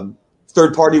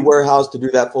third-party warehouse to do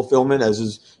that fulfillment, as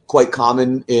is quite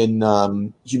common in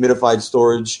humidified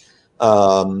storage,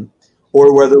 or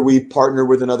whether we partner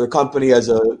with another company as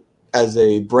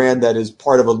a brand that is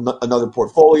part of another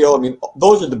portfolio. I mean,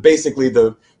 those are basically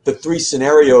the 3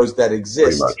 scenarios that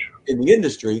exist in the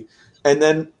industry. And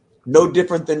then no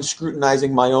different than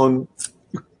scrutinizing my own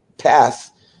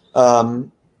path.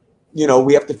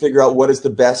 We have to figure out what is the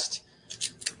best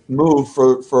move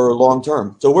for long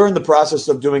term. So we're in the process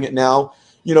of doing it now.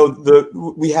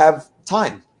 We have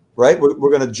time, right? We're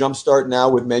going to jumpstart now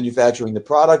with manufacturing the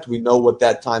product. We know what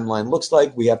that timeline looks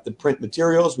like. We have to print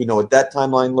materials. We know what that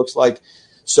timeline looks like.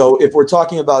 So if we're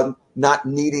talking about not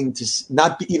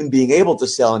even being able to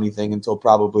sell anything until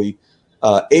probably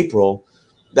April,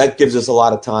 that gives us a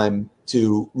lot of time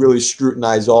to really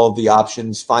scrutinize all of the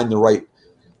options, find the right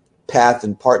path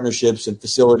and partnerships and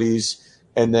facilities,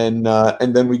 and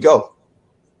then we go.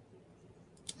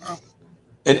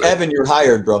 And Evan, you're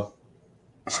hired, bro.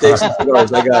 Steaks and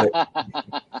cigars, I got it.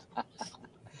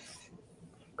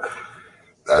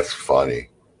 That's funny.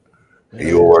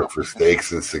 You'll work for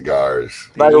Steaks and Cigars.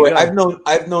 By the way, I've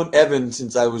known Evan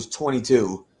since I was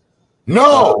 22.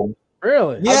 No,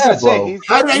 really? Yeah, bro. He's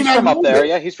from up there.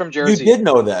 Yeah, he's from Jersey. You did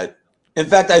know that. In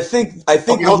fact, I think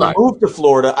when you moved to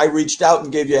Florida, I reached out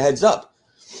and gave you a heads up.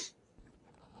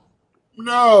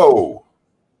 No.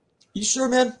 You sure,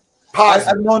 man?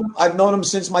 Positive. I've known him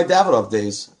since my Davidoff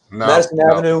days. No, Madison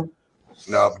Avenue.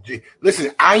 No,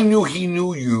 listen, I knew he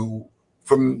knew you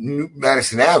from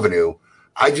Madison Avenue.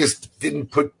 I just didn't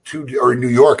put or New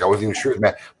York. I wasn't even sure,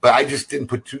 man. But I just didn't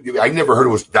put I never heard it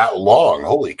was that long.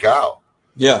 Holy cow!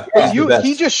 Yeah,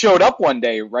 he just showed up one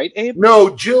day, right, Abe?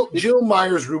 No, Jill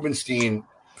Myers Rubenstein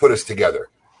put us together.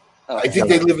 I think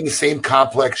they live in the same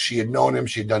complex. She had known him.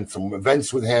 She had done some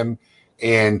events with him,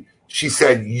 and she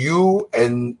said, "You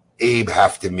and Abe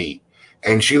have to meet."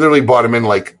 And she literally brought him in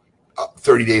like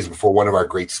 30 days before one of our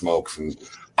great smokes. And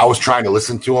I was trying to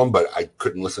listen to him, but I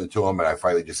couldn't listen to him. And I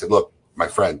finally just said, "Look, my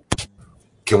friend,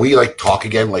 can we talk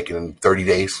again in 30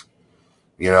 days,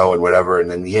 and whatever."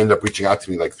 And then he ended up reaching out to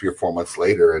me 3 or 4 months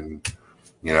later. And,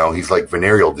 he's like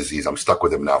venereal disease. I'm stuck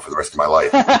with him now for the rest of my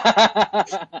life.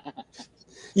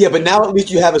 Yeah. But now at least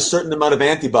you have a certain amount of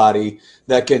antibody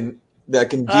that can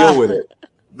deal with it.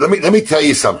 Let me tell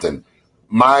you something.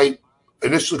 My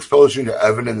initial exposure to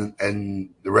Evan and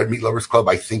the Red Meat Lovers Club,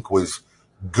 I think, was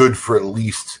good for at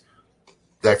least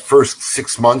that first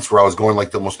 6 months where I was going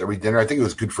to almost every dinner. I think it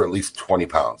was good for at least 20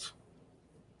 pounds.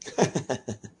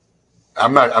 I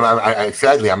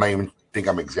might even think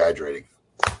I'm exaggerating.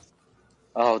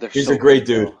 Oh, he's a great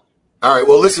dude. All right.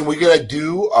 Well, listen, we're going to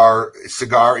do our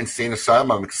Cigar Insane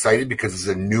Asylum. I'm excited because it's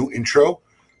a new intro.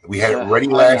 We had it ready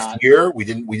last year. We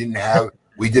did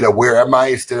a Where Am I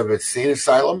instead of Insane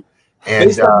Asylum. And,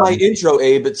 based on my intro,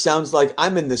 Abe, it sounds like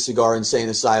I'm in the Cigar Insane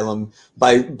Asylum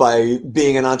by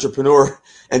being an entrepreneur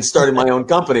and starting my own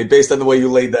company. Based on the way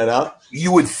you laid that out,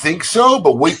 you would think so,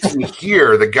 but wait till you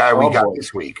hear the guy we got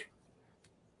this week.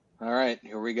 All right,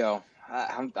 here we go.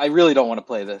 I really don't want to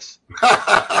play this.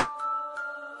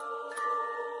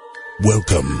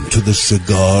 Welcome to the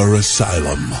Cigar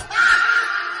Asylum.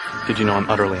 Did you know I'm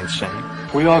utterly insane?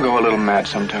 We all go a little mad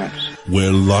sometimes.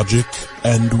 Where logic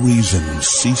and reason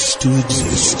cease to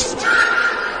exist.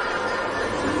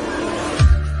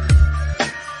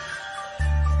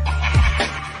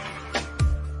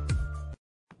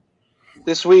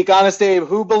 This week, Honest Abe,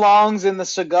 who belongs in the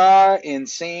Cigar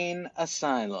Insane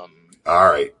Asylum? All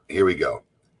right, here we go.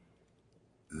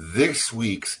 This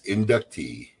week's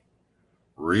inductee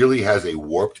really has a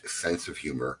warped sense of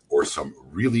humor or some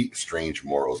really strange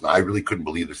morals. Now, I really couldn't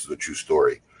believe this is a true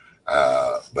story,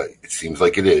 but it seems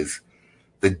like it is.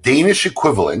 The Danish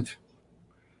equivalent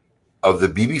of the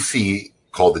BBC,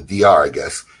 called the DR, I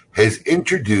guess, has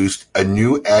introduced a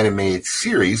new animated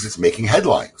series that's making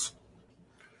headlines.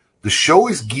 The show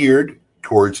is geared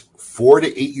towards 4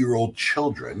 to 8-year-old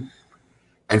children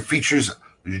and features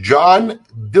John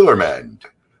Dillermand,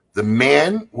 the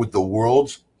man with the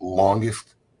world's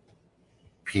longest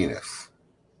penis.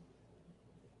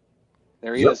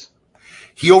 There he is.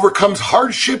 He overcomes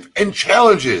hardship and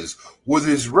challenges with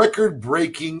his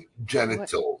record-breaking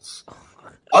genitals.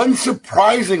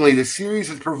 Unsurprisingly, the series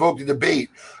has provoked a debate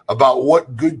about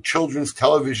what good children's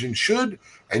television should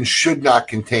and should not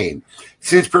contain.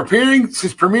 Since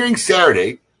premiering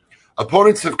Saturday,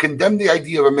 opponents have condemned the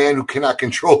idea of a man who cannot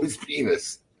control his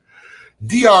penis.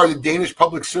 DR, the Danish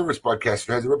public service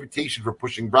broadcaster, has a reputation for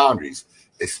pushing boundaries,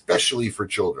 especially for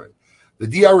children. The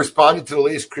DR responded to the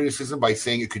latest criticism by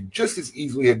saying it could just as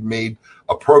easily have made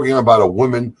a program about a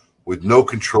woman with no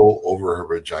control over her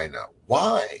vagina.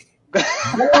 Why?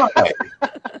 Why?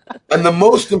 And the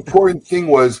most important thing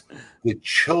was the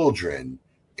children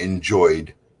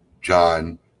enjoyed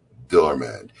John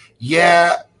Dillermand.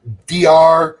 Yeah,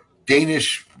 DR,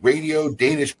 Danish radio,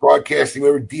 Danish broadcasting,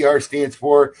 whatever DR stands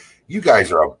for, you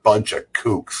guys are a bunch of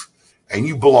kooks. And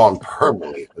you belong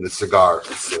permanently in the cigar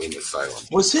insane asylum.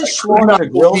 Was his schlong on a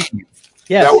grill?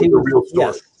 Yes, that was the real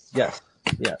story. Yes.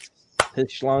 His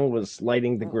schlong was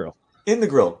lighting the grill. In the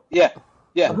grill. Yeah.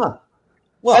 Uh-huh.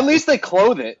 Well, at least they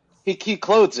clothe it. He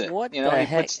clothes it. What you know, the he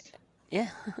heck? puts- Yeah.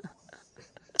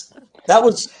 That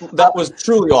was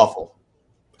truly awful.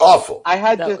 Awful. I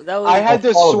had That was I had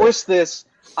to all of it. source this.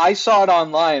 I saw it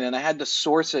online and I had to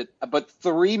source it, but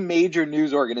 3 major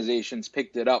news organizations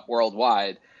picked it up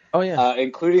worldwide. Oh yeah.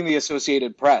 Including the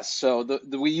Associated Press. So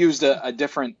we used a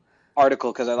different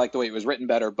article because I like the way it was written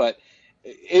better. But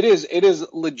it is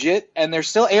legit, and they're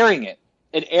still airing it.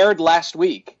 It aired last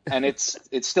week, and it's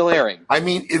still airing. I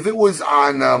mean, if it was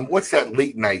on what's that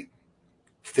late night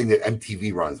thing that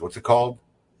MTV runs? What's it called?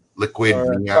 Liquid.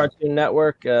 Cartoon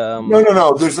Network.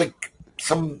 No. There's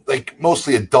some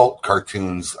mostly adult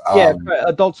cartoons.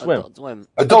 Adult Swim.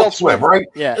 Adult Swim, right?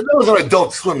 Yeah. That was on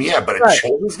Adult Swim, yeah, but a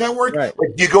children's network? Right.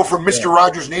 Like, do you go from Mr.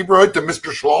 Rogers' Neighborhood to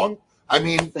Mr. Schlong? I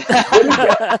mean,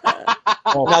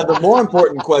 Now, the more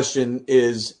important question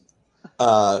is it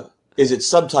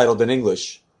subtitled in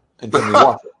English? And can we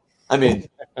watch it? I mean,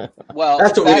 Well,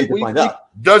 that's what we need to find out.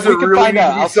 Does it we can really find need out.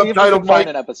 to be I'll see if we subtitled, can find Mike?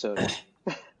 an episode.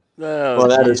 Well,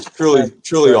 that is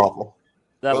truly awful.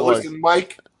 That Well, was. listen,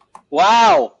 Mike,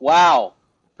 Wow.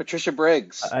 Patricia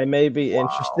Briggs. I may be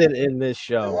interested in this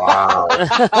show. wow.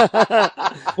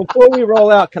 Before we roll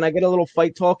out, can I get a little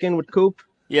fight talk in with Coop?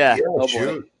 Yeah. boy.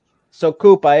 Shoot. So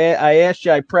Coop, I asked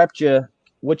you, I prepped you.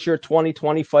 What's your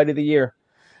 2020 fight of the year?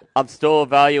 I'm still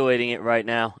evaluating it right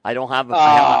now. I don't have.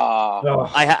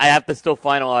 I have to still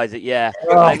finalize it. Yeah.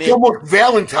 I It's mean, almost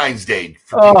Valentine's Day.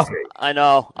 For Pete's sake. I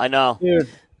know. Dude,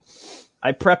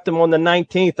 I prepped him on the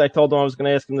 19th. I told him I was going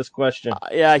to ask him this question.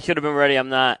 Yeah, I should have been ready. I'm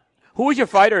not. Who was your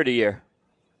fighter of the year?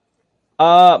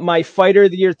 My fighter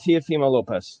of the year, Teofimo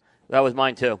Lopez. That was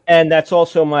mine too. And that's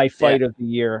also my fight of the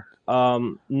year.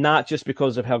 Not just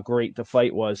because of how great the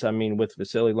fight was. I mean, with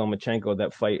Vasily Lomachenko,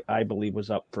 that fight, I believe, was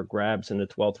up for grabs in the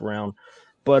 12th round.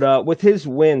 But with his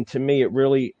win, to me, it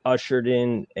really ushered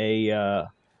in a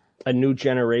new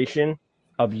generation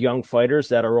of young fighters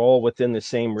that are all within the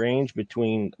same range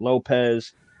between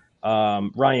Lopez,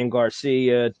 Ryan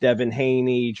Garcia, Devin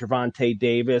Haney, Gervonta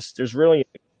Davis. There's really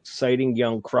an exciting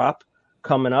young crop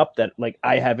coming up that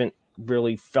I haven't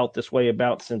really felt this way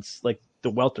about since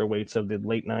the welterweights of the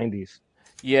late 90s.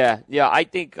 Yeah. I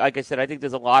think, like I said,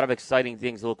 there's a lot of exciting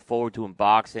things to look forward to in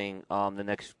boxing the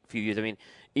next few years. I mean,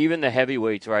 even the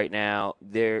heavyweights right now,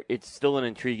 it's still an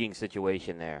intriguing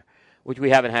situation there, which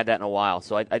we haven't had that in a while.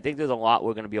 So I think there's a lot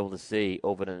we're going to be able to see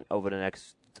over the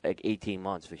next 18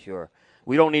 months for sure.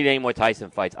 We don't need any more Tyson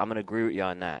fights. I'm going to agree with you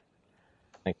on that.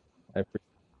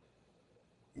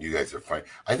 You guys are fine.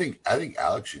 I think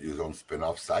Alex should do his own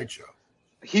spin-off sideshow.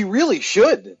 He really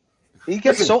should. He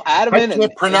gets so adamant. I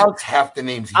can't pronounce half the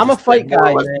names. I'm a fight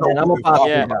guy, man. I'm a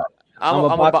boxing guy. I'm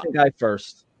a boxing guy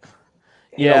first.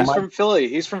 Yeah, he's from Philly.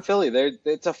 He's from Philly.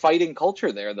 It's a fighting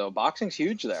culture there, though. Boxing's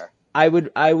huge there. I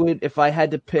would, if I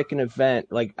had to pick an event,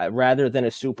 rather than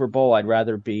a Super Bowl, I'd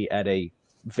rather be at a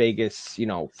Vegas,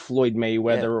 Floyd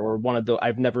Mayweather or one of the.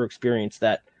 I've never experienced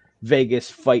that Vegas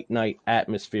fight night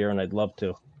atmosphere, and I'd love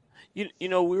to. We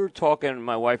were talking,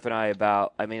 my wife and I,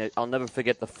 about. I mean, I'll never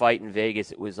forget the fight in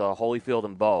Vegas. It was Holyfield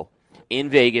and Bowe in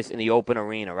Vegas in the open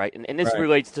arena, right? And this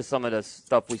relates to some of the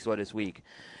stuff we saw this week.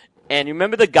 And you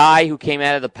remember the guy who came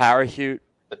out of the parachute?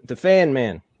 The fan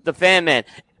man. The fan man.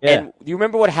 Yeah. And do you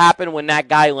remember what happened when that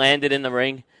guy landed in the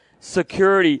ring?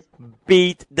 Security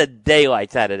beat the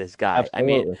daylights out of this guy.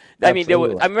 Absolutely. I mean,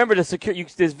 I remember the security.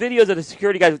 There's videos of the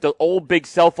security guys with the old big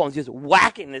cell phones just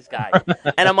whacking this guy,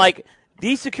 and I'm like,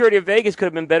 the security of Vegas could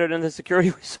have been better than the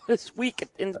security we saw this week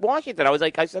in Washington.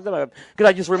 I said to him, because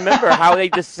I just remember how they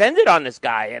descended on this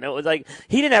guy, and it was like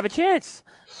he didn't have a chance.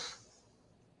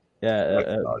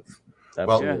 Yeah.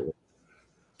 Well,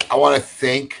 I want to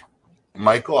thank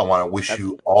Michael. I want to wish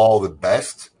you all the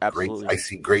best. Absolutely. I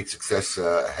see great success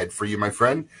ahead for you, my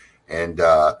friend, and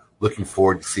looking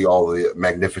forward to see all the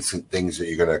magnificent things that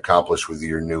you're going to accomplish with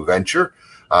your new venture.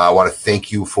 I want to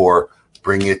thank you for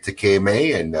bringing it to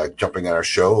KMA and jumping on our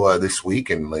show this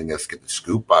week and letting us get the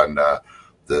scoop on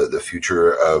the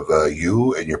future of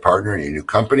you and your partner and your new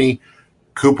company.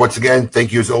 Coop, once again,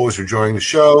 thank you as always for joining the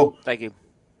show. Thank you.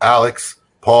 Alex,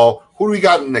 Paul, who do we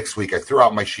got next week? I threw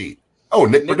out my sheet. Oh,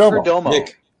 Nick Perdomo.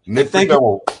 Nick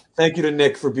Perdomo. Thank you to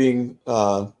Nick for being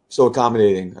so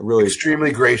accommodating. I really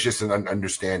extremely gracious and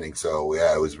understanding. So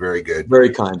yeah, it was very good.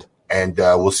 Very kind. And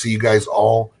we'll see you guys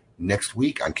all next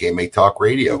week on KMA Talk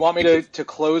Radio. You want me to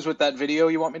close with that video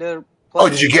you want me to play? Oh,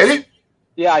 did you get it?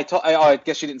 Yeah, I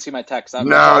guess you didn't see my text.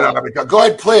 No. Go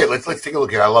ahead, play it. Let's take a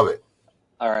look at it. I love it.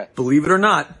 All right. Believe it or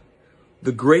not,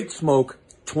 the Great Smoke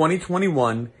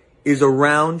 2021 is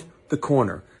around the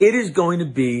corner. It is going to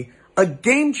be a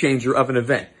game changer of an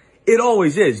event. It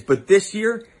always is, but this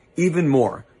year, even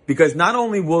more. Because not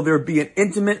only will there be an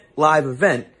intimate live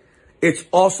event, it's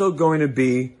also going to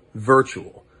be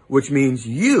virtual, which means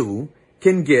you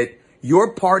can get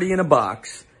your party in a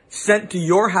box sent to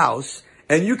your house,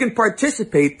 and you can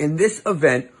participate in this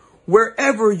event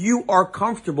wherever you are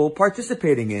comfortable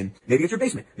participating in. Maybe it's your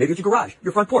basement, maybe it's your garage,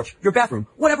 your front porch, your bathroom,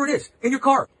 whatever it is, in your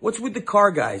car. What's with the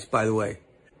car guys, by the way?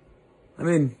 I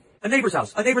mean, a neighbor's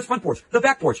house, a neighbor's front porch, the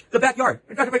backyard.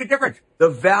 It doesn't make a difference. The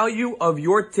value of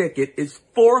your ticket is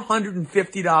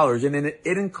 $450, and it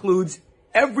includes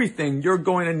everything you're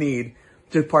going to need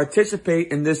to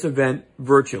participate in this event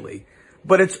virtually.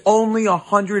 But it's only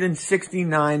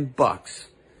 $169.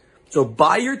 So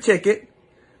buy your ticket,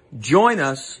 join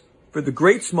us for the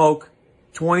Great Smoke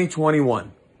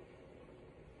 2021.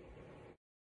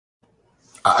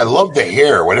 I love the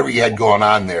hair, whatever you had going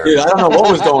on there. Dude, I don't know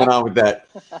what was going on with that.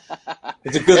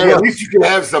 It's a good look. At least you can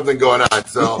have something going on.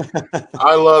 So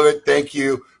I love it. Thank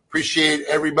you. Appreciate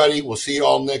everybody. We'll see you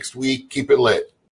all next week. Keep it lit.